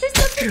 There's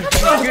something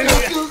coming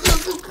out.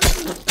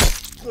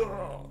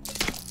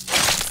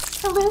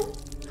 Hello?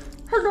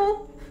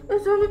 Hello?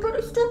 Is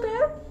anybody still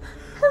there?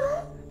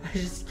 Hello? I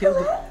just killed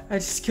it. I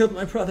just killed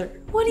my brother.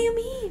 What do you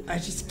mean? I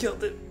just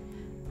killed him.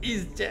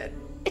 He's dead.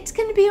 It's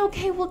gonna be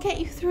okay. We'll get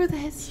you through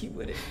this. He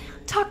wouldn't.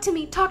 Talk to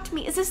me. Talk to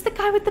me. Is this the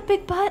guy with the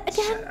big butt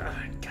again?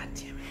 God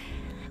damn it.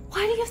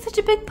 Why do you have such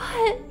a big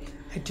butt?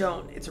 I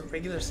don't. It's a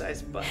regular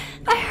sized butt.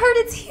 I heard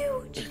it's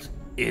huge.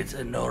 It's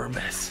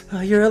enormous. Oh,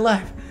 you're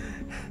alive.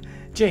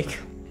 Jake.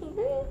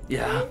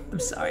 Yeah. I'm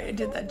sorry I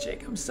did that,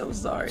 Jake. I'm so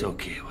sorry. It's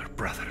okay. We're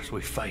brothers.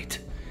 We fight.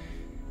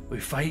 We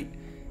fight,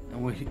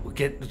 and we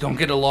don't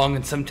get along,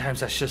 and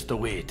sometimes that's just the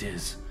way it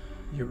is.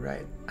 You're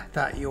right. I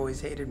thought you always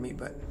hated me,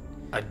 but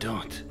I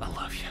don't. I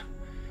love you.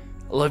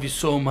 I love you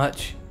so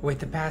much. wait,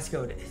 the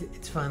passcode.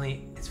 It's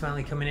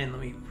finally coming in.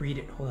 Let me read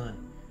it. Hold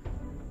on.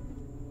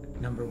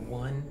 Number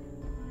 1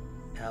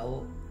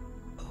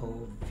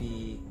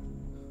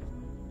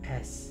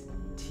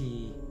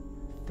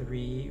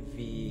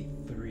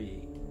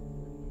 LOVST3V3.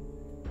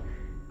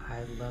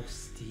 I love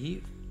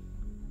Steve.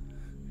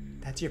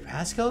 That's your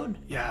passcode?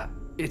 Yeah,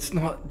 it's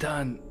not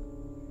done.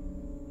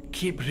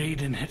 Keep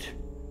reading it.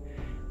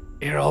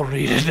 Here, I'll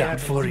read it out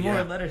for you.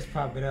 More letters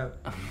popping up.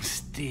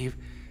 Steve,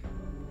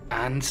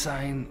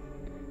 Ansign,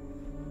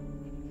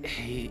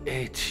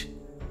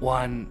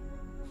 H1,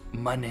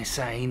 money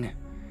sign,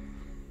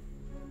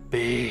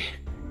 B,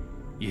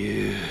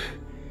 U,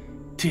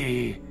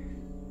 T,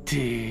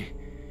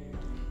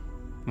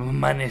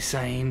 money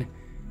sign,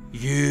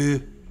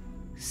 U,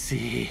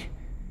 C,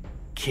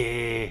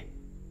 K,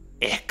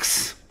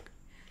 X.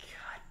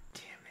 God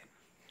damn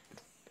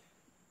it.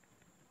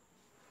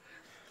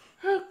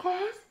 Hey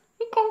guys, is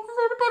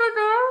anybody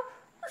there?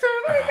 Is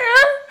anybody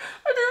there?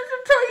 I just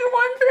have to tell you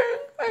one thing.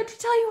 I have to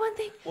tell you one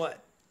thing. What?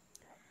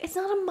 It's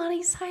not a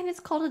money sign. It's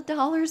called a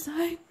dollar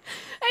sign.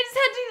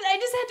 I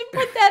just had to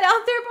put that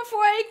out there before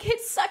I get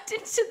sucked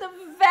into the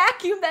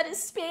vacuum that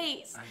is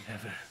space.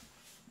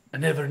 I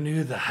never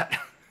knew that.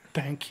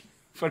 Thank you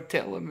for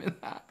telling me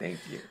that. Thank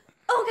you.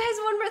 Oh, guys,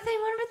 one more thing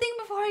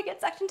before I get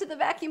sucked into the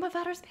vacuum of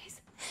outer space.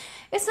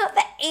 It's not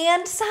the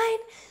and sign.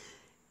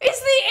 It's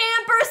the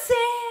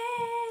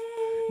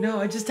ampersand. No,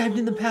 I just typed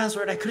in the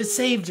password. I could have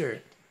saved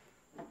her.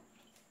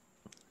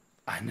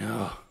 I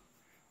know.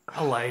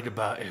 I lied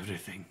about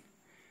everything.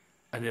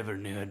 I never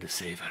knew how to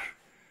save her.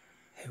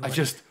 I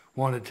just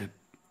wanted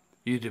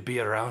you to be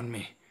around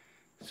me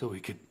so we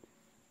could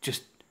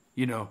just,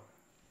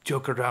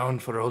 joke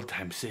around for old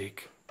time's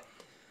sake.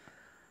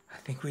 I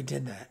think we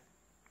did that.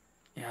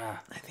 Yeah,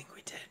 I think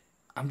we did.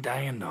 I'm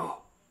dying though,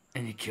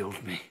 and you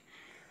killed me.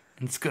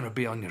 And it's gonna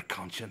be on your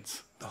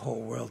conscience. The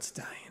whole world's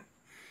dying.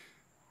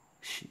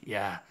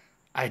 Yeah,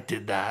 I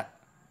did that.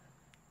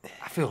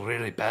 I feel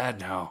really bad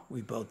now.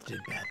 We both did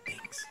bad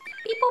things.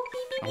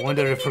 I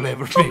wonder if we'll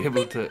ever be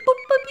able to...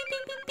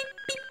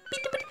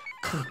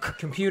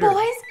 Computer.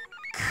 Boys,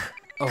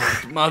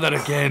 Oh, mother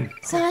again.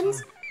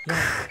 sons,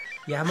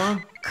 Yeah,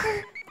 Mom?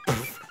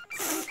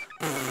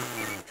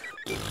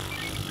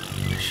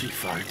 Is she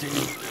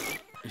farting?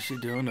 Is she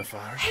doing a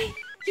fart? hey,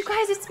 you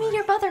guys, it's me,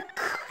 your mother.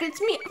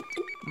 It's me.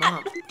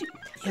 Mom.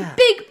 Yeah.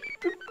 Big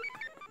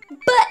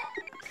butt.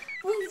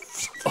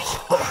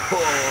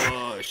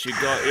 Oh, she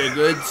got you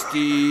good,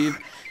 Steve.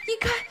 You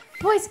got,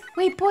 boys,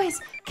 wait, boys,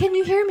 can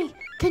you hear me?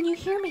 Can you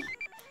hear me?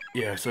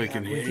 Yes, I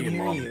can We hear can you,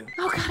 hear Mom. you.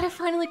 Oh God, I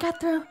finally got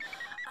through.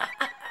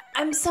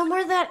 I'm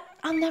somewhere that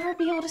I'll never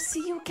be able to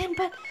see you again,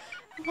 but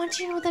I want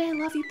you to know that I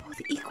love you both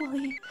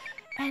equally.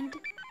 And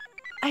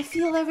I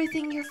feel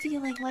everything you're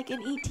feeling, like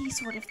an E.T.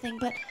 sort of thing,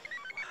 but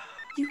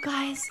you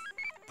guys,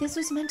 this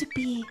was meant to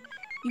be.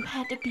 You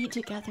had to be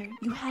together.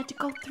 You had to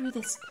go through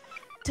this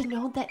to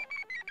know that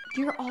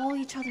you're all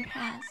each other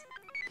has.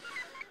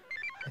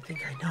 I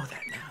think I know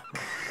that now.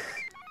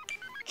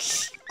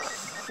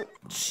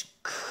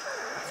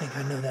 I think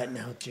I know that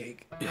now,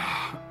 Jake.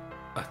 Yeah,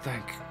 I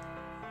think...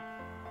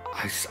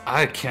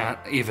 I can't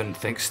even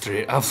think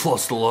straight. I've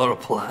lost a lot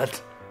of blood.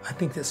 I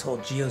think this whole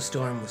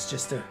GeoStorm was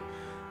just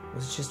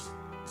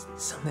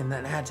something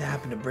that had to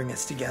happen to bring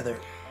us together.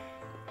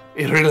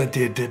 It really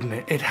did, didn't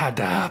it? It had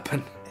to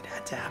happen. It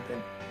had to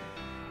happen.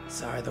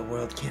 Sorry the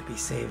world can't be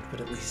saved, but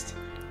at least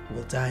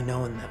we'll die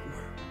knowing that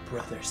we're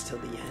brothers till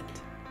the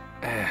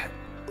end.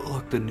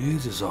 Look, the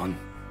news is on.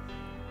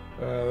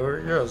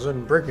 Yes,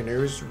 in breaking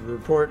news,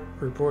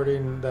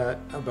 reporting that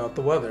about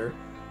the weather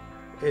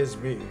is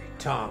me,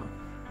 Tom.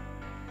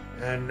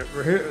 And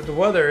the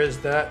weather is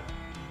that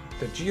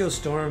the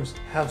geostorms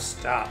have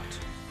stopped.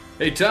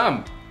 Hey,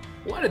 Tom,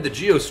 why did the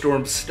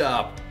GeoStorm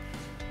stop?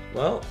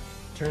 Well,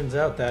 turns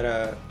out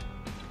that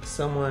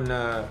someone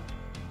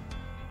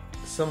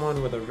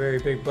with a very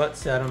big butt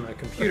sat on a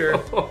computer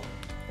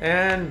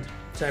and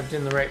typed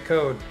in the right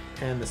code,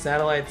 and the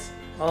satellites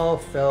all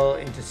fell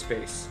into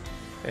space.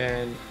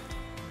 And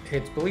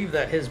it's believed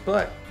that his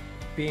butt,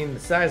 being the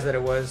size that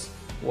it was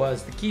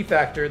the key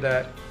factor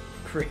that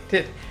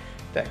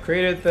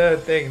created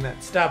the thing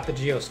that stopped the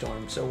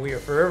geostorm. So we are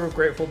forever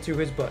grateful to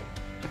his butt.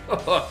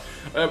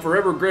 I'm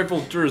forever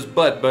grateful to his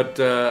butt, but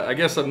I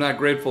guess I'm not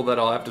grateful that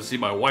I'll have to see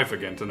my wife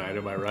again tonight,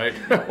 am I right?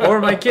 Or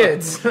my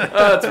kids.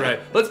 That's right.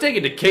 Let's take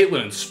it to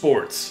Caitlin in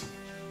sports.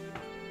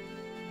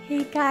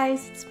 Hey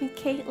guys, it's me,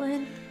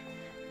 Caitlin.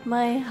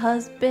 My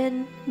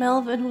husband,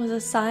 Melvin, was a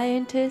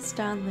scientist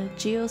on the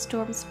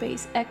GeoStorm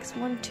Space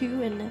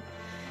X-12, and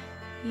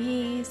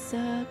he's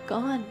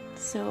gone.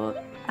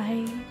 So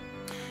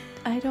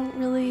I don't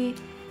really...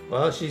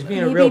 Well, she's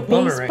being a Maybe real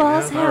bummer right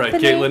baseball's now. All right,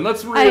 happening. Caitlin,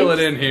 let's reel it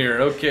in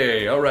here.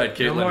 Okay, all right,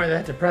 No more of Caitlin.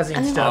 that depressing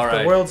All stuff.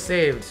 right. The world's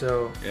saved,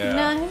 so... Yeah.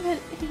 No,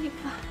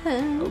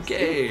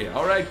 Okay,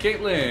 all right,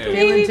 Caitlin.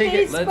 Caitlin, take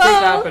it. Let's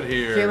stop it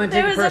here. Caitlin,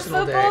 There take a was a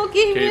personal football day.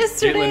 game Okay,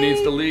 yesterday. Caitlin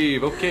needs to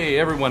leave. Okay,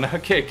 everyone.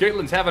 Okay,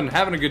 Caitlin's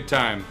having a good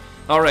time.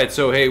 All right,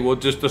 so hey, well,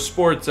 just the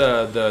sports.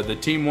 The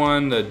team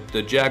won.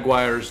 The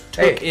Jaguars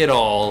took Hey. it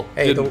all,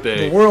 Hey, didn't the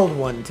they? world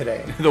won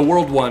today. The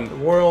world won. The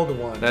world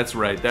won. That's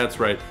right. That's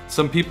right.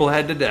 Some people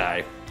had to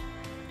die,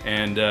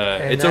 and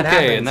it's that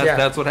okay. And happens,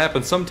 that's what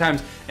happens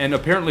sometimes. And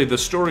apparently, the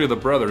story of the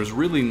brothers,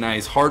 really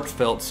nice,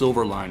 heartfelt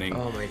silver lining.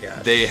 Oh my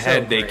gosh. They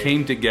so they great.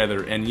 came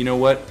together, and you know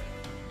what?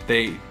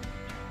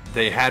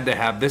 They had to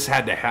have this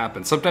had to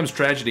happen. Sometimes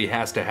tragedy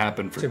has to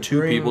happen for To two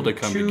bring people to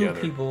come two together.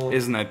 people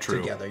Isn't that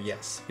true? Together,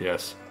 yes.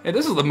 Yes. And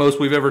this is the most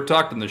we've ever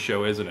talked in the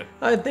show, isn't it?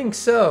 I think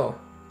so.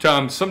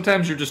 Tom,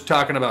 sometimes you're just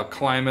talking about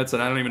climates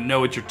and I don't even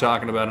know what you're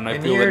talking about, and I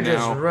And feel you're it just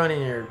now.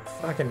 running your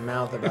fucking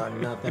mouth about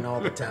nothing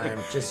all the time.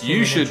 Just You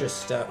human should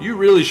interest stuff. you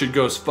really should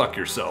go fuck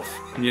yourself.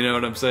 You know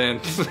what I'm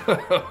saying?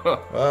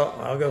 Well,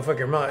 I'll go fuck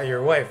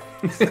your wife.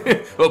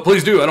 Well,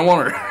 please do. I don't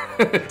want her.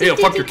 Hey,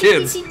 fuck your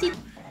kids.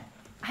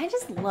 I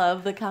just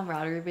love the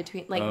camaraderie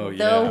between, like, Oh,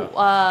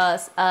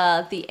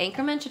 the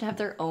Anchormen should have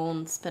their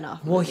own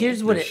spin-off. Well, movie.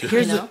 here's what They should.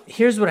 here's You know?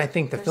 here's what I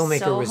think the They're filmmaker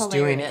so was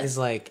doing hilarious. is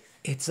like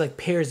it's like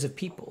pairs of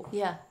people,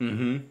 Yeah.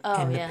 Mm-hmm. Oh,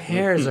 and yeah. the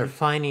pairs are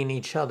finding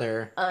each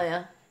other Oh,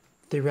 yeah.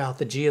 throughout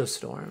the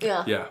geostorm.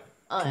 Yeah. Yeah.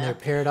 Oh, And yeah. they're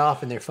paired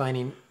off, and they're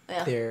finding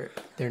Yeah.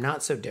 they're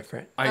not so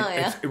different.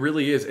 yeah. It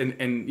really is,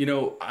 and you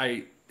know,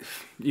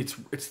 it's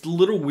a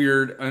little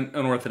weird,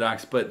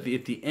 unorthodox, but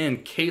at the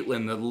end,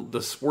 Caitlin,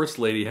 the sports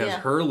lady, has Yeah.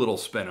 her little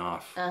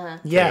spinoff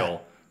Yeah.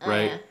 tale,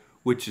 right? yeah.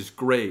 Which is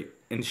great,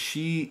 and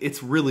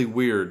it's really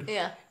weird.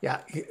 Yeah. Yeah,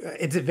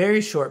 it's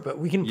very short, but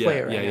we can play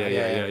it right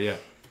now. Yeah.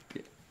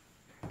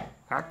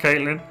 Hi,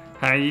 Caitlin.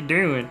 How you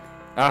doing?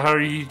 I heard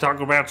you talk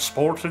about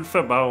sports and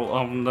football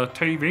on the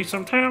TV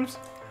sometimes.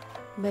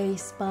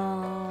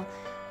 Baseball,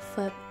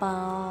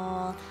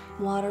 football,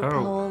 water Oh.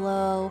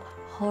 polo,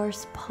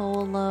 horse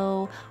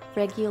polo,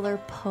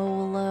 regular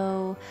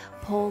polo,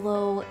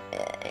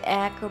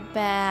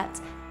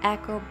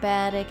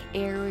 acrobatic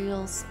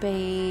aerial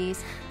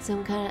space,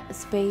 some kind of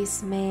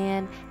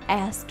spaceman,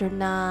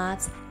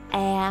 astronauts,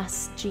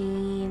 ass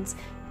jeans,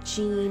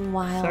 Gene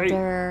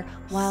Wilder,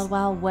 Wild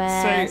Wild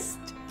West.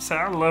 Say,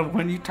 I love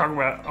when you talk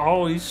about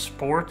all these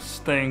sports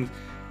things.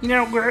 You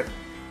know, Gert,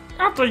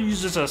 I thought you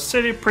was just a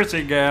city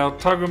prissy gal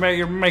talking about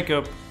your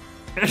makeup.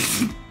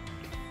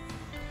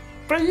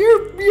 But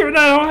you and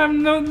I don't have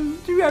nothing.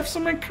 You have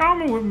something in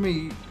common with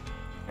me,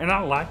 and I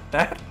like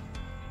that.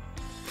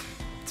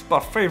 It's my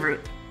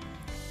favorite.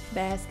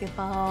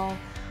 Basketball,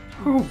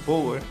 Oh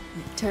boy.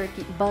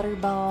 turkey,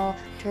 butterball,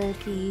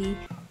 turkey.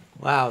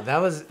 Wow, that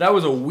was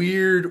a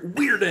weird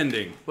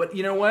ending. But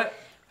you know what?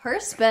 Her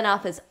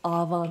spinoff is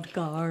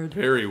avant-garde.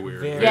 Very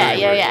weird. Very Yeah.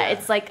 weird.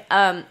 It's like,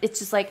 it's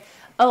just like,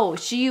 oh,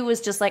 she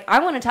was just like, I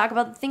want to talk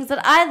about the things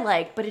that I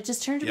like, but it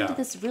just turned into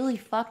this really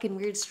fucking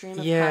weird stream of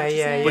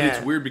consciousness. But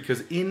it's weird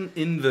because in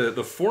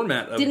the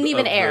format of Didn't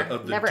even air.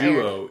 of the Never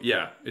duo,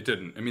 it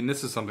didn't. I mean,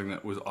 this is something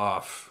that was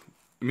off.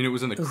 I mean, it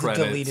was in the credits.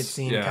 a deleted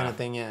scene kind of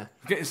thing, yeah.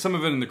 Okay, some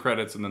of it in the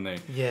credits, and then they.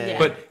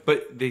 Yeah.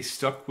 But they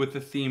stuck with the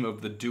theme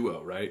of the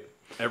duo, right?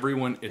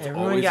 Everyone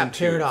always got in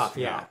paired twos. off,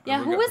 yeah. Yeah,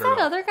 everyone who got was paired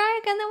that off. other guy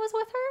again that was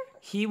with her?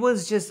 He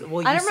was just,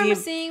 well, I you don't see remember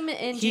him, seeing him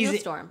in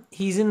he's- GeoStorm.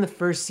 He's in the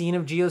first scene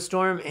of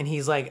GeoStorm, and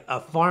he's like a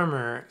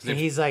farmer, and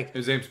he's like,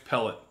 His name's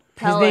Pellet.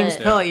 his name's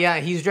Pellet, yeah.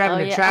 He's driving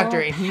Oh, a yeah. tractor,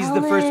 Oh, and he's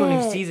the first one who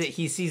Pellet. sees it.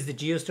 He sees the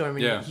GeoStorm,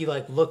 and Yeah. he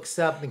like looks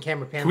up, and the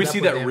camera pans Can we up see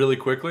with that him. really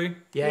quickly?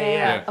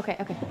 Yeah. Okay.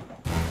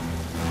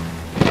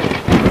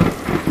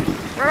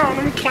 What are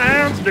them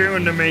clowns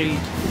doing to me?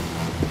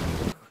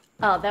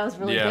 Oh, that was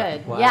really Yeah.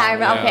 good. Wow. Yeah, I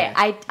remember. Yeah.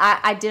 Okay,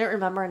 I didn't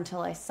remember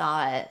until I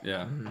saw it.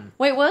 Yeah.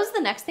 Wait, what was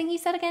the next thing he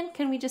said again?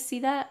 Can we just see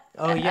that?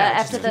 Oh, yeah,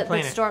 after just the keep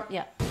playing it. storm.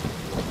 Yeah.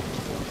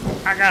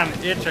 I got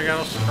an itch. I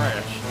got a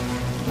scratch.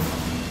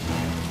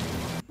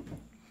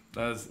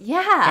 That's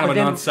Yeah. kind of a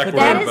then- non sequitur,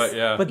 that is- but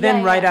yeah. But then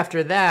Yeah, right yeah.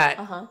 after that,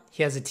 Uh-huh.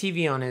 he has a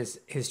TV on his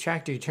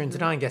tractor. He turns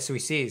it on. Guess who he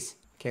sees?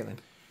 Caitlin.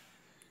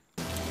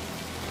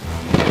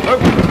 Oh,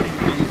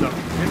 TV's up.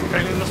 It's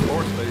painting the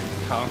sports.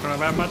 They talking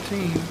about my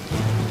team.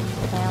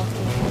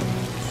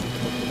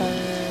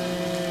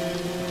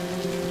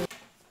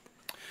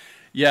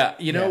 Yeah,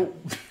 you know,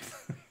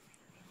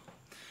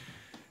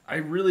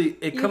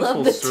 it comes love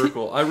full the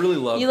circle. I really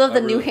love. You love I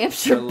the New really-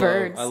 Hampshire I love-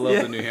 birds. I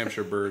love the New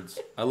Hampshire birds.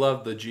 I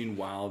love the Gene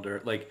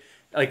Wilder. Like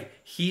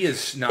he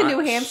is not New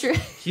Hampshire.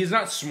 He's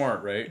not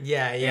smart, right?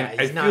 Yeah. And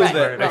He's I not feel smart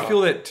that at I all.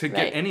 feel that to get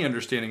Right. any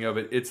understanding of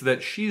it, it's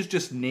that she's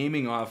just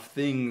naming off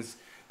things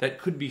that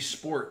could be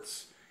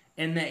sports,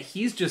 and that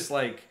he's just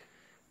like.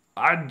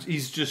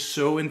 He's just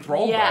so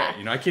enthralled by Yeah. it.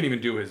 You know, I can't even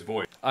do his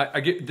voice.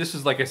 I get this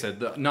is like I said,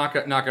 the knock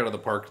out of the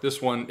park.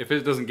 This one, if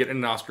it doesn't get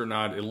an Oscar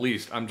nod, at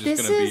least I'm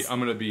just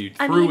gonna be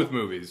through with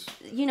movies.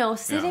 You know,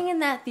 sitting in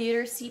that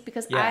theater seat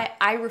because Yeah.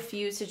 I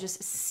refuse to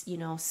just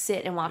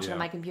sit and watch it on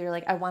my computer.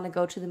 Like I want to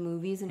go to the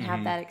movies and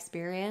have that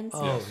experience.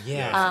 Oh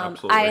yeah.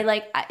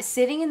 Absolutely.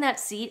 Sitting in that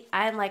seat.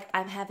 I'm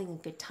having a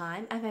good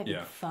time. I'm having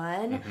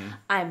fun.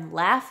 I'm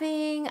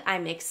laughing.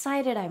 I'm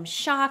excited. I'm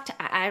shocked.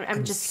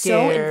 I'm just so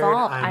scared.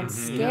 involved. I'm I'm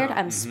scared.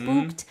 I'm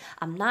spooked.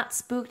 I'm not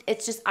spooked.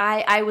 It's just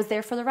I was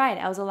there for the ride.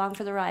 I was along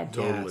for the ride.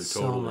 Totally,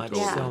 so totally, much,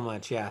 totally. so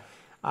much. Yeah.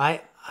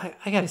 I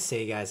gotta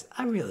say, guys,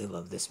 I really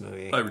love this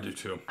movie. I do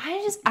too.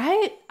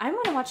 I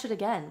want to watch it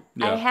again.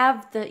 Yeah. I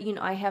have the We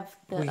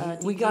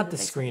DVD got the that they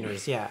sent me.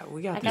 screeners. Yeah,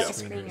 we got I the got the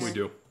screeners. screeners. We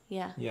do.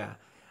 Yeah. Yeah.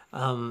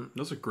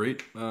 Those are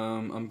great.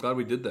 I'm glad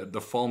we did that.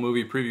 The fall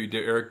movie preview,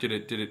 Eric, did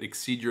it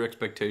exceed your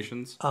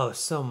expectations? Oh,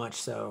 so much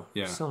so.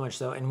 Yeah. So much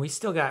so. And we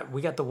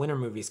got the winter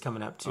movies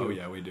coming up too. Oh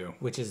yeah, we do.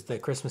 Which is the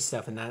Christmas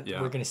stuff, and that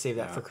Yeah. we're gonna save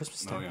that Yeah. for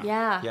Christmas Oh, time. yeah.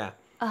 Yeah. Yeah.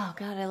 Oh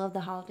God, I love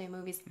the holiday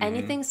movies.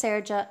 Anything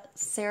Sarah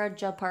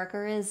J.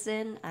 Parker is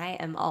in, I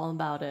am all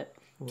about it.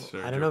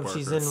 Sarah I don't Jo know if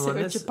she's Parker. in one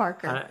Sarah this. J.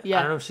 Parker. I Yeah.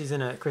 don't know if she's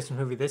in a Christmas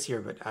movie this year,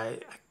 but I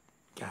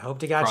hope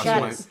to God Cross she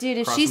my- is. Dude,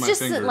 if cross she's my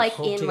just fingers. like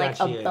Hope in to like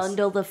God a she is.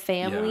 bundle of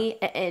family,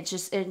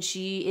 and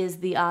she is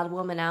the odd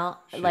woman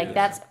out. Like is.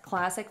 that's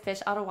classic fish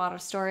out of water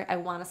story. I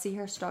want to see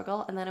her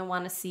struggle, and then I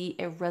want to see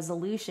a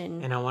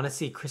resolution. And I want to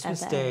see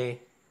Christmas At the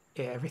Day,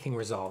 everything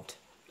resolved.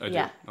 I do.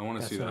 Yeah. I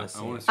want to see That's what I that. see.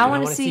 I want to see. I that.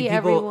 wanna wanna see people,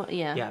 everyone-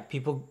 yeah. Yeah,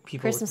 people.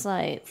 Christmas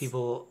lights,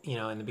 People, in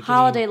the beginning.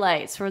 holiday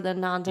lights for the yeah,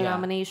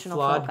 non-denominational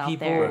flawed folk out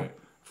people, there. Right.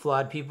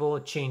 flawed people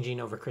changing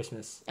over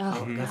Christmas. Oh, That's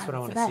God, what I it's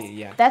want the to best. see.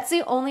 Yeah. That's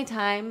the only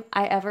time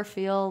I ever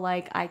feel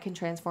like I can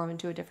transform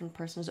into a different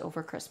person is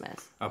over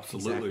Christmas.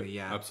 Absolutely. Exactly,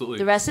 yeah. Absolutely.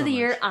 The rest So of the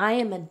year, much. I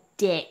am a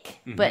dick.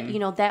 But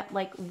that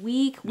like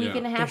week Yeah.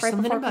 and a half There's right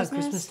something before about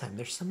Christmas. time.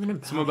 There's something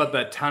about. Something about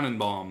that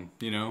Tannenbaum,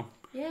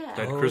 Yeah.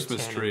 that Oh,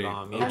 Christmas tree.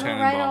 Tannenbaum, Oh, yeah.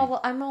 Tannenbaum.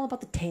 I'm all about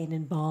the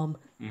Tannenbaum.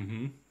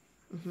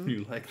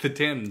 You like the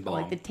Tannenbaum.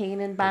 I like the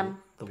Tannenbaum.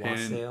 the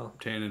wassail.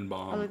 I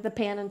Tannenbaum. like the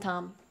Pan and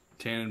Tom.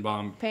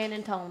 Tannenbaum. Pan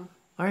and Tom.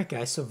 All right,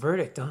 guys. So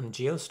verdict on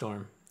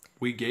GeoStorm.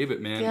 We gave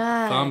it, man.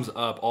 God. Thumbs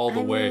up all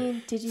the I way.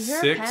 mean, did you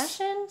hear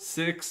Passion?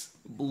 6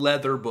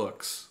 leather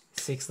books.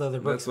 6 leather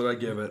books. That's what I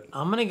give it.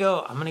 I'm gonna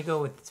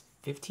go with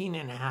 15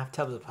 and a half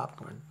tubs of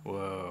popcorn.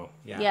 Whoa.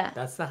 Yeah.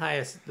 That's the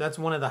highest. That's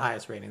one of the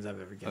highest ratings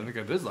I've ever I given. think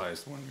I did the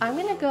highest one. I'm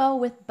gonna go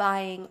with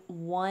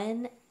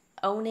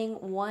owning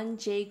one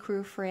J.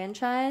 Crew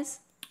franchise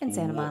In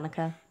Santa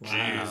Monica. Jeez,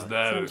 That's what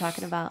I'm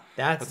talking about.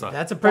 That's a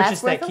That's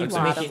purchase that worth a keeps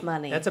lot of making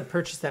money. That's a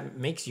purchase that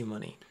makes you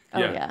money. Oh,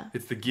 yeah.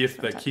 It's the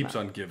gift that talking keeps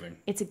on giving.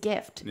 It's a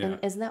gift. Yeah. And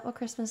isn't that what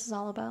Christmas is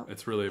all about?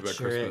 It's really about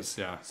Sure Christmas, is.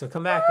 yeah. So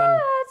come back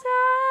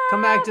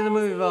to the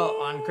movie vault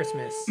on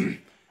Christmas.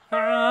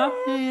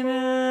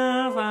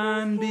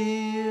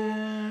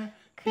 Beer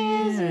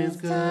is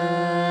good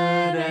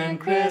and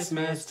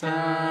Christmas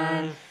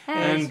time,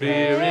 and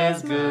beer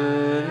is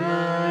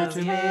good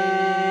to me.